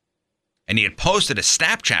 And he had posted a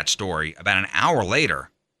Snapchat story about an hour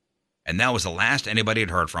later, and that was the last anybody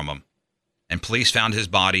had heard from him. And police found his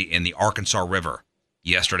body in the Arkansas River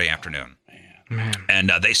yesterday afternoon. Man.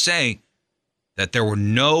 And they say that there were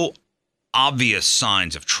no obvious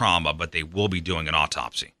signs of trauma, but they will be doing an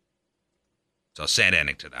autopsy. So sad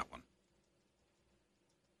ending to that one.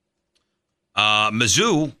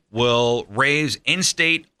 Mizzou will raise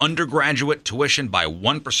in-state undergraduate tuition by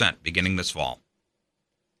 1% beginning this fall.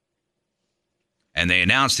 And they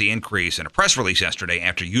announced the increase in a press release yesterday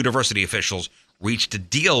after university officials reached a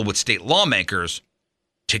deal with state lawmakers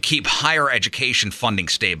to keep higher education funding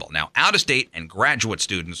stable. Now, out-of-state and graduate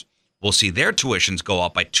students will see their tuitions go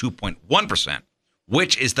up by 2.1%,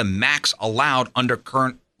 which is the max allowed under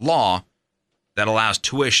current law that allows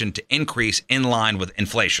tuition to increase in line with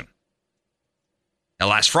inflation. Now,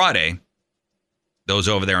 last Friday, those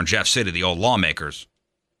over there in Jeff City, the old lawmakers,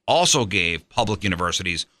 also gave public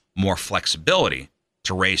universities more flexibility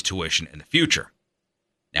to raise tuition in the future.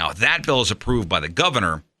 Now, if that bill is approved by the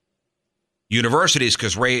governor, universities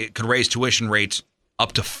could raise tuition rates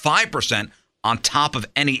up to 5% on top of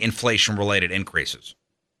any inflation-related increases,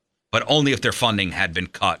 but only if their funding had been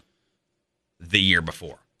cut the year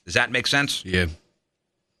before. Does that make sense? Yeah.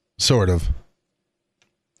 Sort of.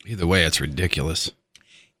 Either way, it's ridiculous.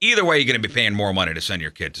 Either way, you're going to be paying more money to send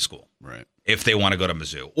your kid to school. Right. If they want to go to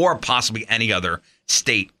Mizzou or possibly any other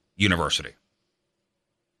state university.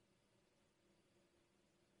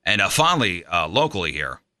 And finally, locally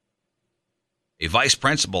here, a vice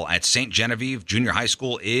principal at St. Genevieve Junior High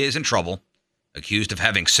School is in trouble, accused of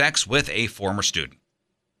having sex with a former student.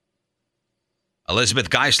 Elizabeth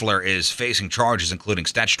Geisler is facing charges including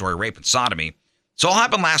statutory rape and sodomy. This all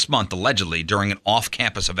happened last month, allegedly, during an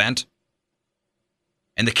off-campus event.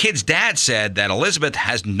 And the kid's dad said that Elizabeth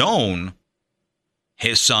has known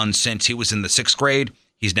his son since he was in the 6th grade.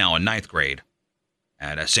 He's now in 9th grade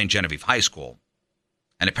at St. Genevieve High School.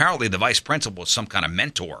 And apparently the vice principal was some kind of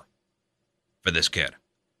mentor for this kid.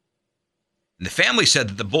 And the family said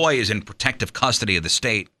that the boy is in protective custody of the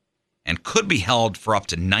state and could be held for up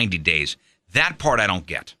to 90 days. That part I don't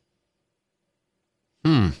get.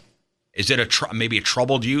 Is it maybe a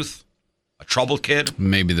troubled youth? A troubled kid?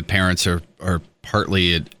 Maybe the parents are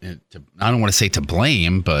partly, I don't want to say to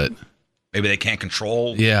blame, but... Maybe they can't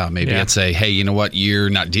control. Yeah, maybe it's hey, you know what? You're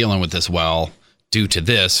not dealing with this well. Due to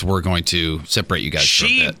this, we're going to separate you guys for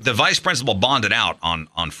a bit. The vice principal bonded out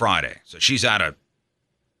on Friday, so she's out of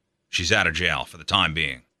jail for the time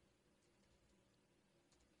being.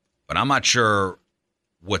 But I'm not sure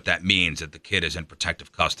what that means that the kid is in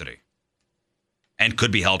protective custody and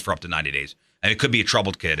could be held for up to 90 days. And it could be a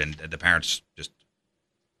troubled kid, and the parents just...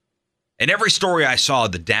 In every story I saw,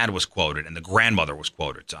 the dad was quoted and the grandmother was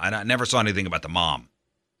quoted. So I never saw anything about the mom.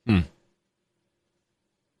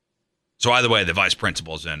 So either way, the vice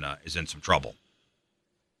principal is in some trouble.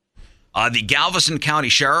 The Galveston County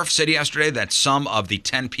Sheriff said yesterday that some of the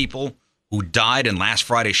 10 people who died in last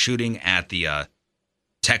Friday's shooting at the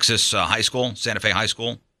Texas high school, Santa Fe High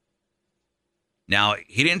School. Now,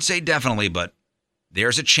 he didn't say definitely, but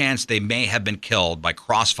there's a chance they may have been killed by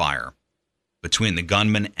crossfire between the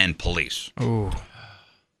gunman and police. Ooh.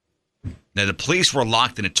 Now, the police were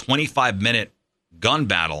locked in a 25-minute gun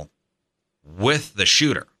battle with the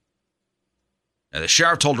shooter. Now, the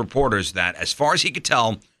sheriff told reporters that, as far as he could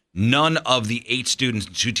tell, none of the 8 students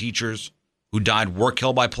and 2 teachers who died were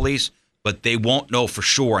killed by police, but they won't know for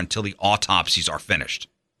sure until the autopsies are finished.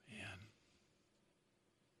 Man.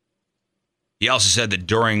 He also said that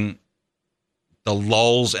during the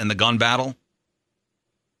lulls in the gun battle,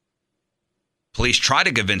 police tried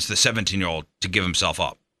to convince the 17-year-old to give himself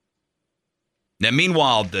up. Now,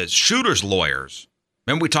 meanwhile, the shooter's lawyers,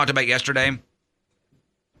 remember we talked about yesterday?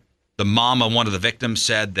 The mom of one of the victims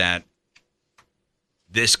said that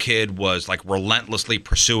this kid was like relentlessly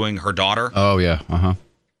pursuing her daughter. Oh, yeah. Uh-huh.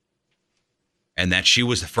 And that she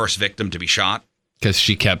was the first victim to be shot. Because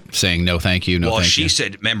she kept saying, no, thank you, no, thank you. Well, she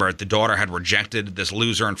said, remember, the daughter had rejected this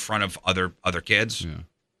loser in front of other kids. Yeah.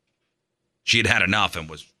 She had had enough and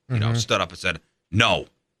was, stood up and said, no.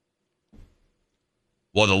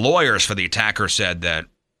 Well, the lawyers for the attacker said that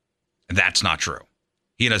that's not true.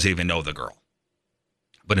 He doesn't even know the girl.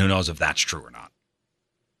 But who knows if that's true or not.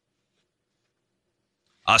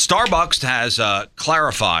 Starbucks has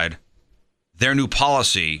clarified their new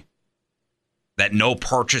policy that no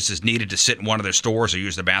purchase is needed to sit in one of their stores or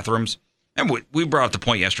use their bathrooms. And we brought up the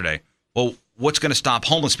point yesterday. Well, what's going to stop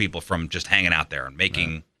homeless people from just hanging out there and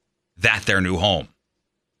making that their new home?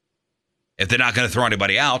 If they're not going to throw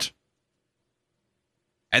anybody out.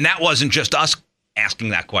 And that wasn't just us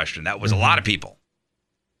asking that question. That was a lot of people.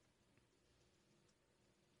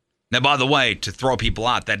 Now, by the way, to throw people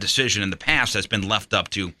out, that decision in the past has been left up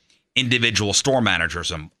to individual store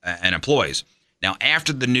managers and employees. Now,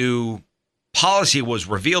 after the new policy was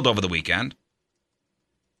revealed over the weekend,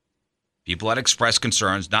 people had expressed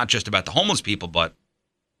concerns not just about the homeless people, but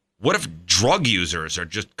what if drug users are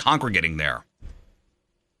just congregating there,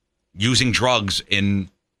 using drugs in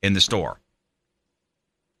the store?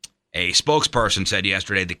 A spokesperson said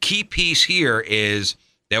yesterday, the key piece here is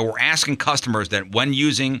that we're asking customers that when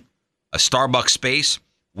using a Starbucks space,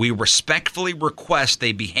 we respectfully request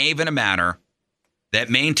they behave in a manner that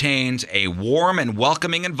maintains a warm and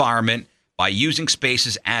welcoming environment by using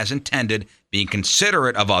spaces as intended, being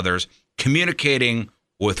considerate of others, communicating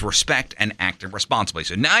with respect, and acting responsibly.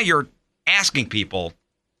 So now you're asking people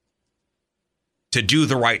to do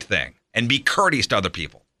the right thing and be courteous to other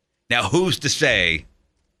people. Now, who's to say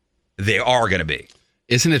they are going to be?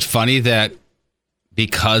 Isn't it funny that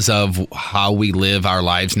because of how we live our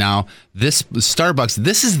lives now, this Starbucks,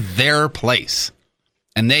 this is their place.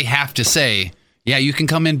 And they have to say, yeah, you can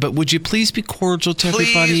come in, but would you please be cordial to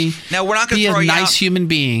everybody? Now, we're not going to throw Be you out. a nice human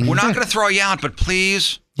being. We're not going to throw you out, but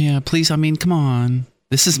please. Yeah, please. I mean, come on.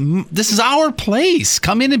 This is our place.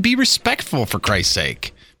 Come in and be respectful, for Christ's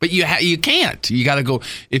sake. But you can't. You got to go,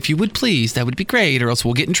 if you would please, that would be great, or else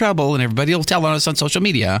we'll get in trouble and everybody will tell on us on social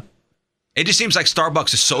media. It just seems like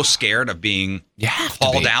Starbucks is so scared of being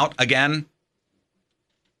called out again.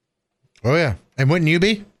 Oh, yeah. And wouldn't you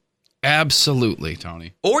be? Absolutely,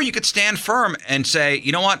 Tony. Or you could stand firm and say,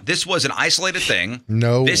 you know what? This was an isolated thing.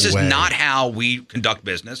 This is way. not how we conduct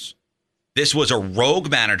business. This was a rogue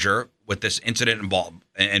manager with this incident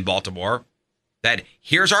in Baltimore. That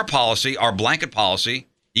here's our policy, our blanket policy.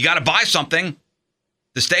 You got to buy something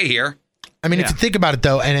to stay here. I mean, if you think about it,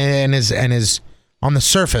 though, and is on the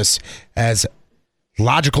surface, as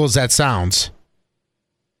logical as that sounds,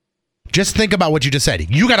 just think about what you just said.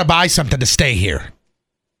 You got to buy something to stay here,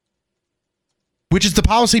 which is the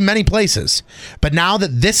policy in many places. But now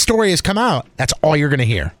that this story has come out, that's all you're going to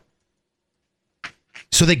hear.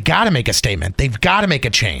 So they got to make a statement. They've got to make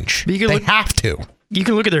a change. They have to. You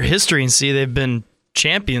can look at their history and see they've been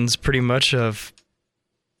champions pretty much of,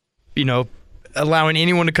 allowing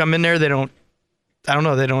anyone to come in there. They don't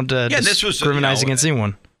this was discriminate against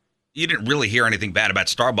anyone. You didn't really hear anything bad about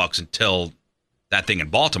Starbucks until that thing in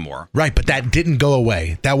Baltimore. Right, but that didn't go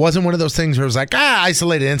away. That wasn't one of those things where it was like,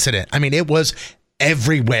 isolated incident. I mean, it was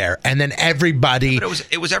everywhere. And then everybody... But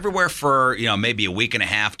it was everywhere for, maybe a week and a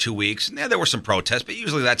half, 2 weeks. And there were some protests, but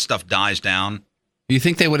usually that stuff dies down. You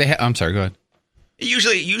think they would have... I'm sorry, go ahead.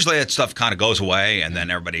 Usually that stuff kind of goes away, and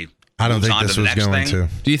then everybody I don't moves think on this to the was next going thing.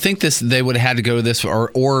 to. Do you think they would have had to go to this,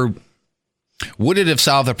 or would it have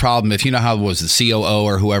solved the problem if, how it was the COO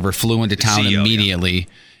or whoever flew into town immediately? Yeah.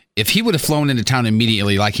 If he would have flown into town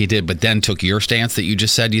immediately like he did, but then took your stance that you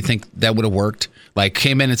just said, do you think that would have worked? Like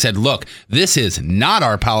came in and said, look, this is not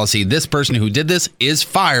our policy. This person who did this is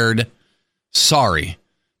fired. Sorry.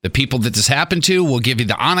 The people that this happened to will give you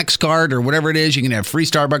the Onyx card or whatever it is. You can have free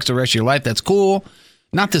Starbucks the rest of your life. That's cool.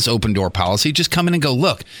 Not this open door policy. Just come in and go,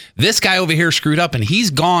 look, this guy over here screwed up and he's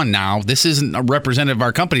gone now. This isn't a representative of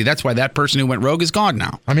our company. That's why that person who went rogue is gone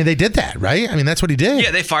now. I mean, they did that, right? I mean, that's what he did.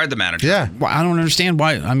 Yeah, they fired the manager. Yeah. Well, I don't understand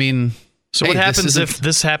why. I mean, so what happens if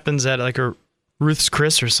this happens at like a Ruth's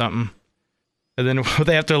Chris or something? And then will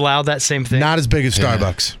they have to allow that same thing? Not as big as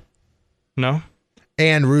Starbucks. No?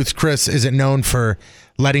 And Ruth's Chris isn't known for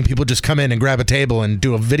letting people just come in and grab a table and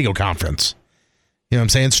do a video conference. You know what I'm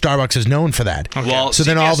saying? Starbucks is known for that. Okay. Well, so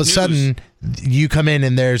then all of a sudden, you come in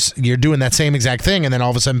and you're doing that same exact thing, and then all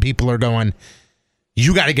of a sudden people are going,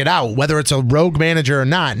 you got to get out. Whether it's a rogue manager or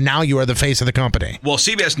not, now you are the face of the company. Well,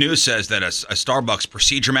 CBS News says that a Starbucks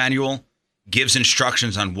procedure manual gives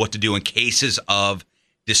instructions on what to do in cases of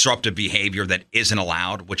disruptive behavior that isn't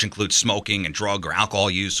allowed, which includes smoking and drug or alcohol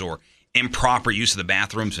use or improper use of the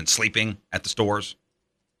bathrooms and sleeping at the stores.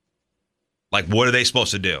 Like, what are they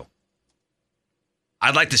supposed to do?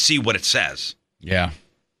 I'd like to see what it says. Yeah.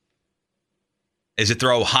 Is it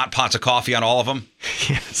throw hot pots of coffee on all of them?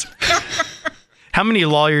 Yes. How many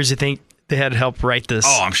lawyers do you think they had to help write this?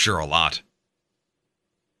 Oh, I'm sure a lot.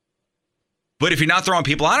 But if you're not throwing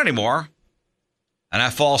people out anymore, and I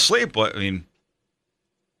fall asleep,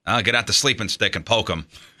 I'll get out the sleeping stick and poke them.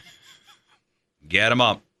 Get them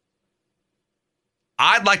up.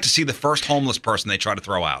 I'd like to see the first homeless person they try to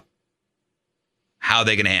throw out. How are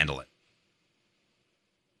they going to handle it?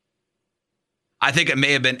 I think it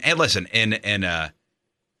may have been. Hey, listen, in a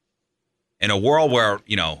world where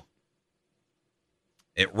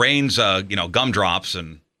it rains, gumdrops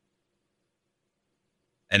and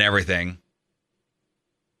everything.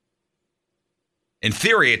 In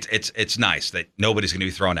theory, it's nice that nobody's going to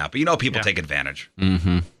be thrown out, but people take advantage.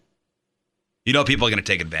 Mm-hmm. People are going to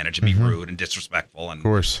take advantage and be rude and disrespectful, and of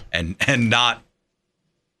course, and not.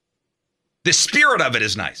 The spirit of it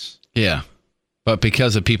is nice. Yeah. But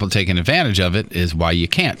because of people taking advantage of it is why you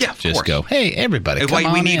can't just go, hey, everybody, come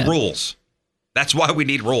on in. We need rules. That's why we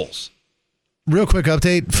need rules. Real quick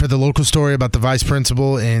update for the local story about the vice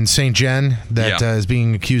principal in St. Jen that is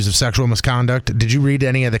being accused of sexual misconduct. Did you read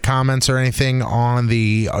any of the comments or anything on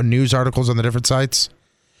the news articles on the different sites?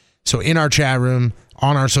 So in our chat room,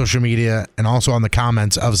 on our social media, and also on the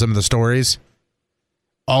comments of some of the stories,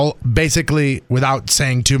 all basically, without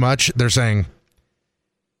saying too much, they're saying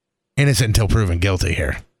innocent until proven guilty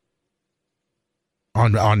here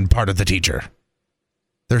on part of the teacher.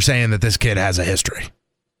 They're saying that this kid has a history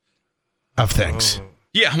of things.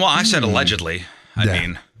 Yeah, well, I said allegedly.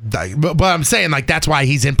 But I'm saying, like, that's why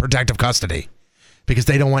he's in protective custody, because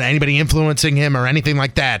they don't want anybody influencing him or anything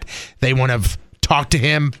like that. They want to talk to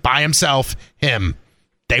him by himself.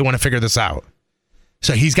 They want to figure this out.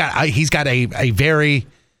 So he's got a very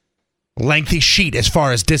lengthy sheet as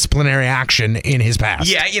far as disciplinary action in his past.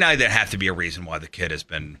 Yeah, there have to be a reason why the kid has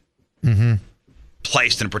been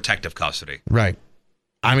placed in protective custody. Right.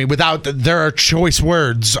 I mean, there are choice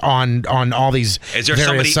words on all these. Is there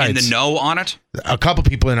somebody sites. in the know on it? A couple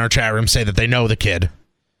people in our chat room say that they know the kid.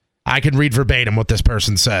 I can read verbatim what this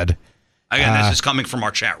person said. Again, this is coming from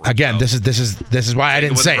our chat room. Again, this is why I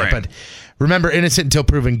didn't say it. But remember, innocent until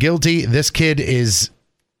proven guilty. This kid is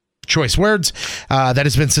choice words that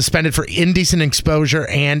has been suspended for indecent exposure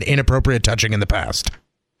and inappropriate touching in the past.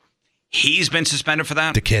 He's been suspended for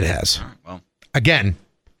that? The kid has. Right, well, again,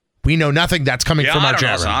 we know nothing. That's coming from our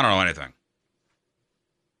chat room. I don't know anything.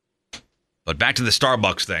 But back to the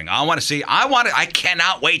Starbucks thing. I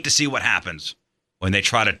cannot wait to see what happens when they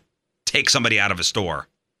try to take somebody out of a store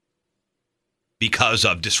because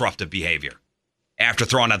of disruptive behavior. After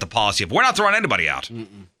throwing out the policy of, we're not throwing anybody out.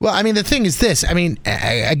 Well, I mean, the thing is this. I mean,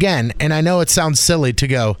 again, and I know it sounds silly to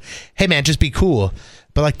go, hey, man, just be cool.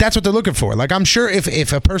 But, like, that's what they're looking for. Like, I'm sure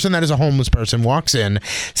if a person that is a homeless person walks in,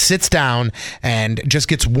 sits down, and just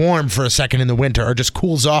gets warm for a second in the winter or just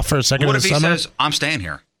cools off for a second in the summer. What if he says, I'm staying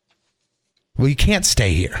here? Well, you can't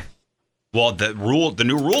stay here. Well, the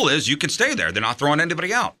new rule is you can stay there. They're not throwing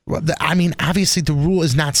anybody out. Well, obviously the rule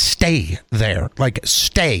is not stay there. Like,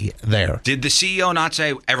 stay there. Did the CEO not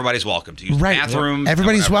say everybody's welcome to use the bathroom?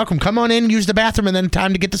 Everybody's welcome. Come on in, use the bathroom, and then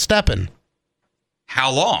time to get to stepping.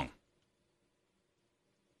 How long?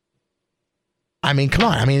 I mean, come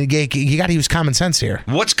on. I mean, you got to use common sense here.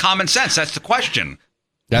 What's common sense? That's the question.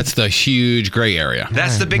 That's the huge gray area.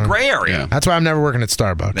 That's the big gray area. Yeah. That's why I'm never working at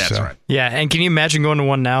Starbucks. That's right. Yeah, and can you imagine going to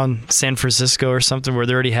one now in San Francisco or something where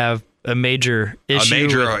they already have a major issue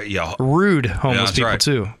with rude homeless people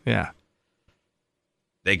too? Yeah.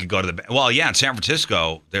 They could go to the... Well, yeah, in San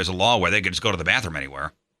Francisco, there's a law where they could just go to the bathroom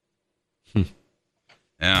anywhere. Yeah.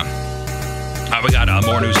 All right, we got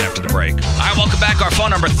more news after the break. All right, welcome back. Our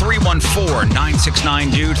phone number,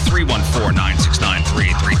 314-969-DUDE,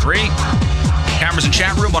 314-969-3833. Cameras in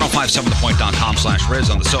chat room, 1057thepoint.com/Riz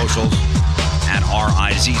on the socials, at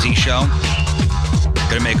RIZZ Show.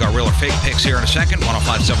 Going to make our real or fake picks here in a second,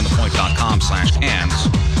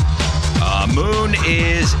 1057thepoint.com/Cans. Moon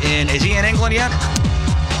is he in England yet?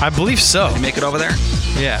 I believe so. Did he make it over there?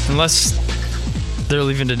 Yeah, unless they're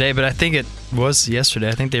leaving today, but I think it was yesterday.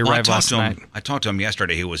 I think they arrived last night. I talked to him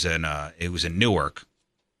yesterday. He was in Newark.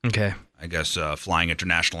 Okay. I guess flying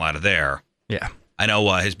international out of there. Yeah. I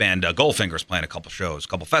know his band Goldfinger's playing a couple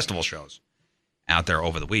festival shows out there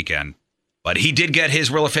over the weekend. But he did get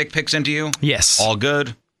his real or fake picks into you? Yes. All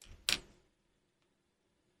good?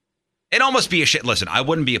 It'd almost be a shit. Listen, I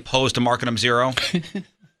wouldn't be opposed to marking him 0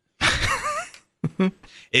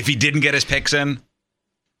 if he didn't get his picks in.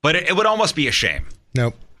 But it would almost be a shame.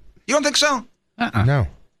 Nope. You don't think so? No.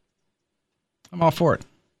 I'm all for it.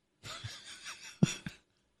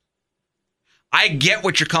 I get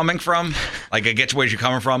what you're coming from. Like, I get where you're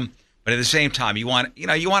coming from. But at the same time, you want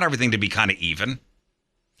everything to be kind of even.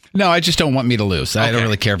 No, I just don't want me to lose. I don't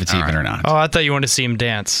really care if it's even or not. Oh, I thought you wanted to see him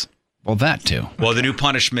dance. Well, that too. Well, the new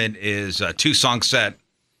punishment is a 2-song set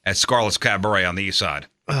at Scarlett's Cabaret on the East Side.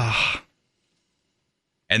 Ugh.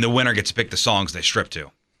 And the winner gets to pick the songs they strip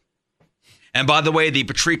to. And by the way, the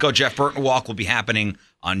Patrico Jeff Burton Walk will be happening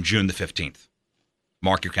on June the 15th.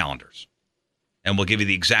 Mark your calendars. And we'll give you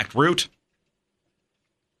the exact route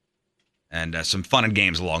and some fun and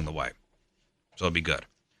games along the way. So it'll be good.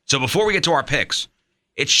 So before we get to our picks,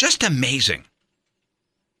 it's just amazing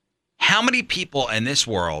how many people in this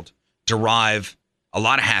world derive a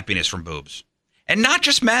lot of happiness from boobs. And not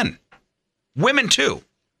just men, women too.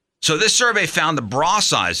 So this survey found the bra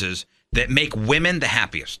sizes that make women the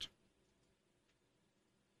happiest.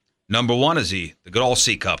 Number 1 is the good old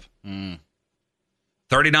C cup.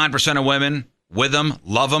 39% of women with them,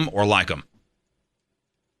 love them, or like them.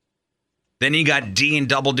 Then you got D and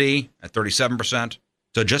double D at 37%.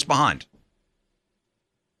 So just behind.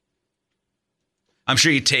 I'm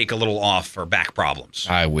sure you take a little off for back problems.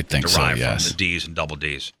 I would think so, yes. From the D's and double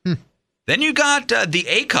D's. Then you got the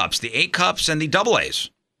A cups and the double A's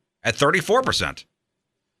at 34%.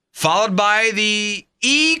 Followed by the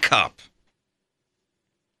E cup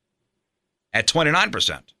at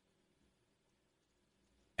 29%.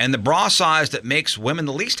 And the bra size that makes women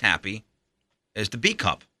the least happy is the B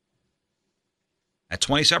cup at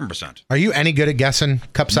 27%. Are you any good at guessing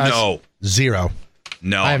cup size? No. 0.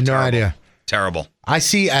 No. I have no idea. Terrible. I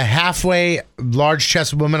see a halfway large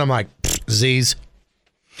chested woman. I'm like, Z's.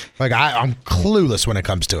 Like, I'm clueless when it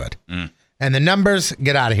comes to it. And the numbers,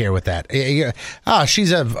 get out of here with that. Oh,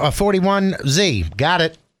 she's a 41 Z. Got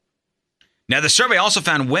it. Now, the survey also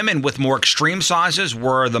found women with more extreme sizes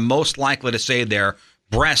were the most likely to say their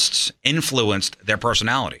breasts influenced their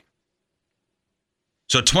personality.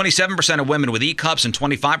 So 27% of women with E cups and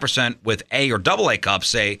 25% with A or double A cups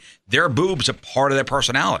say their boobs are part of their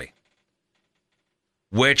personality,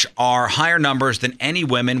 which are higher numbers than any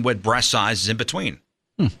women with breast sizes in between.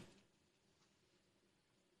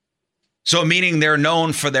 So meaning they're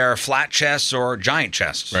known for their flat chests or giant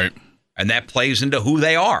chests. Right. And that plays into who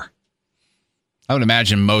they are. I would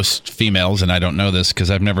imagine most females, and I don't know this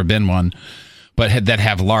because I've never been one, but that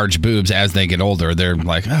have large boobs as they get older, they're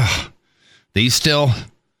like, these still,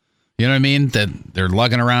 you know what I mean? That they're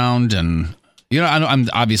lugging around. And, I'm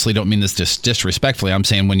obviously don't mean this just disrespectfully. I'm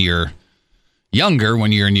saying when you're younger,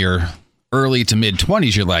 when you're in your early to mid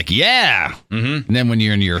 20s, you're like, yeah. And then when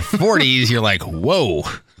you're in your 40s, you're like, whoa,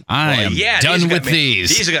 I am done with these.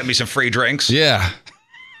 These have got me some free drinks. Yeah.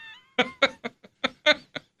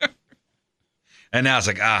 And now it's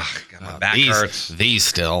like, my back hurts. These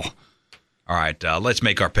still. All right, let's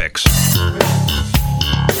make our picks.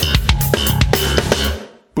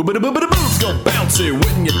 Boobs go bouncy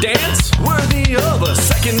when you dance, worthy of a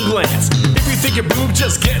second glance. If you think your boobs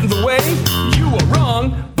just get in the way, you are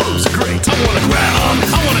wrong. Boobs are great. I wanna grab them,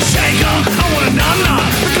 I wanna shake them, I wanna nom-nom,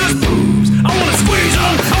 because boobs. I wanna squeeze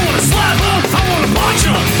them, I wanna slap them, I wanna punch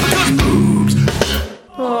them, because boobs.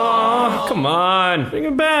 Aw, come on, bring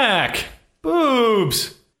it back.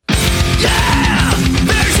 Boobs. Yeah,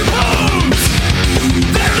 there's your boobs.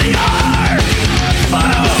 There they are.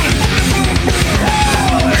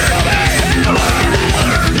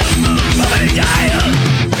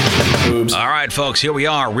 Boom. All right, folks, here we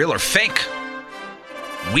are. Real or fake?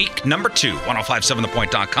 Week number 2,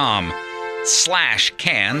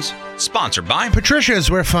 1057thepoint.com/cans, sponsored by Patricia's,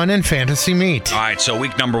 where fun and fantasy meet. All right, so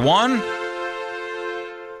week number 1,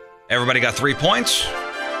 everybody got 3 points.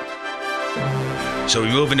 So we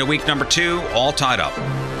move into week number 2, all tied up.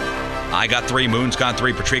 I got 3, Moon's got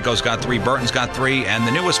 3, Patrico's got 3, Burton's got 3, and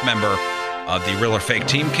the newest member of the Real or Fake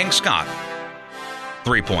team, King Scott,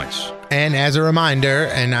 3 points. And as a reminder,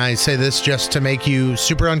 and I say this just to make you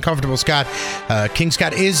super uncomfortable, Scott, King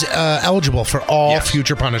Scott is eligible for all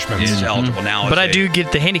future punishments. He is eligible now. But I do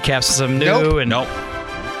get the handicaps as I'm new. Nope.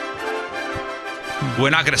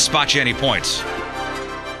 We're not going to spot you any points.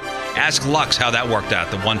 Ask Lux how that worked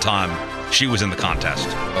out the one time she was in the contest.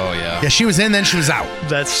 Oh, yeah. Yeah, she was in, then she was out.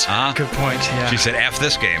 That's a good point, yeah. She said, F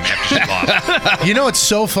this game after she lost. You know what's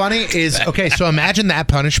so funny is, okay, so imagine that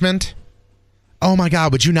punishment. Oh, my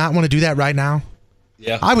God, would you not want to do that right now?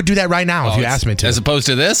 Yeah. I would do that right now if you asked me to. As opposed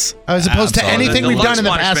to this? As opposed to anything we've done in the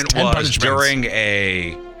past 10 punishment was punishments. during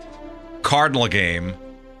a Cardinal game,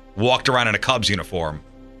 walked around in a Cubs uniform.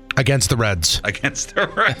 Against the Reds. Against the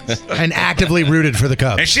Reds. And actively rooted for the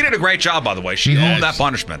Cubs. And she did a great job, by the way. She owned that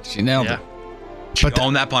punishment. She nailed it. She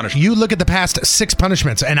owned that punishment. You look at the past 6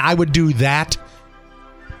 punishments, and I would do that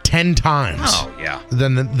 10 times. Oh, yeah.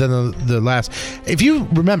 Than the last. If you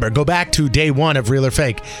remember, go back to day 1 of Real or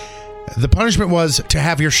Fake. The punishment was to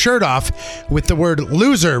have your shirt off with the word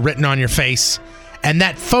loser written on your face and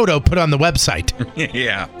that photo put on the website.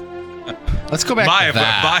 Yeah. Let's go back to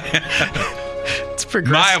that. It's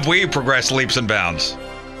progressed. My, have we progressed leaps and bounds.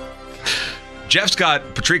 Jeff's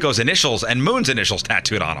got Patrico's initials and Moon's initials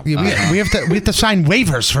tattooed on him. We have to sign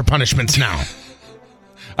waivers for punishments now.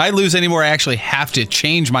 I lose anymore. I actually have to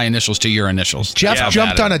change my initials to your initials. Jeff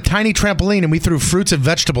jumped on a tiny trampoline and we threw fruits and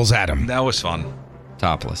vegetables at him. That was fun.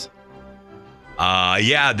 Topless.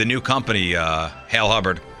 The new company, Hale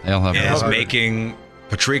Hubbard, is making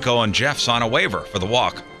Patrico and Jeff sign a waiver for the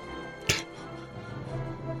walk.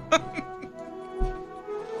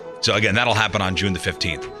 So again, that'll happen on June the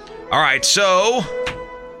 15th. All right, so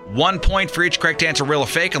 1 point for each correct answer, real or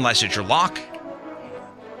fake, unless it's your lock.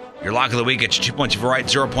 Your lock of the week gets you 2 points if you're right,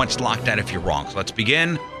 0 points locked out if you're wrong. So let's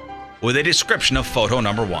begin with a description of photo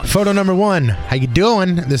number 1. Photo number 1. How you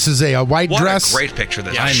doing? This is a white dress. What a great picture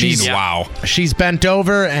this is. Wow. She's bent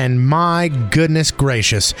over, and my goodness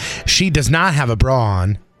gracious, she does not have a bra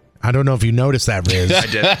on. I don't know if you noticed that, Riz. I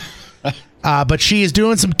did. But she is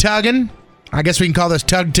doing some tugging. I guess we can call this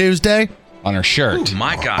Tug Tuesday. On her shirt. Ooh,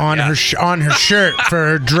 my God. On her shirt for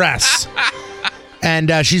her dress.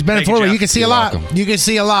 And she's bent forward. You can see a lot. You can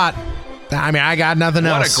see a lot. I mean, I got nothing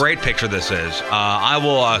else. What a great picture this is. I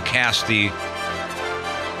will cast the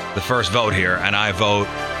first vote here, and I vote.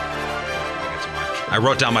 I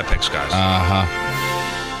wrote down my picks, guys.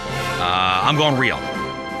 I'm going real.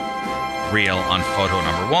 Real on photo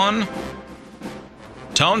number 1.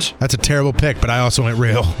 Tones? That's a terrible pick, but I also went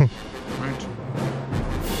real.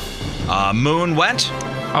 Moon went.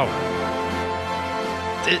 Oh.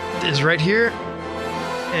 It is right here.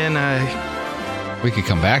 And we could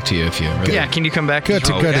come back to you if you really... Yeah, can you come back? Good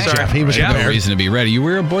as Jeff. He was no reason to be ready. You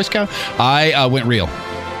were a Boy Scout? I went real.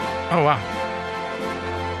 Oh, wow.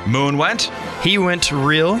 Moon went. He went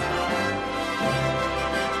real.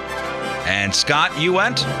 And Scott, you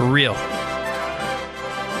went? Real.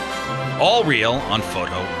 All real on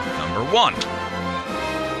photo number 1.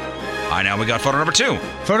 All right, now we got photo number 2.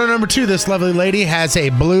 Photo number 2, this lovely lady has a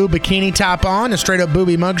blue bikini top on, a straight-up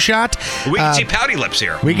booby mugshot. We can see pouty lips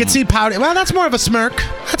here. We can see pouty. Well, that's more of a smirk.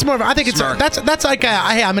 That's more of. I think smirk. That's like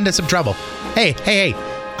hey, I'm into some trouble. Hey,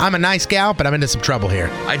 I'm a nice gal, but I'm into some trouble here.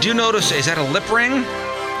 I do notice. Is that a lip ring?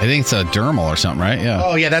 I think it's a dermal or something, right? Yeah.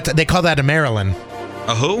 Oh yeah, they call that a Marilyn.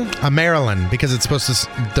 A who? A Marilyn, because it's supposed to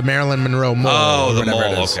the Marilyn Monroe mole. Oh, the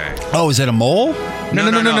mole. Okay. Oh, is it a mole? No.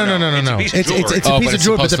 It's a piece of jewelry. It's a piece of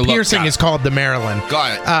jewelry, but the piercing is called the Marilyn.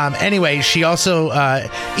 Got it. Anyway, she also,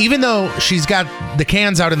 even though she's got the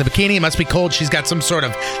cans out in the bikini, it must be cold. She's got some sort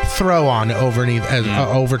of throw on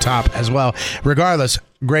over top as well. Regardless,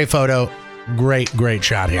 great photo, great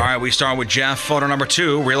shot here. All right, we start with Jeff. Photo number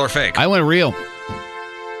 2, real or fake? I went real.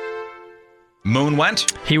 Moon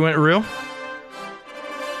went. He went real.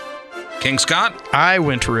 King Scott? I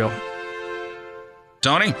went real.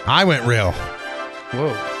 Tony? I went real.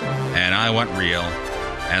 Whoa. And I went real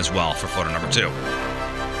as well for photo number 2.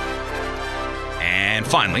 And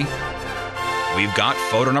finally, we've got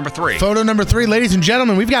photo number 3. Photo number 3, ladies and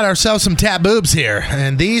gentlemen, we've got ourselves some tat boobs here.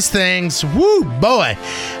 And these things, woo, boy,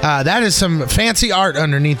 that is some fancy art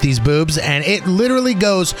underneath these boobs. And it literally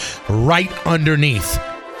goes right underneath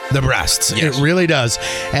the breasts. Yes. It really does.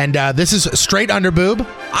 And this is straight under boob.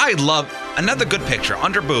 I love another good picture.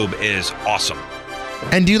 Under boob is awesome.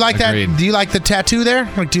 And do you like Agreed. that? Do you like the tattoo there?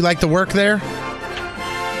 Like, do you like the work there?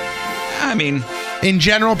 I mean, in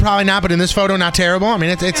general, probably not, but in this photo, not terrible. I mean,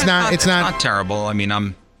 it's not terrible. I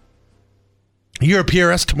mean, You're a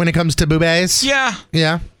purist when it comes to boobies. Yeah.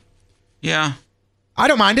 Yeah. Yeah. I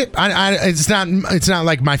don't mind it. It's not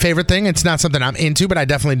like my favorite thing. It's not something I'm into, but I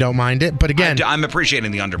definitely don't mind it. But again, I'm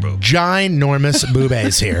appreciating the underboob. Ginormous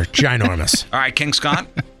boobies here. Ginormous. All right, King Scott.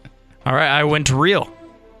 All right, I went real.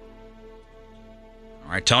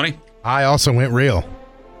 All right, Tony. I also went real.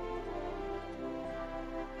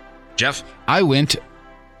 Jeff. I went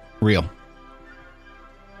real.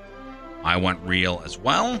 I went real as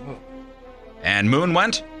well. And Moon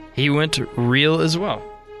went? He went real as well.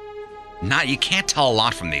 You can't tell a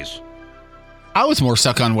lot from these. I was more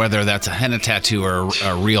stuck on whether that's a henna tattoo or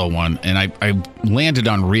a real one, and I landed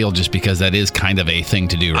on real just because that is kind of a thing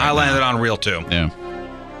to do right I landed now. on real too. Yeah.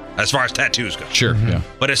 As far as tattoos go. Sure, yeah.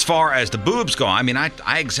 But as far as the boobs go, I mean, I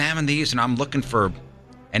examine these and I'm looking for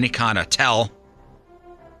any kind of tell,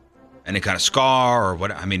 any kind of scar or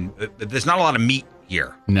what. I mean, there's not a lot of meat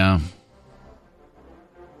here. No.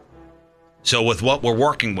 So with what we're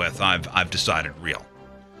working with, I've decided real.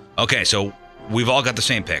 Okay, so we've all got the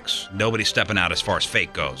same picks. Nobody's stepping out as far as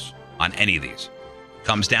fake goes on any of these.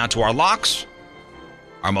 Comes down to our locks,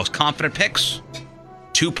 our most confident picks.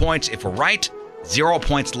 2 points if we're right, 0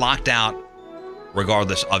 points locked out,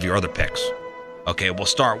 regardless of your other picks. Okay, we'll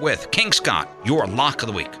start with King Scott, your lock of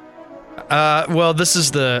the week. Well, this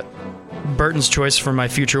is the Burton's choice for my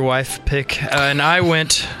future wife pick, and I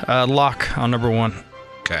went lock on number 1.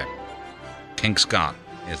 Okay. King Scott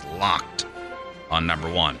is locked on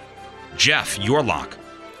number 1. Jeff, your lock.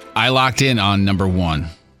 I locked in on number 1,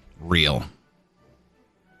 real.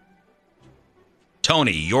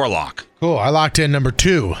 Tony, your lock. Cool. I locked in number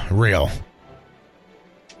 2, real.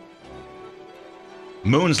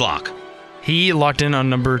 Moon's lock. He locked in on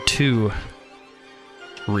number 2,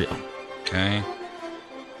 real. Okay.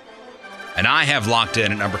 And I have locked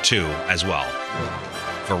in at number 2 as well,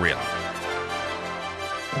 for real.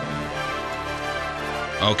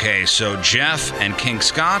 Okay, so Jeff and King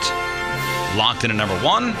Scott locked in at number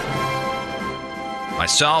 1.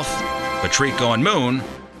 Myself, Patrico, and Moon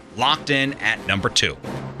locked in at number 2.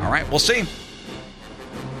 All right, we'll see.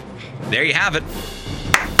 There you have it.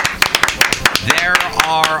 There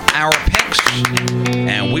are our picks,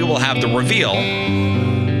 and we will have the reveal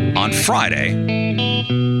on Friday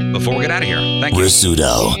before we get out of here. Thank you.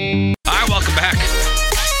 Rizzuto. All right, welcome back.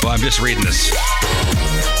 Well, I'm just reading this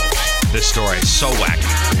story. So wacky.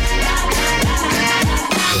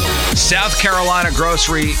 South Carolina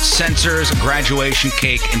grocery censors graduation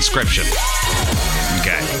cake inscription.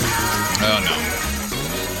 Okay. Oh, no.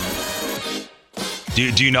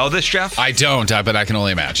 Do you know this, Jeff? I don't, but I can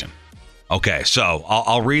only imagine. Okay, so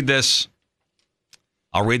I'll read this.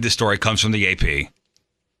 I'll read this story. It comes from the AP.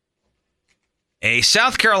 A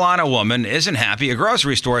South Carolina woman isn't happy a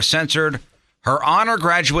grocery store censored her honor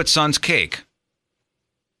graduate son's cake,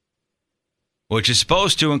 which is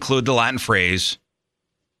supposed to include the Latin phrase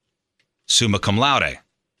summa cum laude.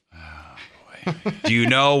 Oh, boy. Do you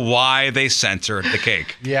know why they censored the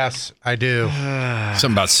cake? Yes, I do.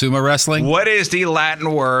 Something about sumo wrestling? What is the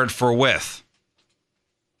Latin word for width?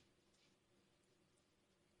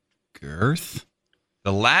 Girth?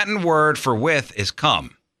 The Latin word for width is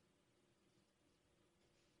cum.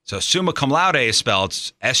 So summa cum laude is spelled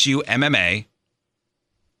SUMMA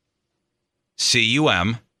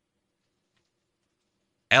CUM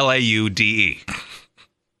LAUDE.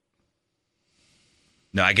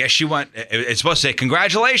 No, I guess she went. It's supposed to say,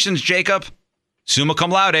 congratulations, Jacob. Summa cum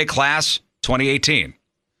laude, class 2018.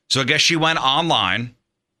 So I guess she went online,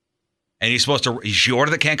 and she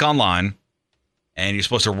ordered the cake online, and you're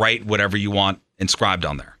supposed to write whatever you want inscribed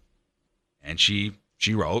on there. And she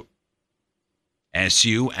wrote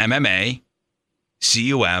SUMMA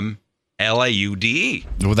CUM LAUDE.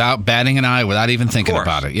 Without batting an eye, without even thinking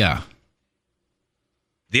about it, yeah.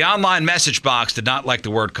 The online message box did not like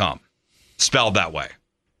the word cum, spelled that way.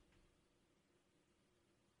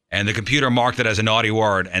 And the computer marked it as a naughty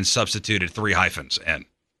word and substituted 3 hyphens in.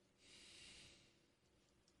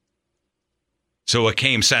 So it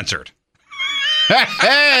came censored.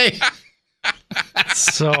 Hey!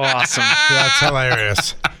 So awesome. That's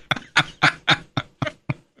hilarious.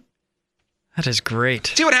 That is great.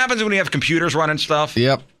 See what happens when you have computers running stuff?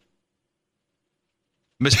 Yep.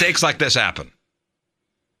 Mistakes like this happen.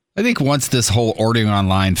 I think once this whole ordering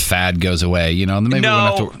online fad goes away, maybe we won't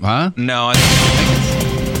have to... Huh? No, I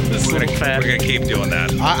think we're going to keep doing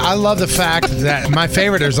that. I love the fact that my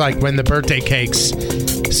favorite is like when the birthday cakes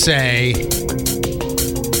say,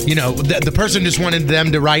 the person just wanted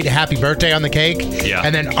them to write happy birthday on the cake. Yeah.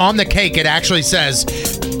 And then on the cake, it actually says,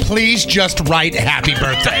 please just write happy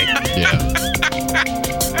birthday. Yeah.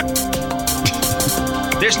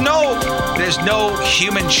 There's no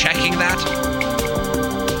human checking that.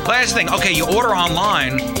 But that's the thing. Okay, you order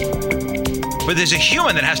online. But there's a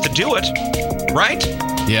human that has to do it, right?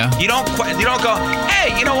 Yeah. You don't go,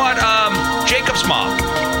 hey, you know what, Jacob's mom.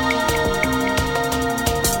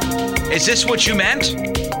 Is this what you meant?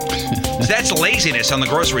 That's laziness on the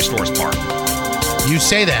grocery store's part. You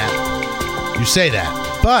say that.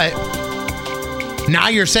 But now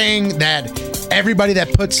you're saying that everybody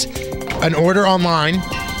that puts an order online,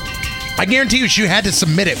 I guarantee you she had to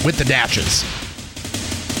submit it with the dashes.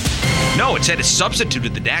 No, it said it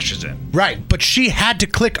substituted the dashes in. Right, but she had to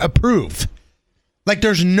click approve. Like,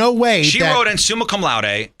 there's no way She wrote in summa cum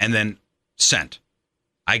laude and then sent.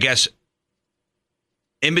 I guess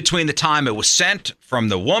in between the time it was sent from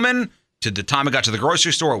the woman to the time it got to the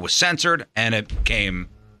grocery store, it was censored, and it came...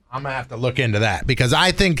 I'm going to have to look into that because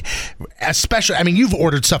I think, especially, I mean, you've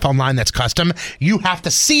ordered stuff online that's custom. You have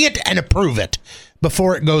to see it and approve it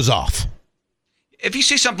before it goes off. If you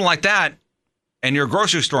see something like that and you're a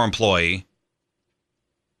grocery store employee,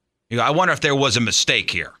 you go, I wonder if there was a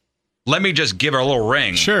mistake here. Let me just give her a little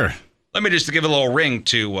ring. Sure. Let me just give a little ring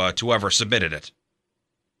to whoever submitted it.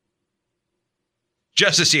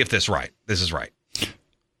 Just to see if this is right.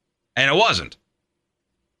 And it wasn't.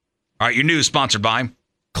 All right, your news sponsored by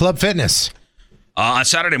Club Fitness. On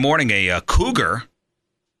Saturday morning, a cougar,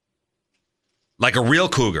 like a real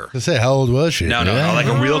cougar. I say, how old was she? No, like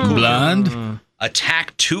a real cougar. Blonde?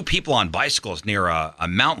 Attacked two people on bicycles near a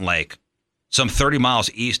mountain lake, some 30 miles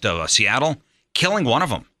east of Seattle, killing one of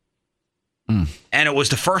them. And it was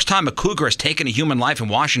the first time a cougar has taken a human life in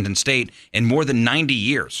Washington state in more than 90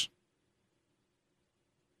 years.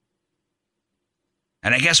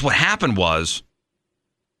 And I guess what happened was,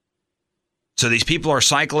 so these people are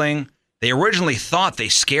cycling. They originally thought they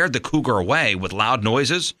scared the cougar away with loud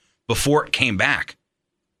noises before it came back.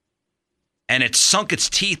 And it sunk its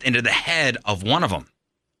teeth into the head of one of them,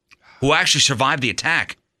 who actually survived the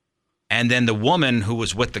attack. And then the woman who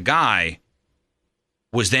was with the guy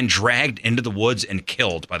was then dragged into the woods and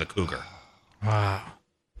killed by the cougar. Wow.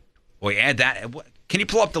 Boy, add that. Can you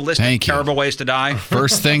pull up the list of terrible ways to die?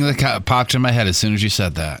 First thing that popped in my head as soon as you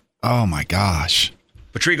said that. Oh, my gosh.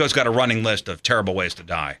 Patrico's got a running list of terrible ways to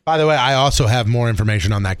die. By the way, I also have more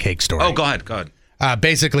information on that cake story. Oh, go ahead.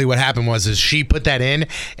 Basically, what happened was she put that in,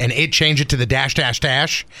 and it changed it to the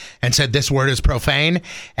 -- and said this word is profane,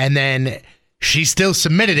 and then she still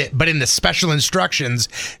submitted it, but in the special instructions,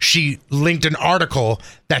 she linked an article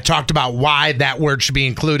that talked about why that word should be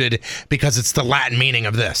included because it's the Latin meaning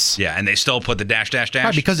of this. Yeah, and they still put the --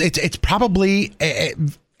 Right, because it's probably...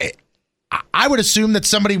 I would assume that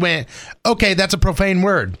somebody went, okay, that's a profane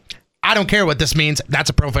word. I don't care what this means. That's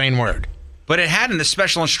a profane word. But it had in the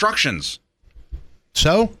special instructions.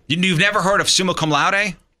 So? You've never heard of summa cum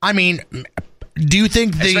laude? I mean, do you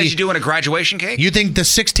think Especially doing a graduation cake? You think the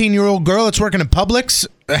 16-year-old girl that's working at Publix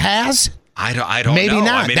has? I don't Maybe know.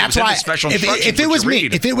 not. I mean, That's it was why. in the special If instructions, it was which me, you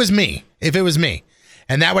read. if it was me,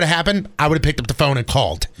 and that would have happened, I would have picked up the phone and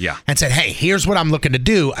called. Yeah. And said, hey, here's what I'm looking to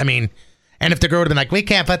do. I mean, and if the girl would have been like, we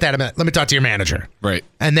can't put that in, let me talk to your manager. Right.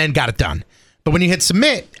 And then got it done. But when you hit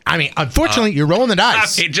submit, I mean, unfortunately, you're rolling the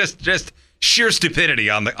dice. I mean, just sheer stupidity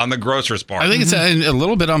on the grocer's part. I think it's a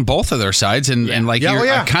little bit on both of their sides, and like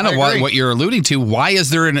kind of what you're alluding to. Why is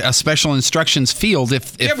there a special instructions field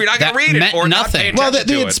if you're not that going to read it or nothing? Not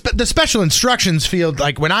pay Well, the special instructions field,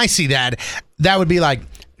 like when I see that would be like,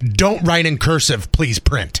 don't write in cursive, please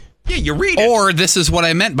print. Yeah, you read it. Or this is what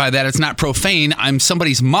I meant by that. It's not profane. I'm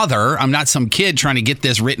somebody's mother. I'm not some kid trying to get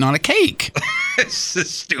this written on a cake. This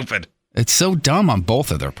is stupid. It's so dumb on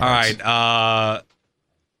both of their parts. All right.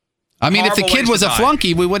 I mean, if the kid was a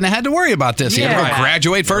flunky, we wouldn't have had to worry about this. He had to go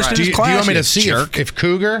graduate first in his class. Do you want me to see if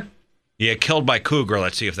cougar? Yeah, killed by cougar.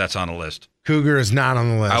 Let's see if that's on the list. Cougar is not on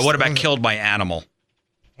the list. What about killed by animal?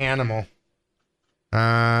 Animal.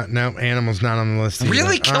 No, animal's not on the list either.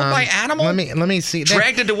 Really? Killed by animal? Let me see.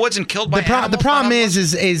 Dragged into woods and killed by animal? The problem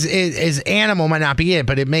is animal might not be it,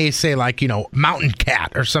 but it may say like, mountain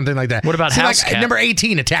cat or something like that. What about house cat? Number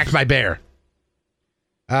 18, attacked by bear.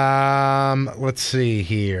 Let's see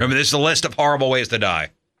here. Remember, this is a list of horrible ways to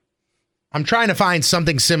die. I'm trying to find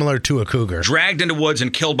something similar to a cougar. Dragged into woods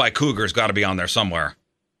and killed by cougars got to be on there somewhere.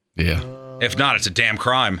 Yeah. If not, it's a damn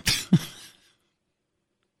crime.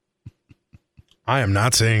 I am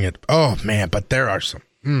not seeing it. Oh, man, but there are some.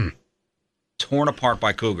 Torn apart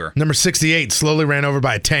by cougar. Number 68, slowly ran over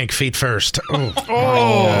by a tank, feet first. Oh,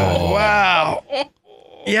 wow.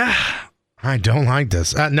 Yeah. I don't like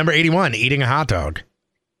this. Number 81, eating a hot dog.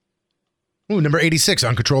 Ooh, number 86,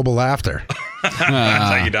 uncontrollable laughter. That's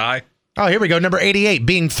how you die. Oh, here we go. Number 88,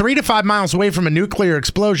 being 3 to 5 miles away from a nuclear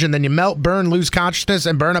explosion, then you melt, burn, lose consciousness,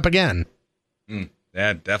 and burn up again.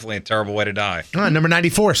 Yeah, definitely a terrible way to die. Number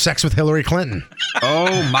 94, sex with Hillary Clinton.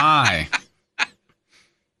 Oh, my.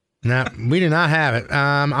 No, we do not have it.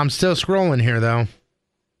 I'm still scrolling here, though.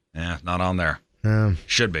 Yeah, not on there.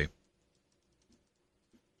 Should be.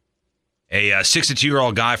 A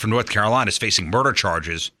 62-year-old guy from North Carolina is facing murder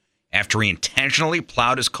charges after he intentionally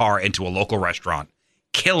plowed his car into a local restaurant,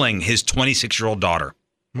 killing his 26-year-old daughter.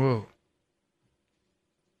 Whoa.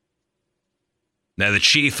 Now, the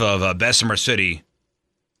chief of Bessemer City,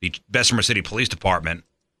 the Bessemer City Police Department,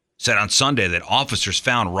 said on Sunday that officers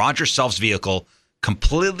found Roger Self's vehicle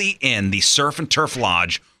completely in the Surf and Turf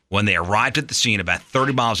Lodge when they arrived at the scene about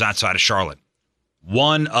 30 miles outside of Charlotte.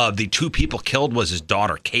 One of the two people killed was his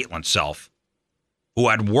daughter, Caitlin Self, who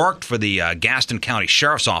had worked for the Gaston County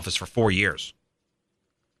Sheriff's Office for 4 years.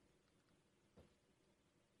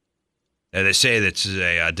 Now, they say this is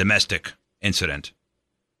a domestic incident.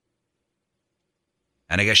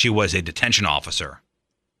 And I guess she was a detention officer.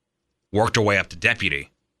 Worked her way up to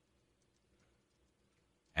deputy.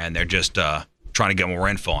 And they're just trying to get more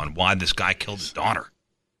info on why this guy killed his daughter.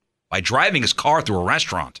 By driving his car through a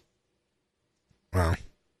restaurant. Wow.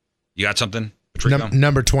 You got something?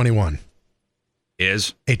 Number 21.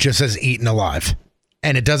 Is? It just says eaten alive.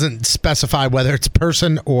 And it doesn't specify whether it's a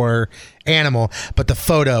person or animal, but the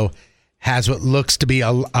photo has what looks to be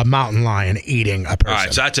a mountain lion eating a person. All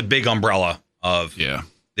right, so that's a big umbrella of,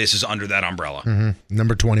 this is under that umbrella. Mm-hmm.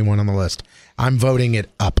 Number 21 on the list. I'm voting it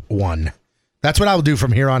up one. That's what I will do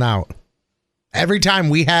from here on out. Every time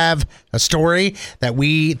we have a story that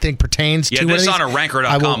we think pertains to this is on a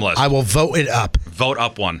ranker.com list. I will vote it up. Vote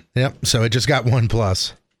up one. Yep, so it just got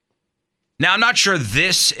 1+. Now, I'm not sure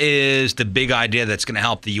this is the big idea that's going to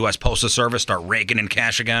help the U.S. Postal Service start raking in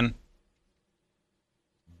cash again.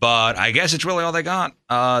 But I guess it's really all they got.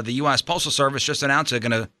 The U.S. Postal Service just announced they're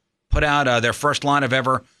going to put out their first line of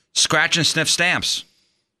ever scratch and sniff stamps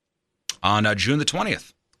on June the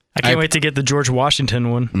 20th. I can't wait to get the George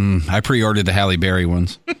Washington one. I pre-ordered the Halle Berry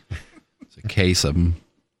ones. It's a case of them.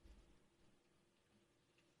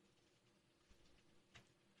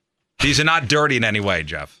 These are not dirty in any way,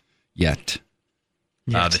 Jeff. Yet.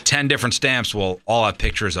 The 10 different stamps will all have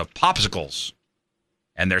pictures of popsicles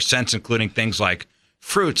and their scents, including things like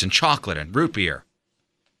fruits and chocolate and root beer.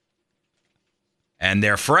 And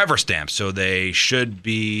they're forever stamps, so they should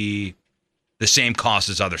be the same cost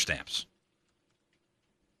as other stamps.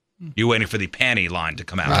 You waiting for the panty line to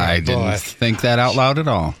come out? I didn't think that out loud at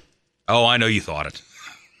all. Oh, I know you thought it.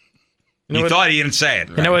 You thought he didn't say it.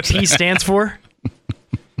 You know what P stands for?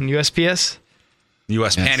 In USPS?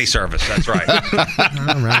 U.S. Panty Service, that's right.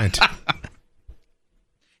 All right.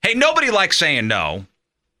 Hey, nobody likes saying no,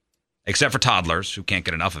 except for toddlers who can't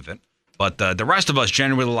get enough of it. But the rest of us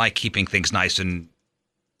generally like keeping things nice and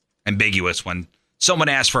ambiguous when someone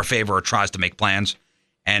asks for a favor or tries to make plans.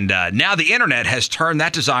 And now the internet has turned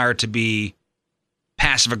that desire to be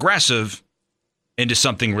passive-aggressive into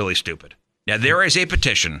something really stupid. Now, there is a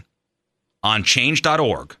petition on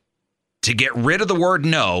change.org to get rid of the word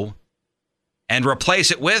no and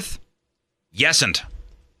replace it with yesn't.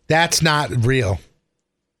 That's not real.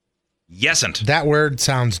 Yesn't. That word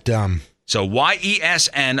sounds dumb. So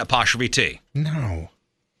YESN''T. No.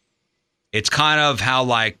 It's kind of how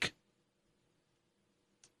like...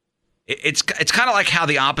 It's kind of like how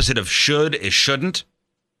the opposite of should is shouldn't.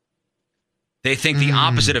 They think the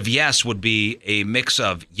opposite of yes would be a mix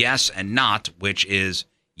of yes and not, which is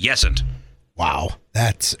yesn't. Wow,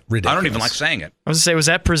 that's ridiculous. I don't even like saying it. I was going to say, was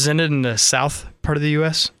that presented in the south part of the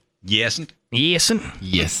U.S.? Yesn't. Yesn't.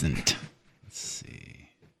 Yesn't. Let's see.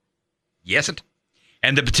 Yesn't.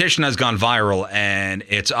 And the petition has gone viral, and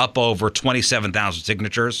it's up over 27,000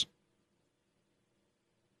 signatures.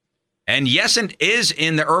 And yesn't is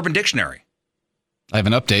in the Urban Dictionary. I have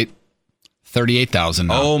an update. 38,000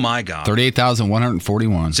 now. Oh, my God.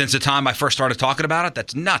 38,141. Since the time I first started talking about it,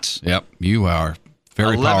 that's nuts. Yep, you are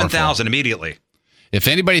very 11,000 immediately. If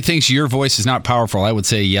anybody thinks your voice is not powerful, I would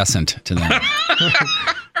say yesn't to them.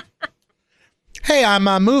 Hey, I'm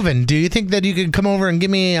moving. Do you think that you could come over and give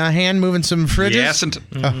me a hand moving some fridges? Yesn't.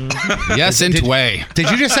 Yesn't way. Did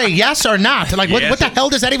you just say yes or not? Like, what the hell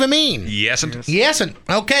does that even mean? Yesn't. Yesn't.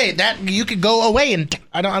 Okay, that you could go away and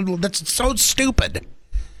that's so stupid.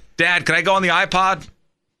 Dad, can I go on the iPod?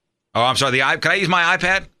 Oh, I'm sorry. Can I use my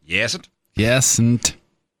iPad? Yesn't. Yesn't.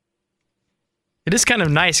 It is kind of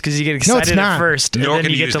nice because you get excited at first, and then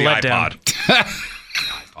you get to let down.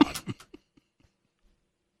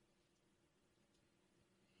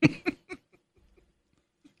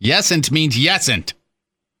 Yesn't means yesn't.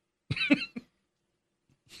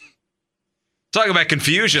 Talk about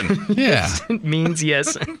confusion. Yeah. It means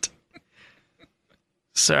yesn't.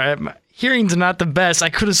 Sorry, my hearing's not the best. I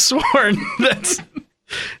could have sworn that's...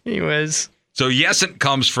 Anyways. So yesn't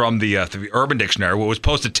comes from the Urban Dictionary, what was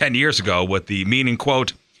posted 10 years ago with the meaning,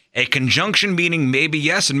 quote, a conjunction meaning maybe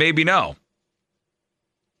yes and maybe no.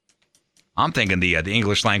 I'm thinking the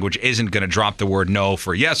English language isn't going to drop the word no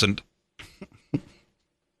for yesn't.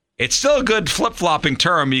 It's still a good flip-flopping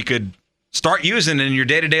term you could start using in your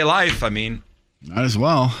day-to-day life. I mean, might as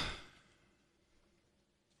well.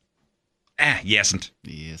 Yesn't.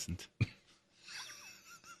 Yesn't.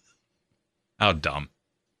 How dumb.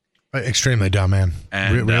 Extremely dumb, man.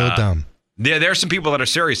 And, real dumb. There are some people that are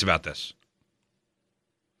serious about this.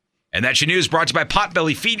 And that's your news brought to you by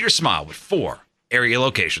Potbelly. Feed your smile with 4 area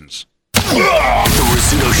locations. The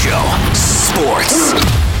Rizzuto Show. Sports.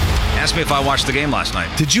 Ask me if I watched the game last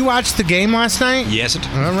night. Did you watch the game last night? Yes.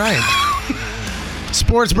 All right.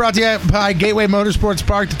 Sports brought to you by Gateway Motorsports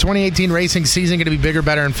Park. The 2018 racing season going to be bigger,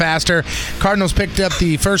 better, and faster. Cardinals picked up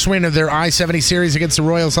the first win of their I-70 series against the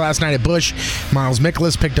Royals last night at Busch. Miles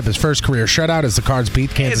Mikolas picked up his first career shutout as the Cards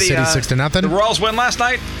beat Kansas City 6-0. The Royals win last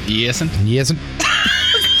night? Yesn't.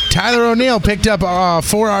 Tyler O'Neill picked up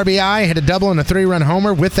 4 RBI, hit a double and a 3-run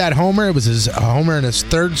homer. With that homer, it was his homer in his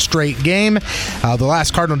 3rd straight game. The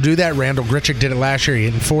last Cardinal to do that, Randall Grichuk, did it last year. He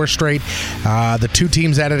hit in 4 straight. The 2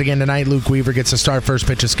 teams at it again tonight. Luke Weaver gets to start. First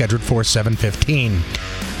pitch is scheduled for 7:15.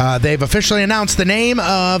 They've officially announced the name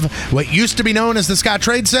of what used to be known as the Scott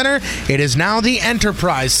Trade Center. It is now the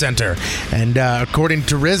Enterprise Center. And according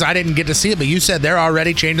to Riz, I didn't get to see it, but you said they're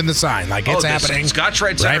already changing the sign. Like, it's happening. Scott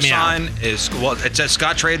Trade Center sign is, well, it says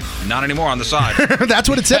Scott Trade, not anymore on the side. That's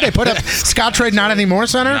what it said. They put up Scott Trade Not Anymore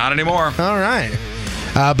Center? Not anymore. All right.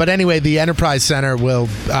 But anyway, the Enterprise Center will,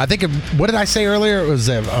 I think, what did I say earlier? It was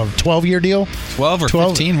a 12-year deal? 12 or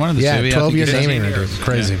 15, one of the two. Yeah, 12-year naming rights.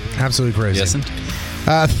 Crazy. Yeah. Absolutely crazy. Yesn't.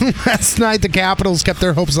 Last night, the Capitals kept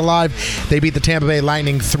their hopes alive. They beat the Tampa Bay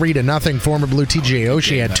Lightning 3-0. Former Blue TJ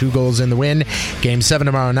Oshie had 2 goals in the win. Game 7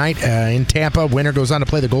 tomorrow night in Tampa. Winner goes on to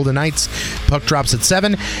play the Golden Knights. Puck drops at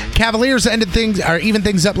 7. Cavaliers even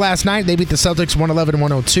things up last night. They beat the Celtics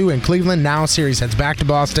 111-102 in Cleveland. Now series heads back to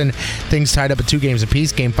Boston. Things tied up at 2 games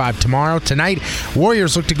apiece. Game 5 tomorrow. Tonight,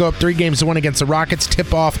 Warriors look to go up 3-1 against the Rockets.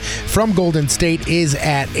 Tip-off from Golden State is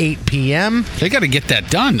at 8 p.m. They got to get that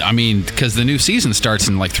done. I mean, because the new season starts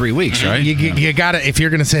in like 3 weeks, right? You got to, if you're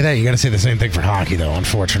going to say that, you got to say the same thing for hockey, though,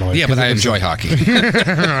 unfortunately. Yeah, but I enjoy hockey.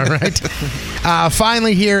 All right.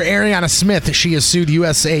 Finally here, Ariana Smith, she has sued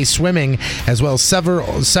USA Swimming as well as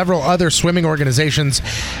several other swimming organizations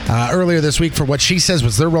earlier this week for what she says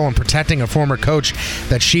was their role in protecting a former coach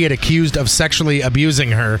that she had accused of sexually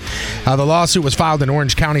abusing her. The lawsuit was filed in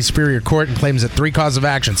Orange County Superior Court and claims that 3 causes of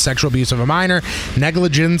action: sexual abuse of a minor,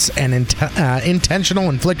 negligence, and intentional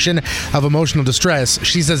infliction of emotional distress.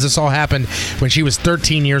 She says this all happened when she was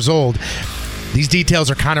 13 years old. These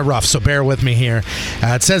details are kind of rough, so bear with me here.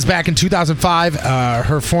 It says back in 2005,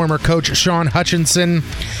 her former coach, Sean Hutchinson,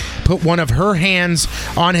 put one of her hands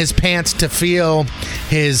on his pants to feel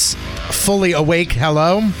his fully awake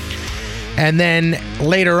hello. And then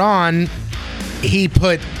later on, he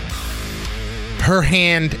put her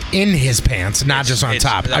hand in his pants, not just on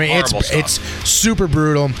top. I mean, it's super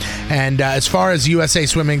brutal. And as far as USA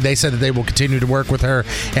Swimming, they said that they will continue to work with her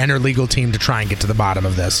and her legal team to try and get to the bottom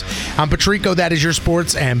of this. I'm Patrico, that is your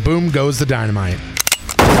sports, and boom goes the dynamite.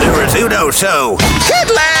 The Rizzuto Show.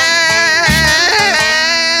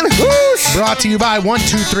 Brought to you by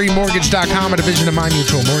 123mortgage.com, a division of My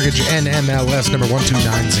Mutual Mortgage, NMLS number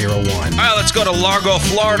 12901. All right, let's go to Largo,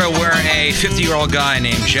 Florida, where a 50-year-old guy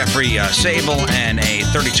named Jeffrey Sable and a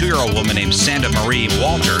 32-year-old woman named Sandra Marie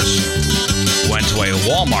Walters went to a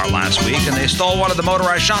Walmart last week, and they stole one of the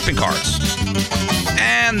motorized shopping carts.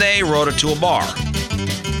 And they rode it to a bar.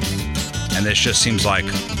 And this just seems like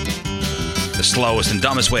the slowest and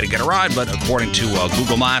dumbest way to get a ride, but according to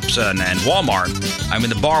Google Maps and Walmart, I mean,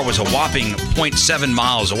 the bar was a whopping 0.7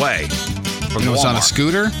 miles away from the Walmart. It was on a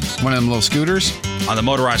scooter? One of them little scooters? On the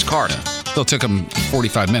motorized cart. Still took them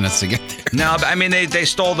 45 minutes to get there. No, I mean, they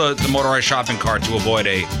stole the motorized shopping cart to avoid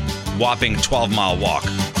a whopping 12-mile walk.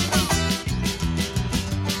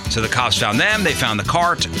 So the cops found them, they found the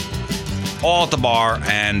cart, all at the bar,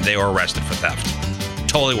 and they were arrested for theft.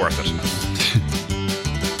 Totally worth it.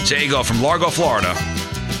 So there you go, from Largo, Florida,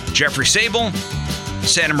 Jeffrey Sable,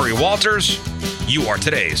 Santa Marie Walters, you are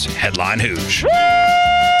today's Headline Hoosh.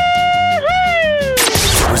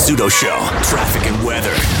 Rizzuto Show, traffic and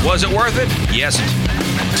weather. Was it worth it? Yes.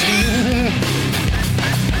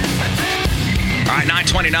 All right,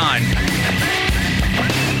 9:29.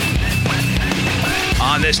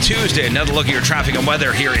 On this Tuesday, another look at your traffic and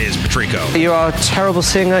weather. Here is Patrico. You are a terrible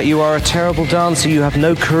singer. You are a terrible dancer. You have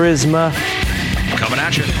no charisma. Coming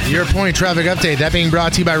at you. Your point traffic update. That being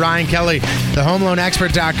brought to you by Ryan Kelly,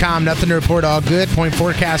 thehomeloanexpert.com. Nothing to report, all good. Point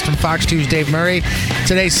forecast from Fox 2's Dave Murray.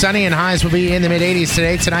 Today, sunny and highs will be in the mid-80s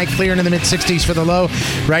today. Tonight, clear into the mid-60s for the low.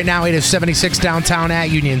 Right now, it is 76 downtown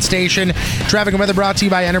at Union Station. Traffic and weather brought to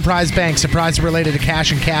you by Enterprise Bank. Surprises related to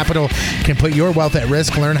cash and capital can put your wealth at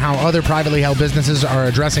risk. Learn how other privately held businesses are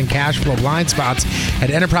addressing cash flow blind spots at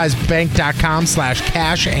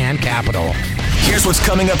enterprisebank.com/cash and capital. Here's what's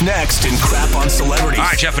coming up next in Crap on Celebrities. All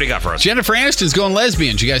right, Jeff, what do you got for us? Jennifer Aniston's going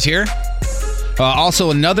lesbian. Did you guys hear? Also,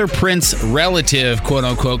 another Prince relative, quote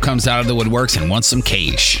unquote, comes out of the woodworks and wants some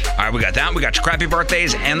cash. All right, we got that. We got your crappy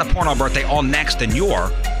birthdays and the porno birthday all next in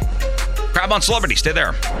your Crap on Celebrities. Stay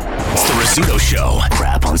there. It's the Rizzuto Show.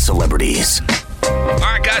 Crap on Celebrities. All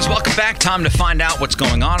right, guys, welcome back. Time to find out what's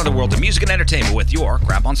going on in the world of music and entertainment with your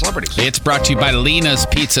Crap on Celebrities. It's brought to you by Lena's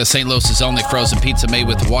Pizza, St. Louis's only frozen pizza made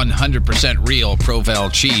with 100% real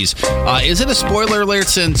Provel cheese. Is it a spoiler alert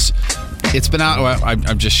since it's been out? Well,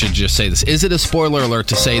 I should just say this. Is it a spoiler alert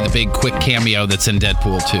to say the big quick cameo that's in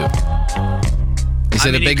Deadpool 2? Is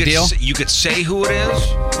it a big deal? You could say who it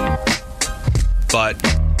is, but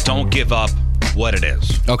don't give up what it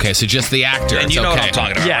is. Okay, so just the actor. And it's you know okay. what I'm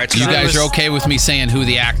talking about, right? So you guys are okay with me saying who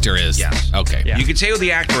the actor is? Yes. Okay. Yeah. You can say who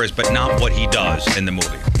the actor is, but not what he does in the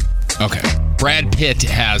movie. Okay. Brad Pitt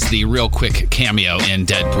has the real quick cameo in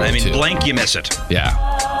Deadpool 2. Blank, you miss it. Yeah.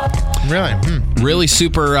 Really? Really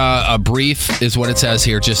super brief is what it says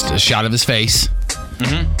here. Just a shot of his face.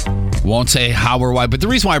 Won't say how or why, but the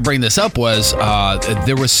reason why I bring this up was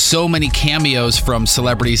there was so many cameos from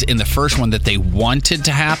celebrities in the first one that they wanted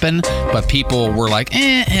to happen, but people were like,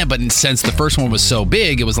 but since the first one was so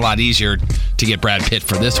big, it was a lot easier to get Brad Pitt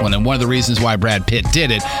for this one. And one of the reasons why Brad Pitt did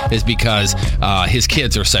it is because his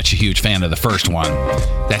kids are such a huge fan of the first one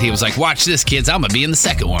that he was like, watch this, kids, I'm going to be in the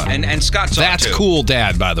second one. And Scott saw That's it too. Cool,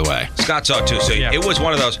 Dad, by the way. Scott saw it too, so it was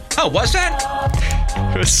one of those, oh, was that?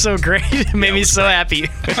 It was so great. It made me so happy.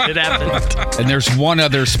 It happened. And there's one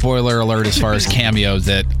other spoiler alert as far as cameos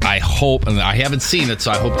that I hope, and I haven't seen it,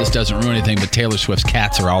 so I hope this doesn't ruin anything, but Taylor Swift's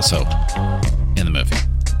cats are also in the movie.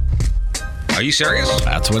 Are you serious?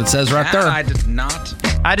 That's what it says right there. I did not.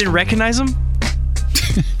 I didn't recognize him?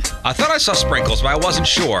 I thought I saw sprinkles, but I wasn't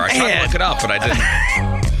sure. I tried to look it up, but I didn't.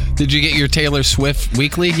 Did you get your Taylor Swift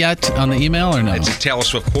weekly yet on the email or no? It's a Taylor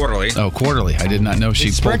Swift quarterly. Oh, quarterly. I did not know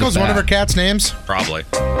she Sprinkles one of her cat's names? Probably.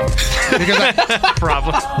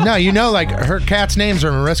 Probably. No, you know, like her cat's names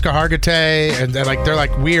are Mariska Hargitay, and they're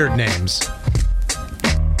like weird names.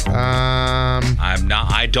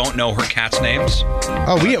 I don't know her cat's names.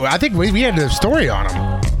 Oh, I think we had a story on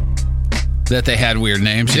them. That they had weird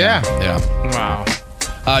names? Yeah.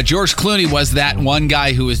 Wow. George Clooney was that one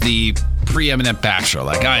guy who was the preeminent bachelor.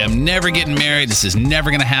 Like, I am never getting married. This is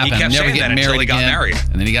never going to happen. He kept I'm never saying getting that until married he got again. married.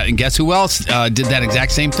 And then and guess who else did that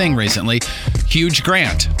exact same thing recently? Hugh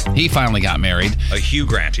Grant. He finally got married. Hugh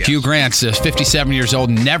Grant, yes. Hugh Grant's 57 years old,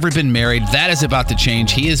 never been married. That is about to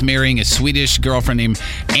change. He is marrying a Swedish girlfriend named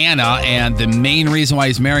Anna, and the main reason why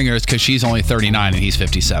he's marrying her is because she's only 39 and he's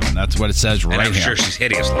 57. That's what it says right here. And I'm sure she's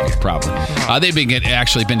hideous looking. Probably. They've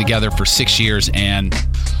actually been together for 6 years, and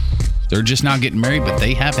they're just not getting married, but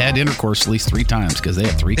they have had intercourse at least 3 times because they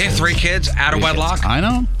have 3 kids. They have 3 kids out of wedlock? I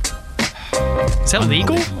know. Is that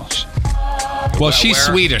legal? Well, she's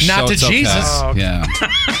Swedish, not so to it's Jesus. Okay. Yeah.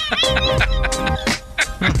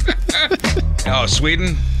 Oh,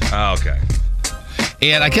 Sweden? Oh, okay.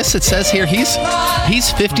 And I guess it says here he's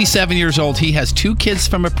 57 years old. He has 2 kids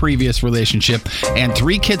from a previous relationship and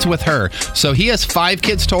 3 kids with her. So he has 5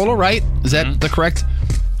 kids total, right? Is that the correct?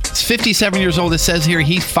 He's 57 years old. It says here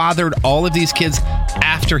he fathered all of these kids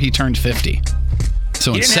after he turned 50.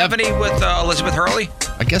 So he didn't have any with Elizabeth Hurley?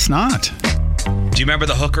 I guess not. Do you remember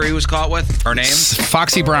the hooker he was caught with? Her name?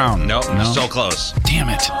 Foxy Brown. Nope. No. So close. Damn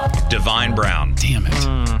it. Divine Brown. Damn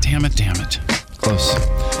it. Damn it. Close.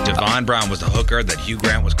 Divine Brown was the hooker that Hugh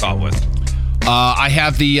Grant was caught with. I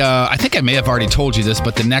have I think I may have already told you this,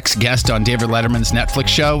 but the next guest on David Letterman's Netflix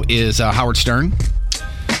show is Howard Stern.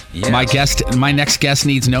 Yes. My next guest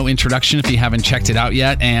needs no introduction if you haven't checked it out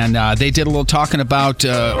yet. And they did a little talking about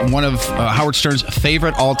one of Howard Stern's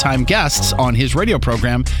favorite all-time guests on his radio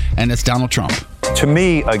program, and it's Donald Trump. To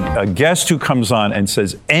me, a guest who comes on and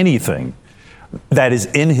says anything that is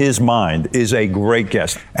in his mind is a great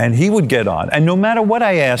guest. And he would get on, and no matter what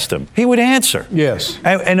I asked him, he would answer. Yes.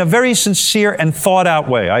 In a very sincere and thought-out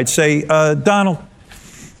way. I'd say, Donald,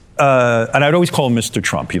 and I'd always call him Mr.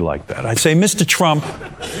 Trump. He liked that. I'd say, Mr. Trump,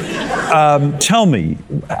 tell me,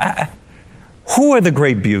 who are the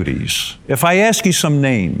great beauties? If I ask you some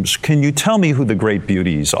names, can you tell me who the great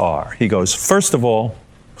beauties are? He goes, first of all,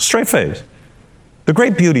 straight face. The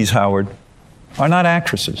great beauties, Howard, are not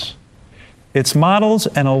actresses. It's models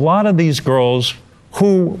and a lot of these girls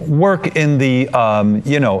who work in the,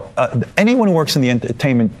 anyone who works in the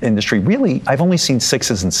entertainment industry, really, I've only seen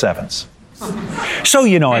 6s and 7s. So,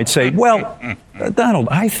 I'd say, well, Donald,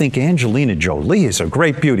 I think Angelina Jolie is a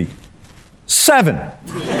great beauty. 7.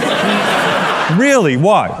 Really?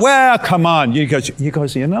 Why? Well, come on. He goes,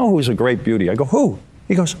 you know who's a great beauty? I go, who?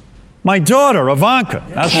 He goes, my daughter, Ivanka.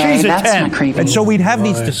 Now, she's a 10. And so we'd have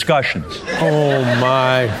these discussions. Oh,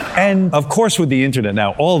 my. And, of course, with the internet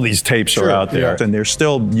now, all these tapes are out there, and they're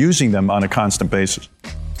still using them on a constant basis.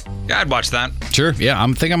 Yeah, I'd watch that. Sure. Yeah,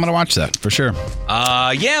 I'm going to watch that, for sure.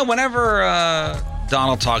 Whenever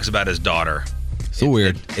Donald talks about his daughter. So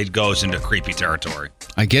weird. It goes into creepy territory.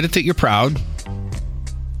 I get it that you're proud.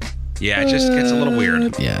 Yeah, it just gets a little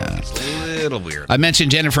weird. Yeah. It's a little weird. I mentioned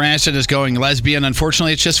Jennifer Aniston is going lesbian.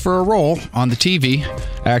 Unfortunately, it's just for a role on the TV.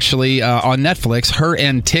 Actually, on Netflix. Her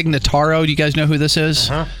and Tig Notaro. Do you guys know who this is?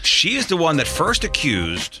 She is the one that first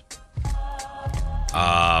accused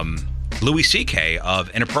Louis C.K. of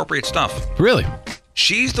inappropriate stuff. Really?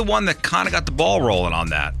 She's the one that kind of got the ball rolling on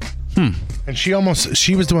that. And she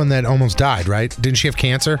was the one that almost died, right? Didn't she have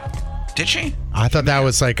cancer? Did she? I thought that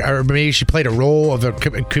was like, or maybe she played a role of a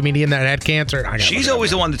comedian that had cancer. She's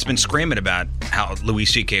always the one that's been screaming about how Louis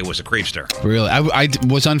C.K. was a creepster. Really? I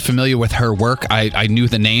was unfamiliar with her work. I knew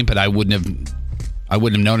the name, but I wouldn't have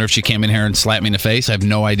known her if she came in here and slapped me in the face. I have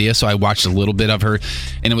no idea. So I watched a little bit of her,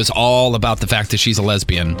 and it was all about the fact that she's a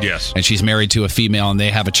lesbian. Yes. And she's married to a female, and they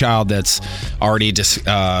have a child that's already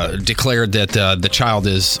declared that the child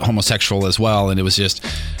is homosexual as well. And it was just,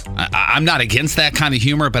 I'm not against that kind of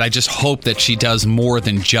humor, but I just hope that she does more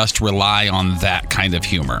than just rely on that kind of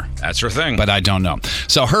humor. That's her thing. But I don't know.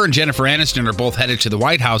 So her and Jennifer Aniston are both headed to the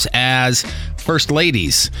White House as First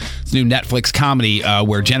Ladies. It's a new Netflix comedy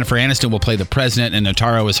where Jennifer Aniston will play the president and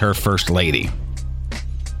Notaro is her first lady.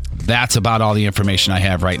 That's about all the information I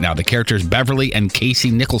have right now. The characters Beverly and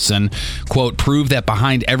Casey Nicholson, quote, prove that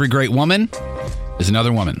behind every great woman is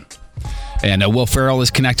another woman. And Will Ferrell is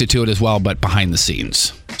connected to it as well, but behind the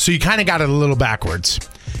scenes. So you kind of got it a little backwards.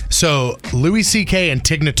 So Louis C.K. and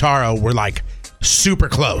Tig Notaro were like super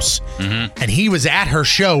close. And he was at her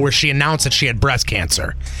show where she announced that she had breast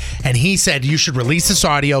cancer. And he said, you should release this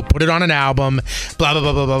audio, put it on an album, blah, blah,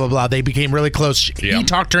 blah, blah, blah, blah, blah. They became really close. He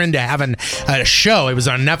talked her into having a show. It was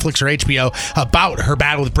on Netflix or HBO about her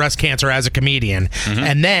battle with breast cancer as a comedian.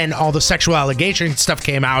 And then all the sexual allegation stuff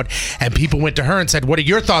came out and people went to her and said, what are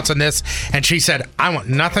your thoughts on this? And she said, I want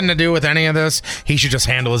nothing to do with any of this. He should just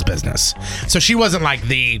handle his business. So she wasn't like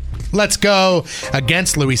the let's go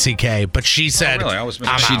against Louis C.K., but she said,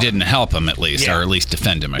 she didn't help him at least, or at least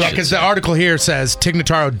defend him. Yeah, because the article here says Tig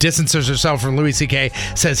Notaro distances herself from Louis C.K.,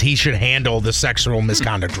 says he should handle the sexual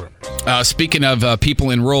misconduct rumors. Speaking of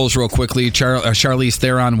people in roles, real quickly, Charlize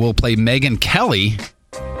Theron will play Megyn Kelly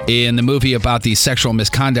in the movie about the sexual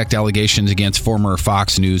misconduct allegations against former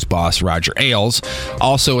Fox News boss Roger Ailes.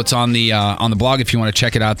 Also, it's on the blog if you want to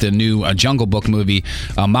check it out, the new Jungle Book movie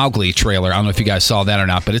Mowgli trailer. I don't know if you guys saw that or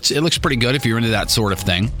not, but it looks pretty good if you're into that sort of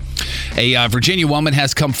thing. A Virginia woman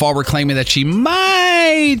has come forward claiming that she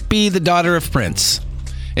might be the daughter of Prince.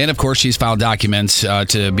 And, of course, she's filed documents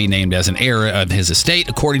to be named as an heir of his estate.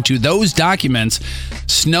 According to those documents,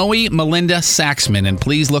 Snowy Melinda Saxman, and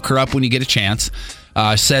please look her up when you get a chance,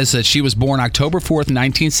 says that she was born October 4th,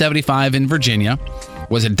 1975 in Virginia,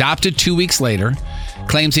 was adopted 2 weeks later,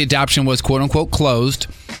 claims the adoption was quote-unquote closed,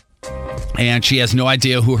 and she has no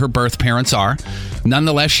idea who her birth parents are.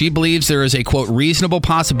 Nonetheless, she believes there is a, quote, reasonable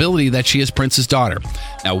possibility that she is Prince's daughter.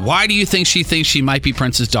 Now, why do you think she thinks she might be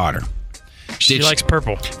Prince's daughter? She likes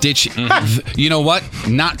purple. Did she? You know what?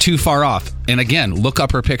 Not too far off. And again, look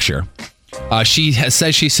up her picture. She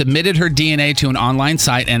says she submitted her DNA to an online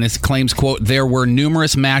site and it claims, quote, there were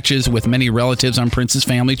numerous matches with many relatives on Prince's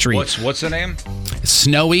family tree. What's the name?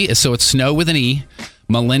 Snowy, so it's Snow with an E,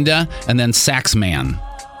 Melinda, and then Saxman.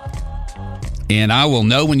 And I will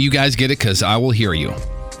know when you guys get it because I will hear you.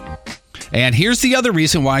 And here's the other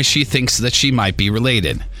reason why she thinks that she might be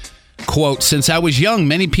related. Quote, since I was young,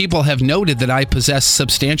 many people have noted that I possess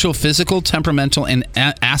substantial physical, temperamental, and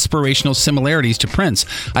aspirational similarities to Prince.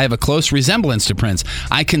 I have a close resemblance to Prince.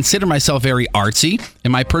 I consider myself very artsy,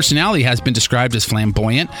 and my personality has been described as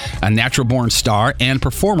flamboyant, a natural-born star, and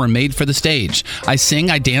performer made for the stage. I sing,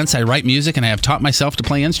 I dance, I write music, and I have taught myself to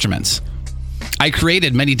play instruments. I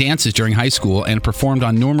created many dances during high school and performed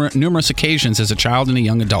on numerous occasions as a child and a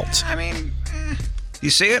young adult. I mean, you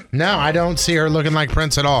see it? No, I don't see her looking like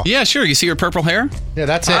Prince at all. Yeah, sure. You see her purple hair? Yeah,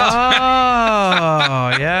 that's it.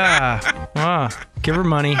 Oh, yeah. Give her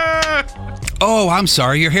money. Oh, I'm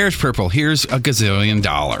sorry. Your hair's purple. Here's $1 gazillion.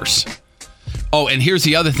 Oh, and here's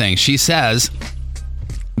the other thing. She says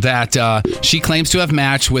that she claims to have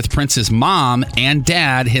matched with Prince's mom and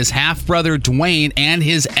dad, his half-brother Dwayne, and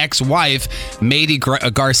his ex-wife, Mady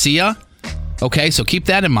Garcia. Okay, so keep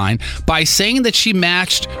that in mind. By saying that she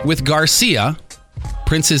matched with Garcia,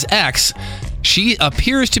 Prince's ex, she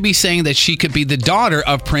appears to be saying that she could be the daughter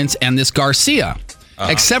of Prince and this Garcia.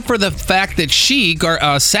 Except for the fact that she,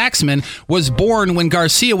 Saxman, was born when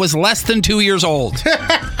Garcia was less than 2 years old.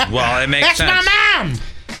 Well, it makes sense. That's my mom!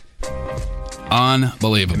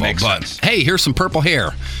 Unbelievable. Makes but sense. hey, here's some purple hair.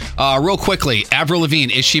 Real quickly, Avril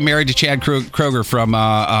Lavigne, is she married to Chad Kroeger from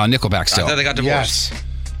Nickelback still? I thought they got divorced. Yes.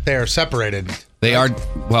 They are separated. They are,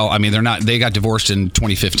 well, I mean, they're not, they got divorced in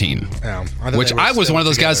 2015. Yeah, which I was one of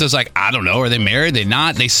those guys that was like, I don't know, are they married? They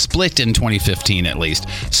not? They split in 2015 at least.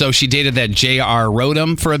 So she dated that J.R.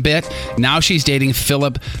 Rodham for a bit. Now she's dating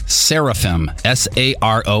Philip Sarofim,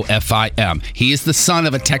 Sarofim. He is the son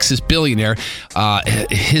of a Texas billionaire.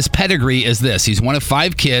 His pedigree is this. He's one of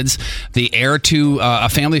 5 kids, the heir to a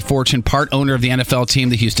family fortune, part owner of the NFL team,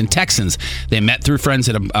 the Houston Texans. They met through friends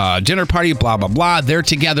at a dinner party, blah, blah, blah. They're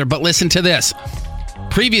together. But listen to this.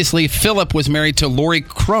 Previously, Philip was married to Lori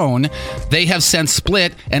Crone. They have since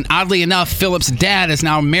split, and oddly enough, Philip's dad is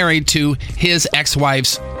now married to his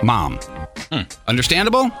ex-wife's mom.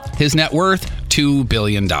 Understandable? His net worth, $2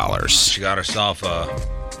 billion. She got herself a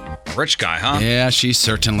rich guy, huh? Yeah, she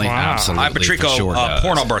certainly absolutely. Hi, Patrico. For sure does.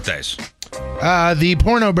 Porno birthdays. The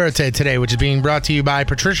porno birthday today, which is being brought to you by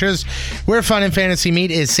Patricia's, where fun and fantasy meet,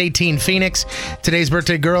 is Satine Phoenix. Today's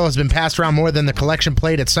birthday girl has been passed around more than the collection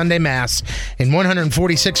played at Sunday Mass in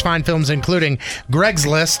 146 fine films, including Greg's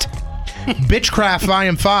List, Bitchcraft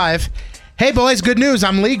Volume 5, Hey Boys, Good News,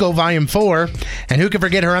 I'm Legal Volume 4, and who can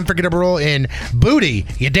forget her unforgettable role in Booty?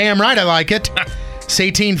 You damn right I like it.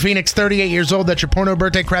 Satine Phoenix, 38 years old. That's your porno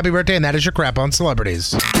birthday, crappy birthday, and that is your crap on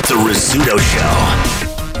celebrities. The Rizzuto Show.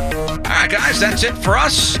 All right, guys, that's it for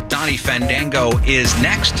us. Donnie Fandango is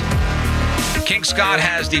next. King Scott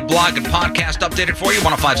has the blog and podcast updated for you.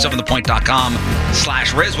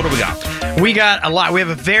 1057thepoint.com/Riz. What do we got? We got a lot. We have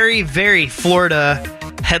a very, very Florida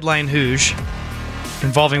headline hoosh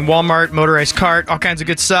involving Walmart, motorized cart, all kinds of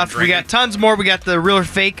good stuff. We got tons more. We got the real or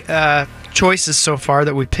fake choices so far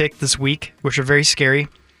that we picked this week, which are very scary.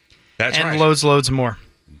 That's and right. loads more.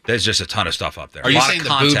 There's just a ton of stuff up there. Are you saying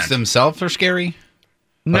the boobs themselves are scary?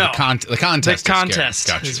 No. The contest. The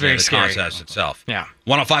contest is very scary. The contest itself. Yeah.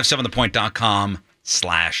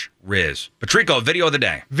 1057thepoint.com/Riz. Patrico, video of the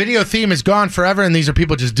day. Video theme is gone forever, and these are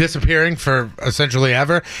people just disappearing for essentially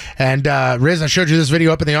ever. And Riz, I showed you this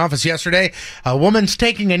video up in the office yesterday. A woman's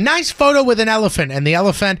taking a nice photo with an elephant, and the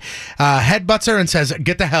elephant headbutts her and says,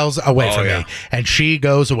 "Get the hells away from me." And she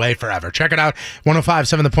goes away forever. Check it out,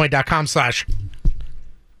 1057thepoint.com/.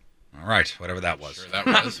 All right, whatever that was. Sure that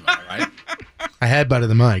was, all right. I headbutted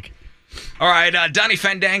the mic. All right, Donnie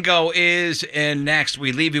Fandango is in next.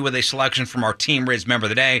 We leave you with a selection from our Team Riz member of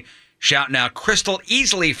the day. Shouting out Crystal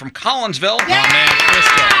Easley from Collinsville. Yeah! Oh, man,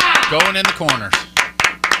 Crystal. Going in the corners.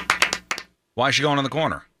 Why is she going in the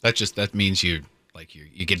corner? That means you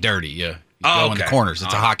get dirty. You go in the corners.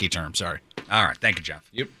 It's a hockey term. Sorry. All right, thank you, Jeff.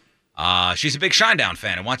 Yep. She's a big Shinedown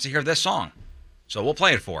fan and wants to hear this song. So we'll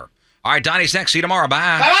play it for her. All right, Donnie's next. See you tomorrow.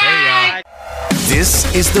 Bye. Bye.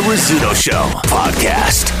 This is the Rizzuto Show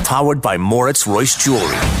podcast, powered by Moritz Royce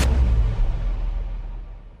Jewelry.